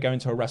never going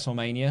to a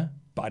WrestleMania,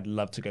 but I'd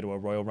love to go to a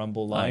Royal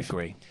Rumble live. I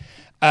agree.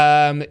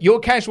 You're a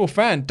casual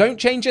fan. Don't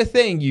change a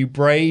thing, you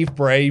brave,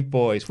 brave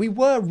boys. We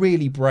were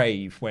really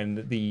brave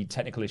when the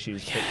technical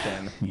issues kicked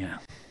in. Yeah.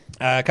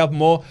 A couple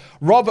more.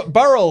 Rob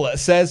Burrell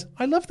says,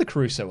 I love the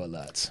Caruso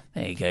alerts.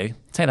 There you go.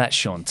 Take that,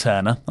 Sean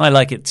Turner. I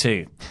like it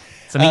too.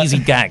 It's an easy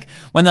gag.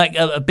 When like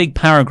a big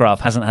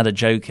paragraph hasn't had a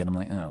joke in, I'm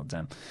like, oh,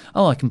 damn.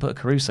 Oh, I can put a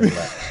Caruso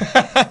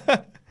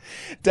alert.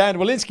 Dan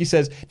Walensky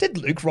says, did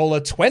Luke roll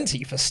a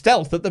 20 for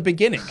stealth at the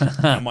beginning?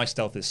 My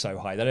stealth is so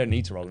high, they don't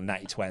need to roll a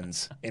natty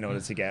 20s in order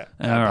to get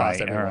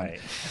past everyone.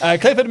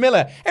 Clifford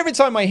Miller, every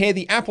time I hear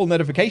the Apple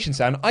notification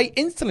sound, I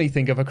instantly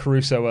think of a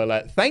Caruso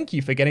alert. Thank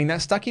you for getting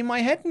that stuck in my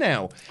head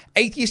now.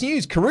 Atheist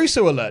News,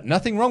 Caruso alert.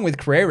 Nothing wrong with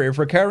creative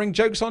recurring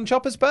jokes on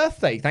Chopper's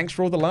birthday. Thanks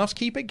for all the laughs.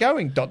 Keep it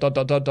going. ...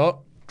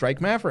 Drake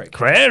Maverick.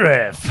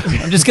 Creative.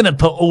 I'm just going to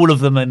put all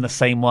of them in the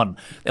same one.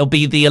 It'll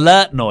be the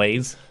alert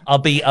noise. I'll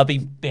be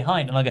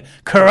behind and I'll go,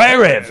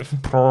 creative.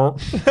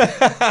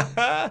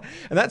 And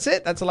that's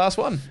it. That's the last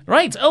one.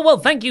 Right. Oh, well,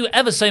 thank you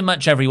ever so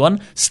much, everyone.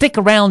 Stick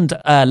around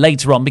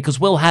later on because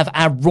we'll have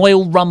our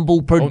Royal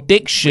Rumble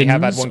predictions. We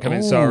have had one come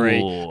in,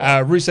 sorry.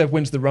 Rusev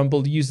wins the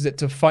Rumble, uses it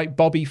to fight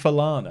Bobby for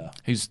Lana.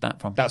 Who's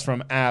that from? That's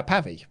from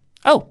Pavi.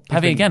 Oh,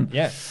 Pavi again.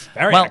 Yeah.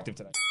 Very active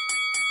today.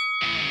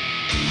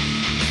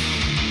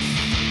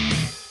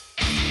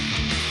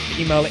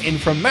 Email in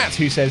from Matt,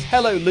 who says,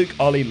 hello Luke,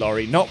 Ollie,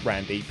 Laurie, not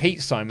Randy,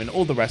 Pete, Simon,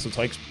 all the Wrestle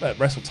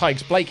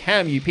Tykes, Blake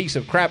Ham, you piece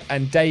of crap,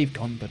 and Dave,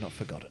 gone but not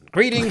forgotten.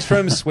 Greetings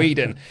from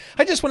Sweden.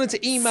 I just wanted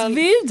to email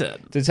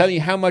to tell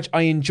you how much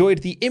I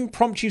enjoyed the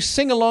impromptu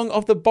sing-along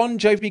of the Bon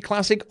Jovi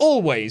classic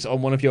Always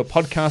on one of your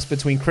podcasts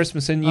between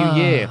Christmas and New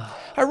Year.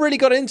 I really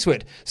got into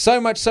it, so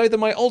much so that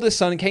my oldest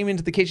son came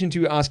into the kitchen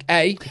to ask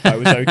A, if I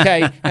was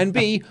okay, and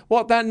B,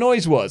 what that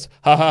noise was.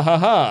 Ha ha ha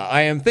ha.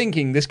 I am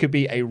thinking this could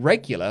be a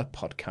regular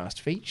podcast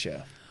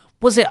feature.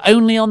 Was it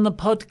only on the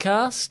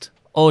podcast?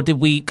 Or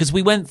did we, because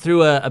we went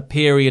through a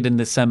period in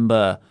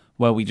December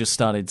where we just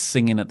started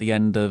singing at the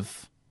end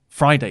of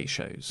Friday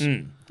shows.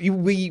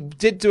 We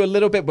did do a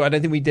little bit, but I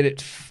don't think we did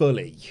it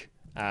fully.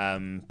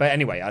 But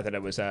anyway, I thought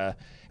it was a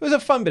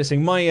fun bit of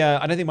singing.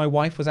 I don't think my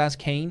wife was as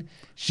keen.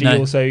 I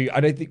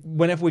don't think,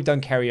 whenever we've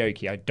done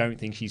karaoke, I don't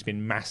think she's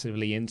been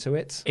massively into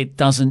it. It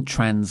doesn't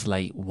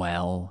translate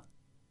well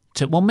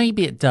to, well,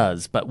 maybe it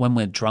does, but when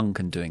we're drunk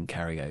and doing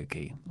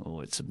karaoke,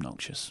 it's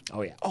obnoxious.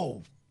 Oh, yeah.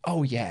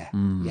 Oh, yeah.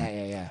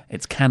 Yeah.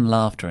 It's canned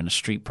laughter in a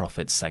Street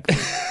Profits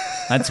segment.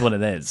 That's what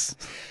it is.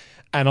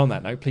 And on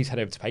that note, please head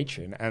over to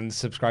Patreon and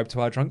subscribe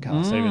to our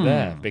Drunkcast over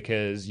there,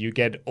 because you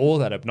get all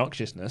that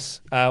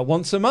obnoxiousness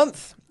once a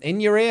month in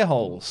your ear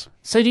holes.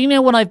 So do you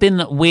know what I've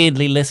been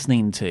weirdly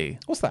listening to?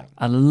 What's that?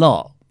 A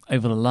lot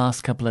over the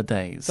last couple of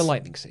days. The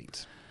Lightning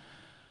Seeds.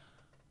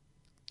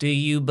 Do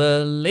you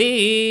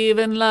believe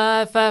in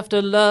life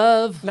after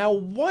love? Now,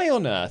 why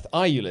on earth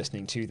are you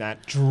listening to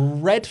that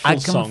dreadful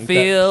song I can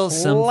feel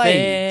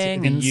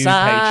something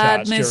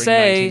inside me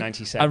say,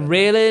 I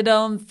really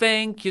don't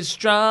think you're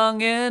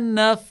strong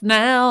enough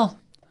now.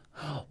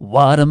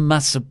 What am I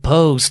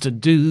supposed to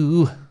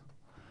do?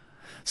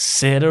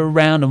 Sit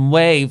around and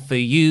wait for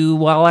you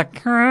while I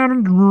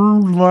can't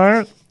do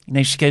that. You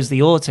know, she goes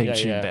the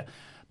auto-tune bit.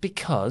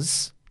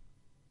 Because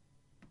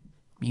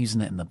I'm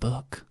using it in the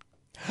book.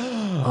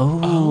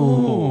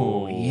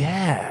 Oh,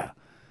 yeah.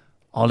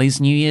 Ollie's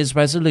New Year's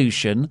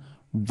resolution,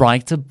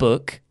 write a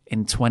book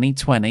in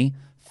 2020,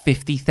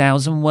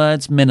 50,000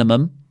 words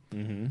minimum.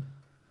 Mm-hmm.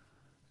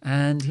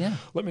 And yeah.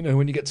 Let me know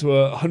when you get to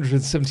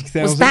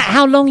 170,000. Was that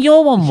how long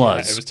your one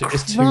was? Yeah,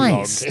 it's too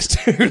long. It's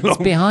too long.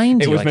 It's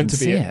behind you. It was meant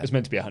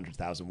to be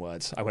 100,000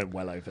 words. I went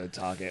well over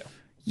target.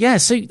 Yeah,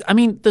 so, I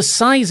mean, the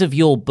size of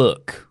your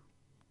book,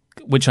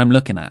 which I'm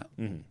looking at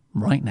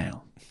right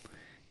now,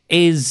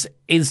 is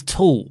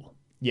tall.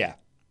 Yeah.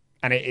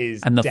 And it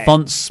is And the dense.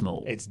 font's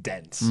small. It's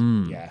dense.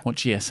 Yeah. What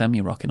GSM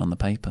you rocking on the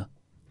paper?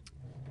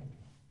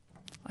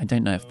 I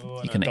don't know if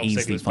you can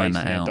easily find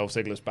that out. Dolph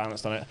Ziggler's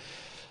balanced on it.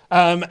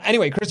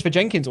 Anyway, Christopher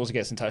Jenkins also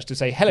gets in touch to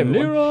say, hello,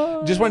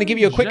 everyone. Just want to give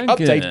you a quick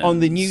update on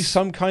the new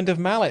Some Kind of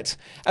Mallet.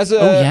 As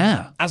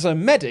a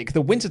medic,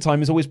 the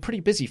wintertime is always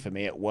pretty busy for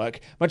me at work.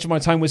 Much of my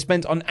time was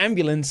spent on the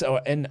ambulance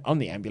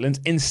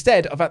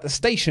instead of at the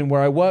station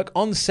where I work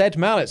on said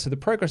mallet, so the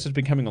progress has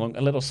been coming along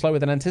a little slower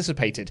than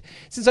anticipated.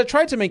 Since I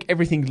tried to make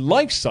everything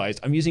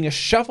life-sized, I'm using a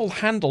shovel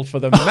handle for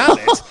the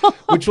mallet,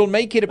 which will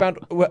make it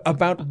about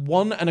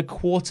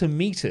 1.25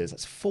 meters.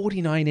 That's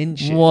 49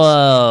 inches.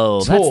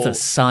 Whoa, tall. that's the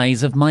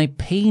size of my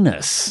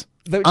penis.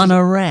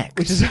 Unerect.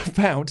 Which is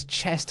about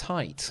chest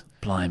height.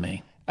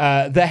 Blimey.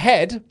 The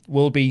head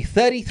will be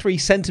 33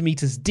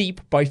 centimeters deep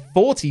by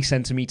 40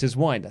 centimeters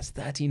wide. That's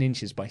 13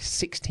 inches by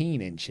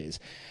 16 inches.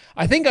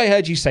 I think I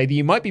heard you say that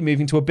you might be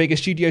moving to a bigger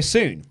studio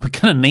soon. We're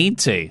going to need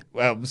to.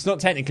 Well, it's not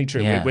technically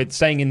true. Yeah. We're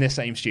staying in this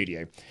same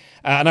studio.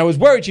 And I was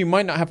worried you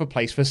might not have a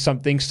place for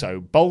something so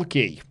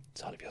bulky.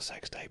 It's out of your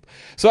sex tape.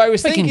 So I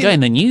was thinking, we can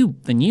go in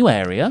the new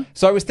area.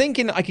 So I was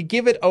thinking I could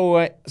give it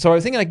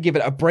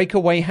a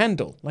breakaway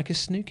handle, like a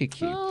snooker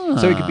cube.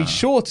 So it could be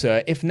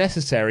shorter if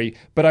necessary,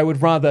 but I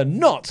would rather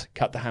not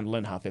cut the handle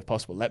in half if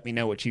possible. Let me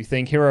know what you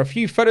think. Here are a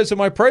few photos of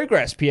my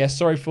progress. P.S.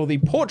 Sorry for the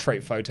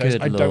portrait photos.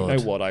 Good I don't Lord.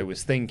 know what I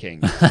was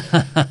thinking.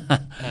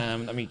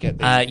 Let me get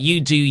this.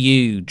 You do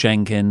you,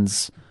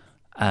 Jenkins.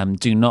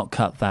 Do not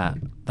cut that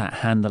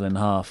handle in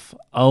half.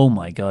 Oh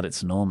my God,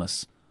 it's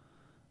enormous.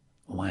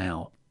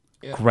 Wow.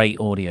 Yeah. Great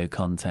audio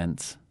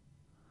content.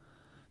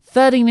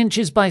 13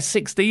 inches by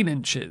 16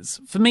 inches.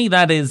 For me,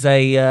 that is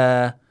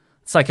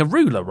it's like a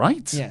ruler,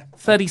 right? Yeah.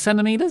 30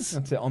 centimeters?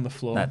 That's it, on the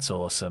floor. That's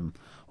awesome.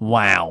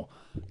 Wow.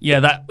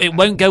 Yeah, it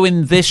won't go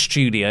in this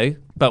studio,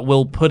 but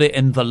we'll put it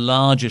in the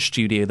larger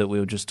studio that we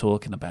were just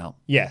talking about.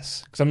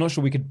 Yes, because I'm not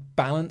sure we could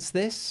balance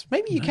this.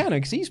 Maybe you can,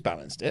 because he's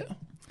balanced it.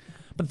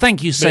 But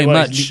thank you so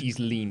much. He's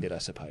leaned it, I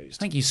suppose.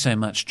 Thank you so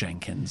much,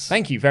 Jenkins.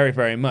 Thank you very,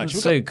 very much.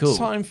 That's so cool.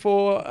 Time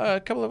for a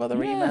couple of other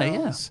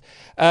emails.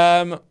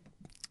 Sorry,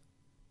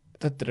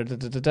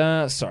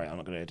 I'm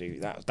not going to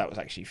do that. That was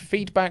actually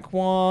feedback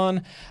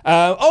one.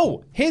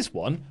 Here's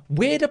one.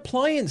 Weird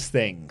appliance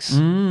things. We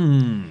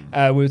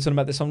were talking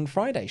about this on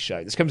Friday's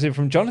show. This comes in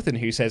from Jonathan,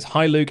 who says,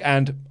 "Hi, Luke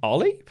and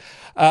Ollie.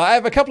 I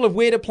have a couple of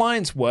weird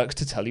appliance works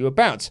to tell you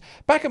about.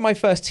 Back at my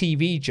first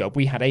TV job,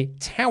 we had a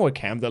tower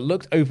cam that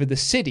looked over the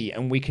city,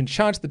 and we can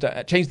change the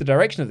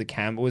direction of the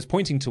cam it was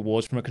pointing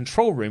towards from a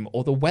control room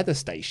or the weather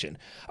station.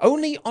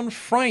 Only on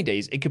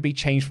Fridays it could be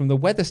changed from the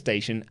weather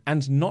station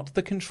and not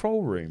the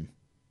control room."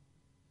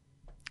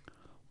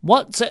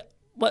 What's it?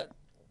 What?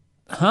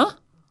 Huh?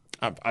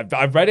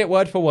 I've read it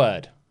word for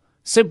word.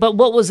 So, but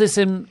what was this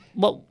in?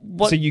 What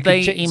so you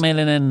they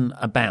emailing in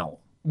about?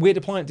 Weird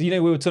appliance. You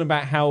know, we were talking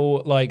about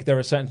how there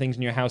are certain things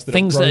in your house that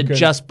things are broken. that are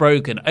just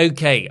broken.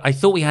 Okay, I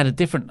thought we had a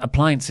different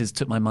appliances.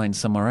 Took my mind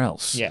somewhere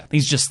else. Yeah,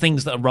 these are just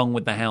things that are wrong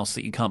with the house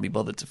that you can't be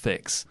bothered to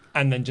fix,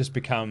 and then just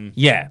become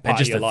they're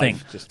just a thing.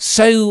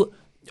 So.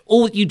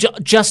 Or you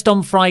just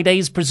on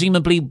Fridays,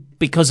 presumably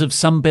because of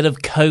some bit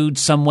of code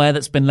somewhere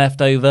that's been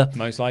left over.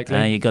 Most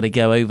likely. You got to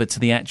go over to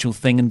the actual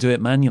thing and do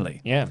it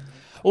manually. Yeah.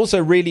 Also,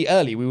 really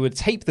early, we would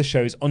tape the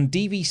shows on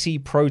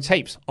DVC Pro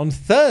tapes. On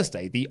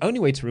Thursday, the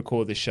only way to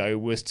record the show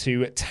was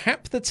to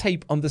tap the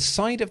tape on the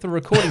side of the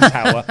recording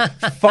tower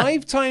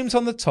 5 times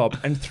on the top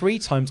and 3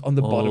 times on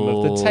the bottom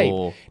of the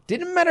tape.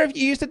 Didn't matter if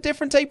you used a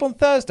different tape on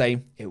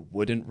Thursday, it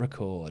wouldn't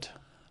record.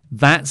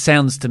 That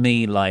sounds to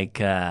me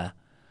like...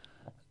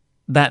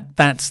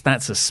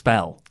 That's a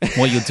spell,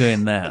 what you're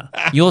doing there.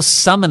 You're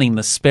summoning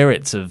the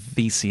spirits of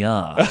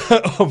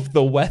VCR. Of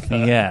the weather.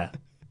 Yeah.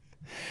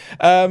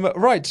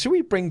 Right, should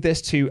we bring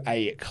this to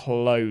a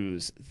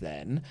close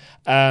then?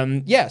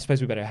 I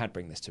suppose we better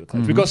bring this to a close.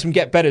 Mm-hmm. We've got some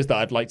Get Betters that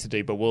I'd like to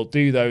do, but we'll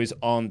do those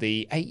on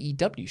the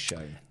AEW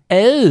show.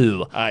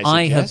 Oh,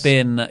 I have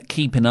been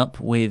keeping up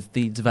with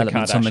the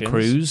developments on the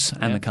cruise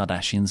and the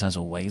Kardashians, as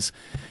always.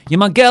 You're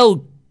my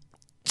girl,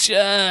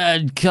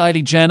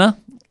 Kylie Jenner.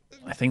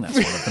 I think that's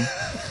one of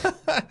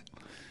them.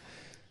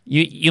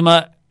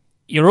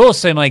 You're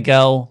also my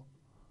girl.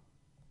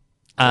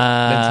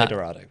 Lindsay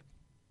Dorado.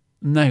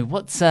 No,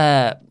 what's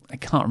I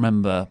can't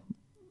remember.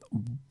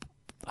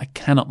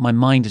 My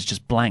mind is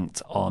just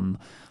blanked on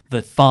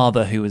the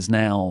father who is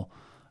now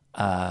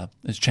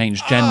has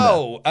changed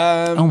gender.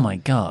 Oh my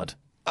God.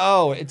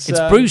 Oh, it's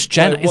Bruce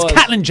Jenner. It's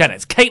Caitlyn Jenner.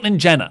 It's Caitlyn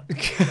Jenner.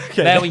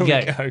 Okay, there we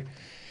go.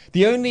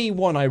 The only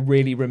one I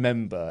really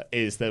remember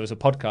is there was a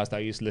podcast I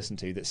used to listen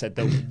to that said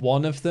that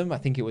one of them, I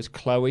think it was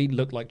Chloe,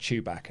 looked like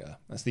Chewbacca.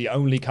 That's the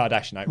only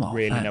Kardashian I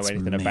really know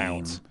anything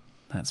about.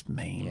 That's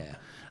mean.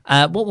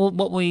 Yeah. What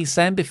were we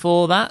saying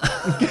before that?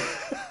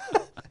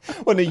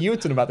 Well, no, you were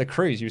talking about the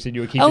cruise. You said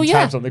you were keeping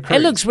tabs on the cruise.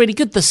 It looks really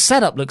good. The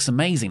setup looks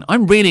amazing.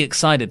 I'm really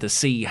excited to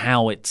see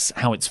how it's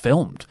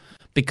filmed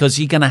because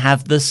you're going to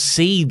have the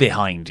sea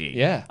behind you.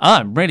 Yeah.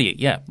 I'm really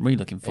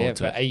looking forward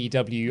to it.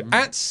 AEW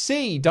at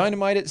sea,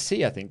 Dynamite at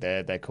sea, I think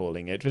they're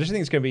calling it. But I think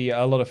it's going to be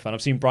a lot of fun.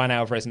 I've seen Bryan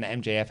Alvarez and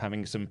MJF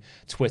having some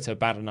Twitter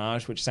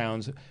badinage, which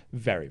sounds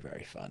very,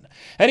 very fun.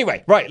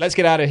 Anyway, right, let's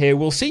get out of here.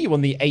 We'll see you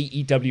on the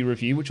AEW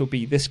review, which will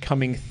be this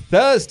coming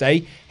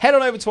Thursday. Head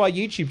on over to our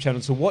YouTube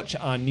channel to watch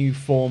our new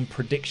form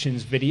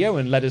predictions video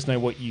and let us know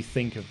what you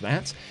think of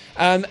that.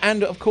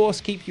 And of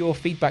course, keep your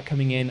feedback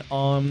coming in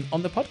on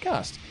the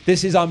podcast.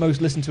 This is our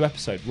most listened to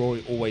episode.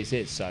 Roy always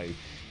is. So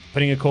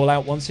putting a call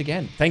out once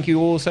again. Thank you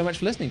all so much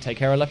for listening. Take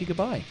care. I love you.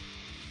 Goodbye.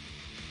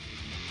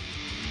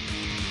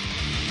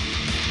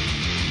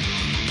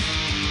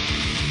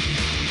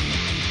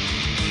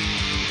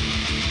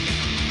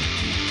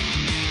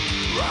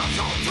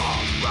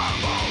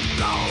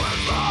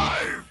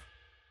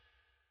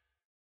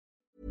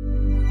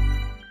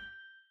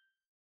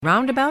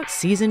 Roundabout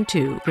Season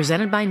 2,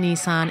 presented by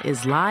Nissan,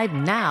 is live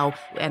now,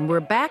 and we're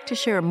back to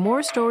share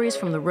more stories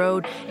from the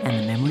road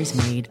and the memories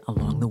made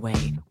along the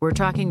way. We're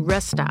talking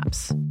rest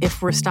stops. If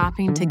we're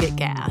stopping to get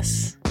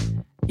gas,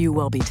 you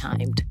will be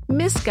timed.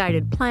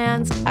 Misguided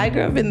plans. I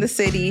grew up in the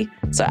city,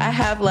 so I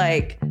have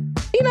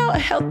a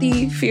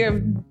healthy fear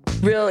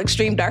of real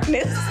extreme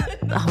darkness.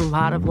 A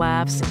lot of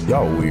laughs.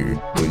 Y'all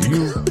weird, but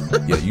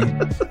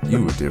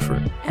you were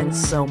different. And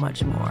so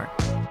much more.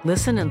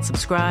 Listen and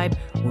subscribe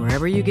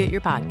wherever you get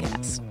your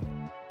podcasts.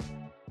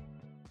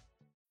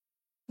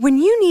 When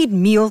you need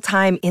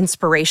mealtime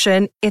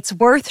inspiration, it's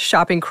worth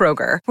shopping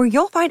Kroger, where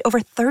you'll find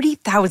over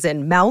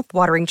 30,000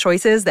 mouth-watering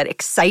choices that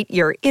excite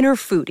your inner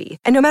foodie.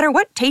 And no matter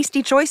what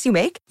tasty choice you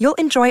make, you'll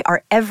enjoy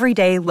our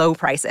everyday low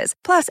prices,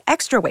 plus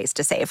extra ways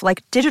to save,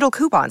 like digital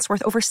coupons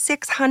worth over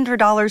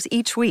 $600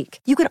 each week.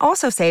 You can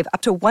also save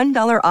up to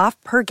 $1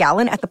 off per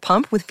gallon at the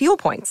pump with fuel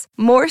points.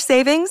 More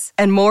savings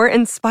and more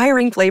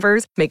inspiring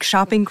flavors make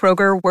shopping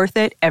Kroger worth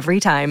it every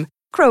time.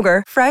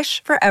 Kroger,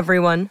 fresh for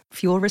everyone.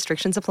 Fuel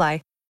restrictions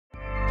apply.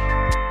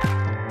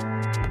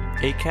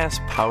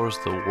 Acast powers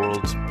the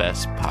world's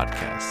best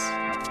podcasts.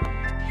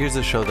 Here's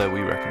a show that we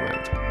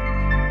recommend.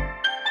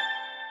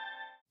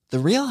 The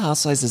Real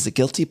Housewives is a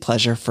guilty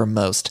pleasure for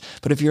most,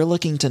 but if you're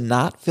looking to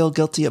not feel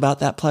guilty about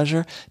that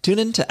pleasure, tune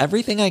in to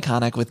Everything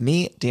Iconic with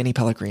me, Danny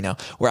Pellegrino,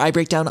 where I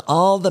break down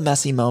all the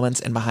messy moments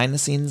and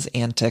behind-the-scenes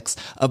antics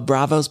of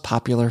Bravo's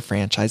popular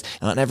franchise.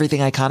 And on Everything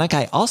Iconic,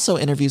 I also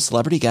interview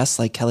celebrity guests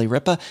like Kelly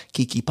Ripa,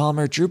 Keke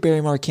Palmer, Drew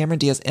Barrymore, Cameron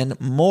Diaz, and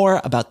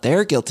more about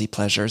their guilty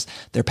pleasures,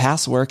 their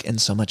past work, and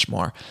so much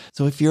more.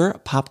 So if you're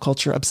pop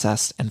culture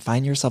obsessed and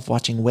find yourself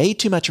watching way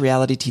too much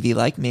reality TV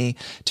like me,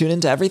 tune in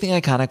to Everything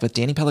Iconic with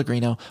Danny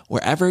Pellegrino,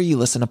 wherever you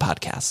listen to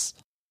podcasts.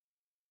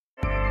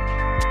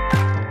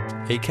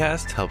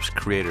 Acast helps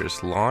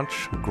creators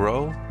launch,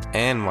 grow,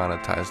 and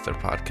monetize their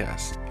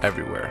podcasts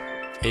everywhere.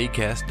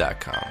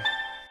 Acast.com.